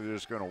looks like they're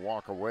just going to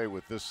walk away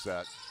with this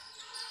set.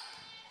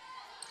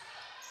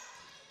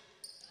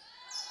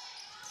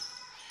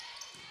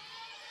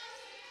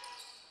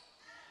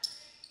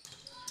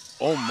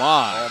 Oh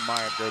my. Oh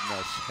my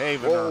goodness.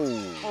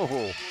 Havener.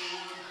 Oh.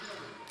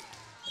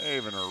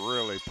 Havener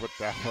really put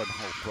that one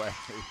away.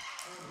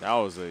 That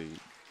was a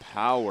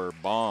power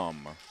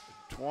bomb.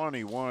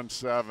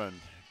 21-7.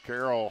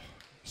 Carroll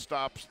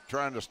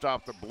trying to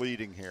stop the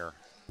bleeding here.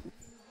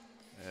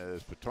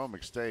 As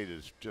Potomac State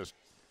is just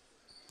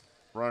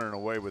running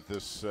away with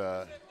this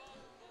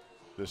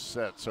this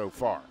set so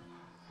far.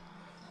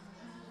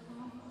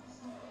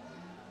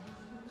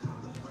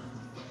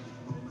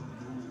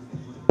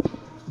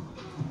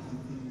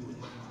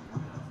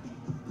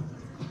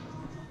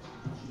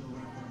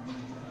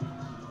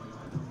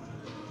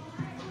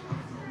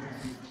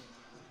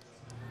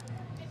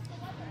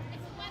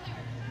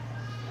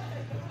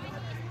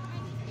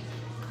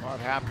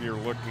 Happier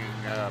looking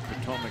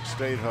Potomac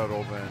State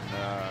huddle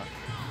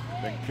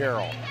than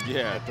Carroll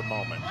at the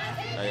moment.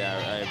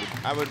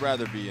 I would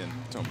rather be in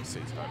Potomac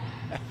State's huddle.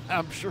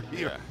 I'm sure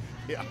you.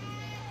 Yeah.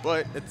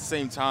 But at the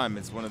same time,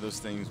 it's one of those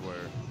things where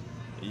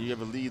you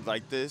have a lead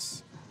like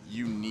this,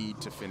 you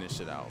need to finish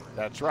it out.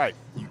 That's right.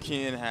 You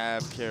can't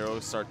have Carroll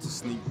start to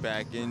sneak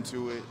back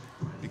into it,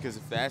 because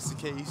if that's the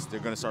case, they're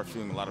going to start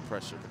feeling a lot of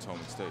pressure at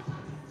Potomac State.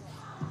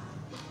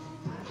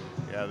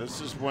 Yeah,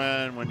 this is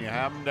when you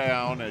have them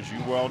down, as you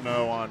well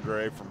know,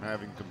 Andre, from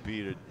having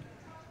competed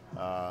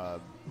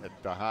at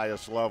the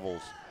highest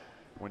levels.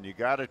 When you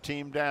got a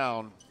team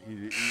down,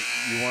 you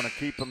want to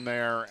keep them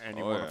there, and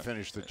you want to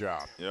finish the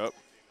job. Yep.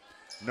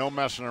 No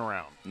messing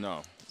around.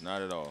 No,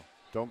 not at all.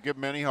 Don't give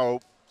them any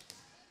hope.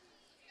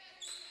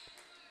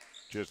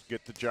 Just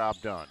get the job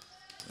done.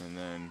 And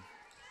then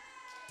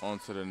on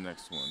to the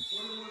next one.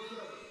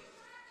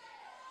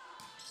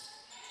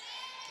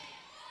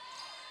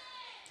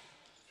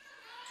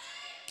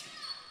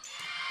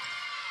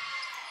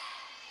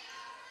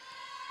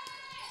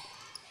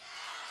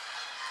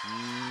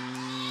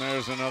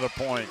 There's another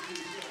point.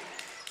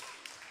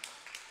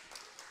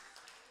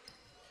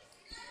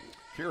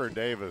 Kira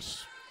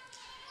Davis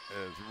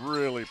has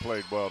really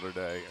played well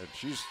today, and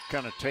she's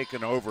kind of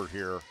taken over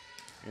here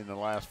in the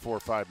last 4 or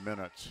 5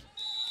 minutes.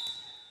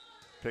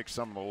 Take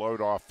some of the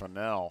load off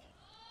Fennell.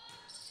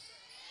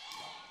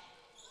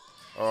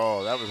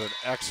 Oh, that was an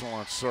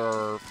excellent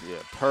serve. Yeah,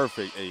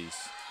 perfect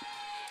ace.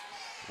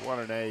 What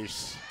an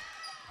ace.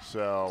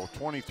 So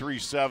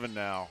 23-7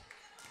 now.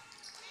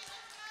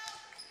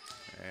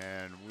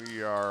 And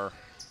we are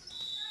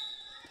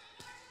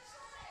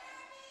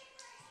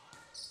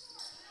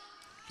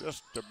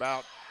just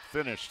about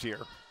finished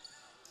here.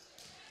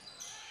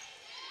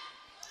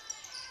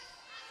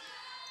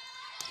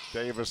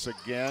 Davis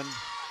again.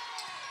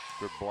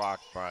 Good block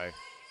by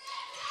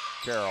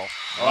Carroll.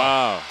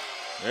 Wow.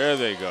 There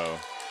they go.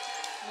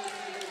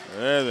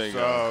 There they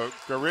go.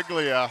 So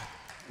Gariglia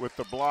with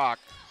the block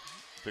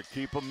to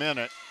keep them in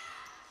it,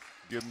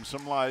 give them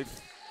some life,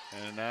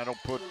 and that'll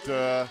put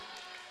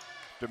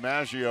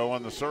DiMaggio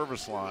on the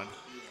service line.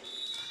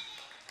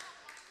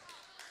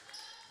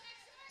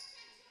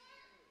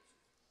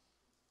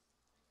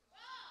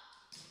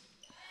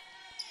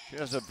 She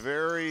has a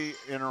very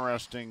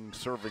interesting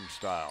serving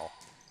style.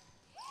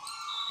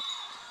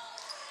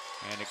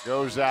 And it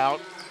goes out,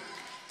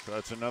 so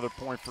that's another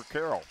point for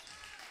Carroll.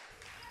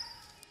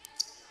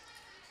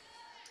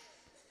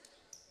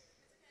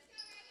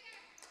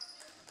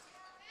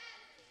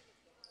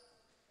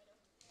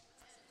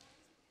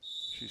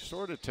 She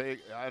sort of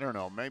I don't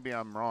know, maybe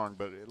I'm wrong,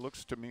 but it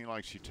looks to me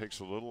like she takes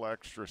a little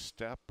extra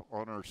step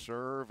on her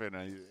serve and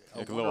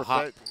like a little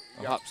hop,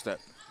 hop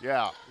step.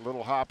 Yeah, a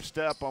little hop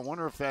step. I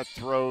wonder if that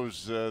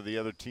throws the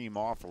other team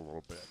off a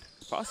little bit.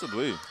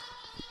 Possibly.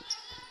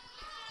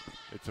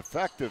 It's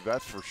effective,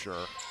 that's for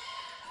sure.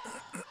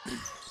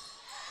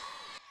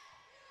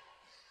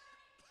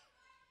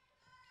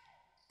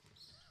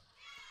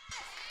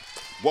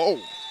 Whoa.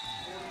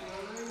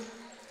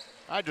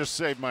 I just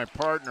saved my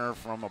partner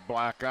from a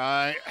black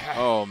eye.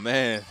 Oh,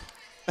 man.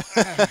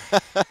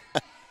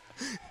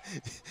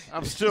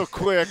 I'm still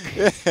quick.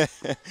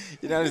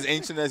 You're not as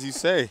ancient as you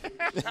say.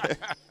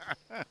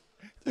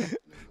 Of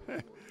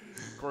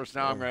course,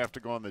 now I'm going to have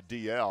to go on the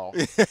DL.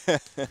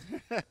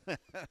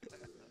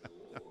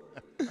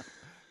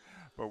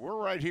 But we're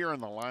right here in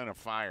the line of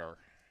fire.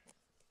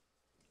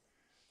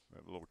 We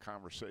have a little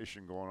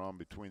conversation going on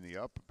between the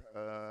up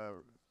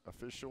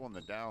official and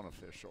the down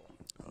official.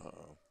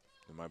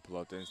 They might pull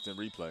out the instant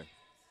replay.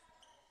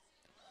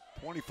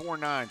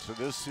 24-9, so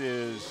this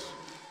is,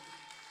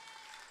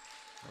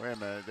 wait a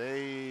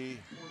minute,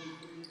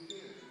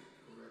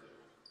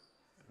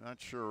 not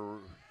sure,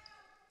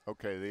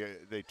 okay,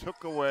 they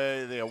took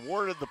away, they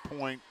awarded the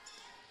point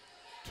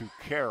to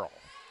Carroll.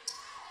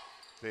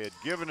 They had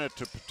given it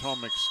to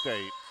Potomac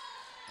State,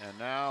 and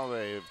now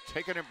they've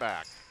taken it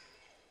back.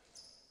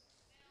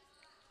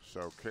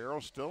 So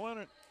Carroll's still in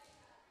it.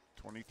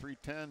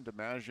 23-10,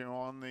 DiMaggio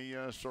on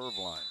the serve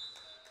line.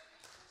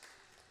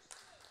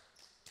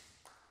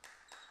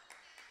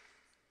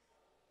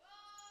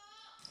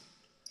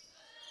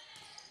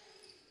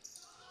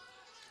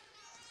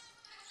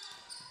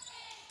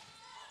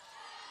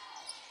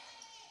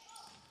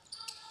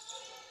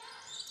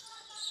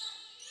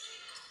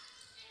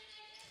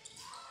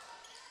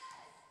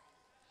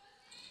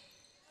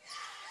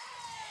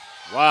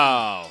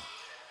 Wow.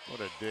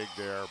 What a dig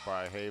there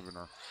by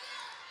Havener.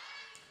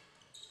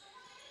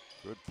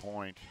 Good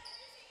point.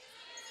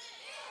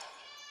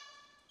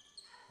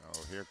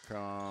 Oh, here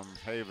comes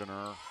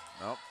Havener.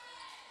 Nope.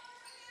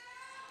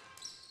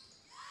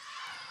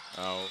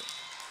 Oh.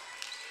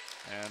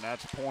 And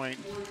that's point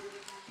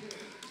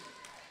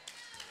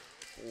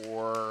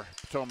for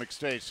Potomac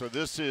State. So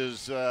this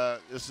is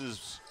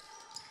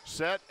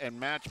set and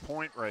match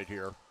point right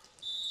here.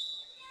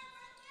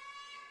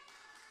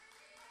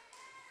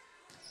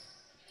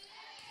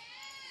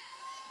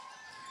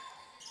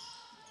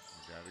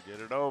 Got to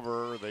get it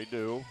over. They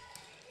do.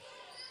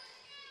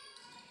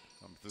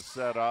 Comes the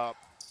setup.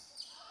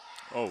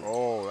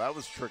 Oh, that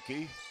was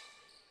tricky.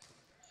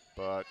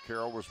 But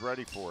Carroll was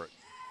ready for it.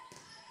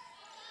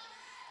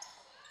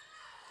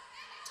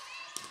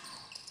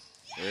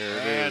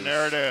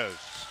 There it is.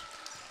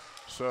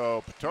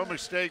 So Potomac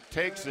State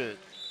takes it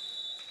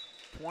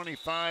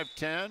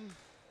 25-10.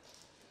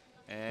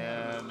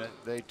 And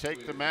they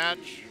take the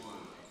match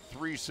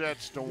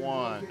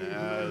 3-1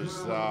 as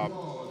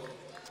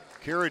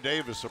Kira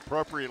Davis,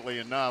 appropriately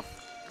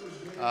enough,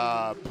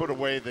 put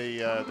away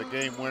the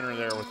game winner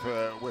there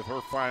with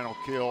her final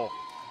kill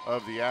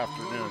of the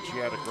afternoon. She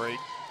had a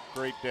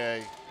great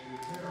day,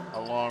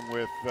 along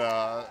with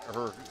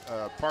her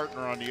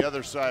partner on the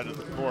other side of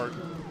the court,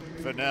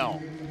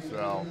 Fennell.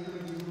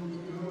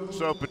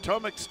 So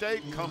Potomac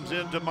State comes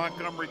into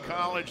Montgomery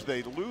College.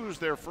 They lose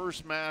their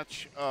first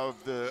match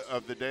of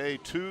the day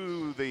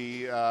to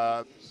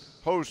the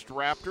host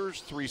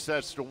Raptors,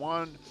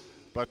 3-1,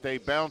 but they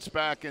bounce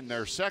back in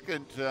their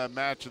second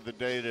match of the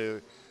day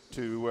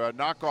to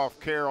knock off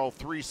Carroll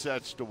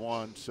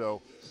 3-1.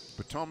 So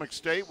Potomac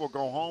State will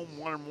go home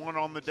 1-1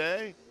 on the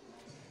day.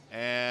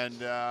 And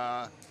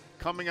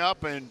coming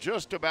up in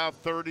just about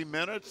 30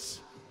 minutes,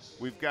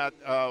 we've got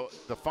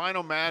the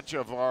final match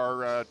of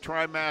our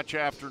tri-match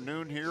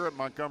afternoon here at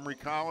Montgomery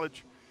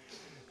College.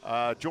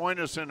 Join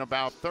us in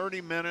about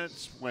 30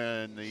 minutes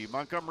when the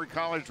Montgomery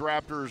College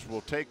Raptors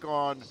will take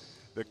on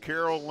the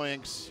Carroll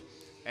Lynx.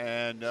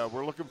 And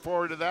we're looking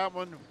forward to that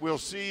one. We'll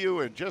see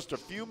you in just a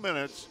few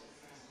minutes.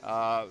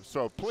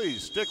 So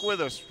please stick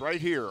with us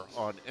right here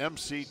on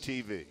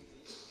MCTV.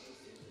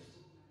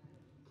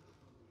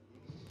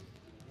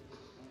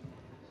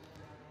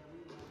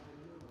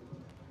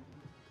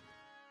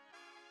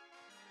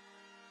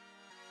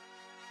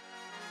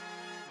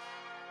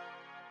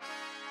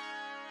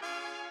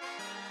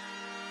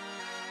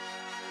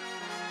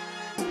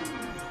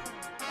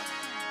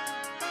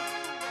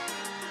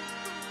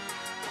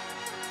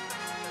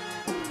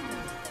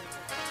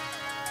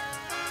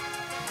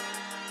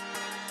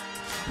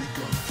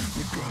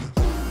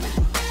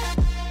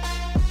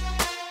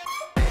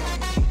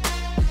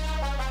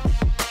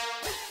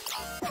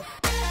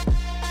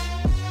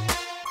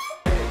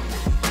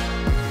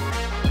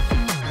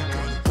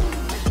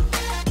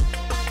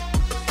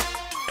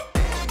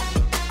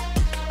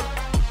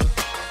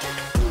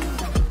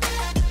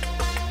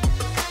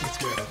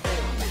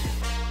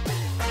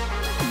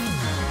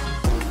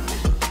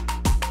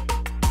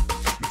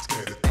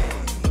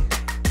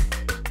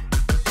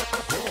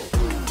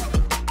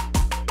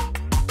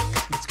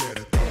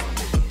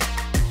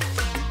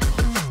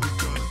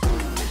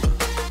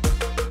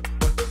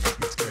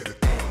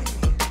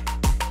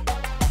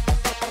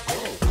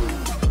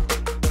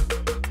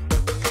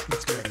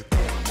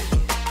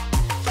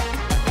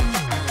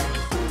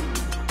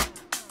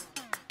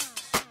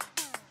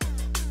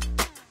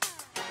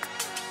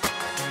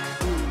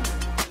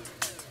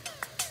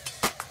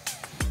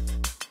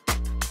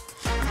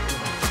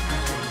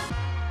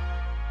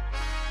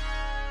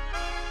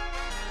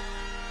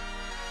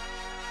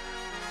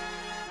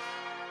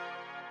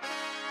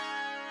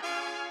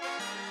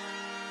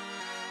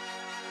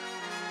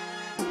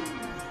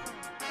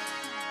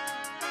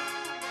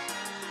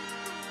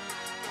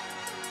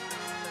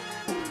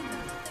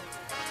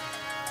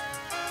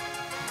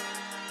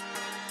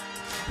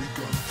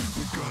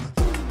 We're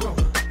gonna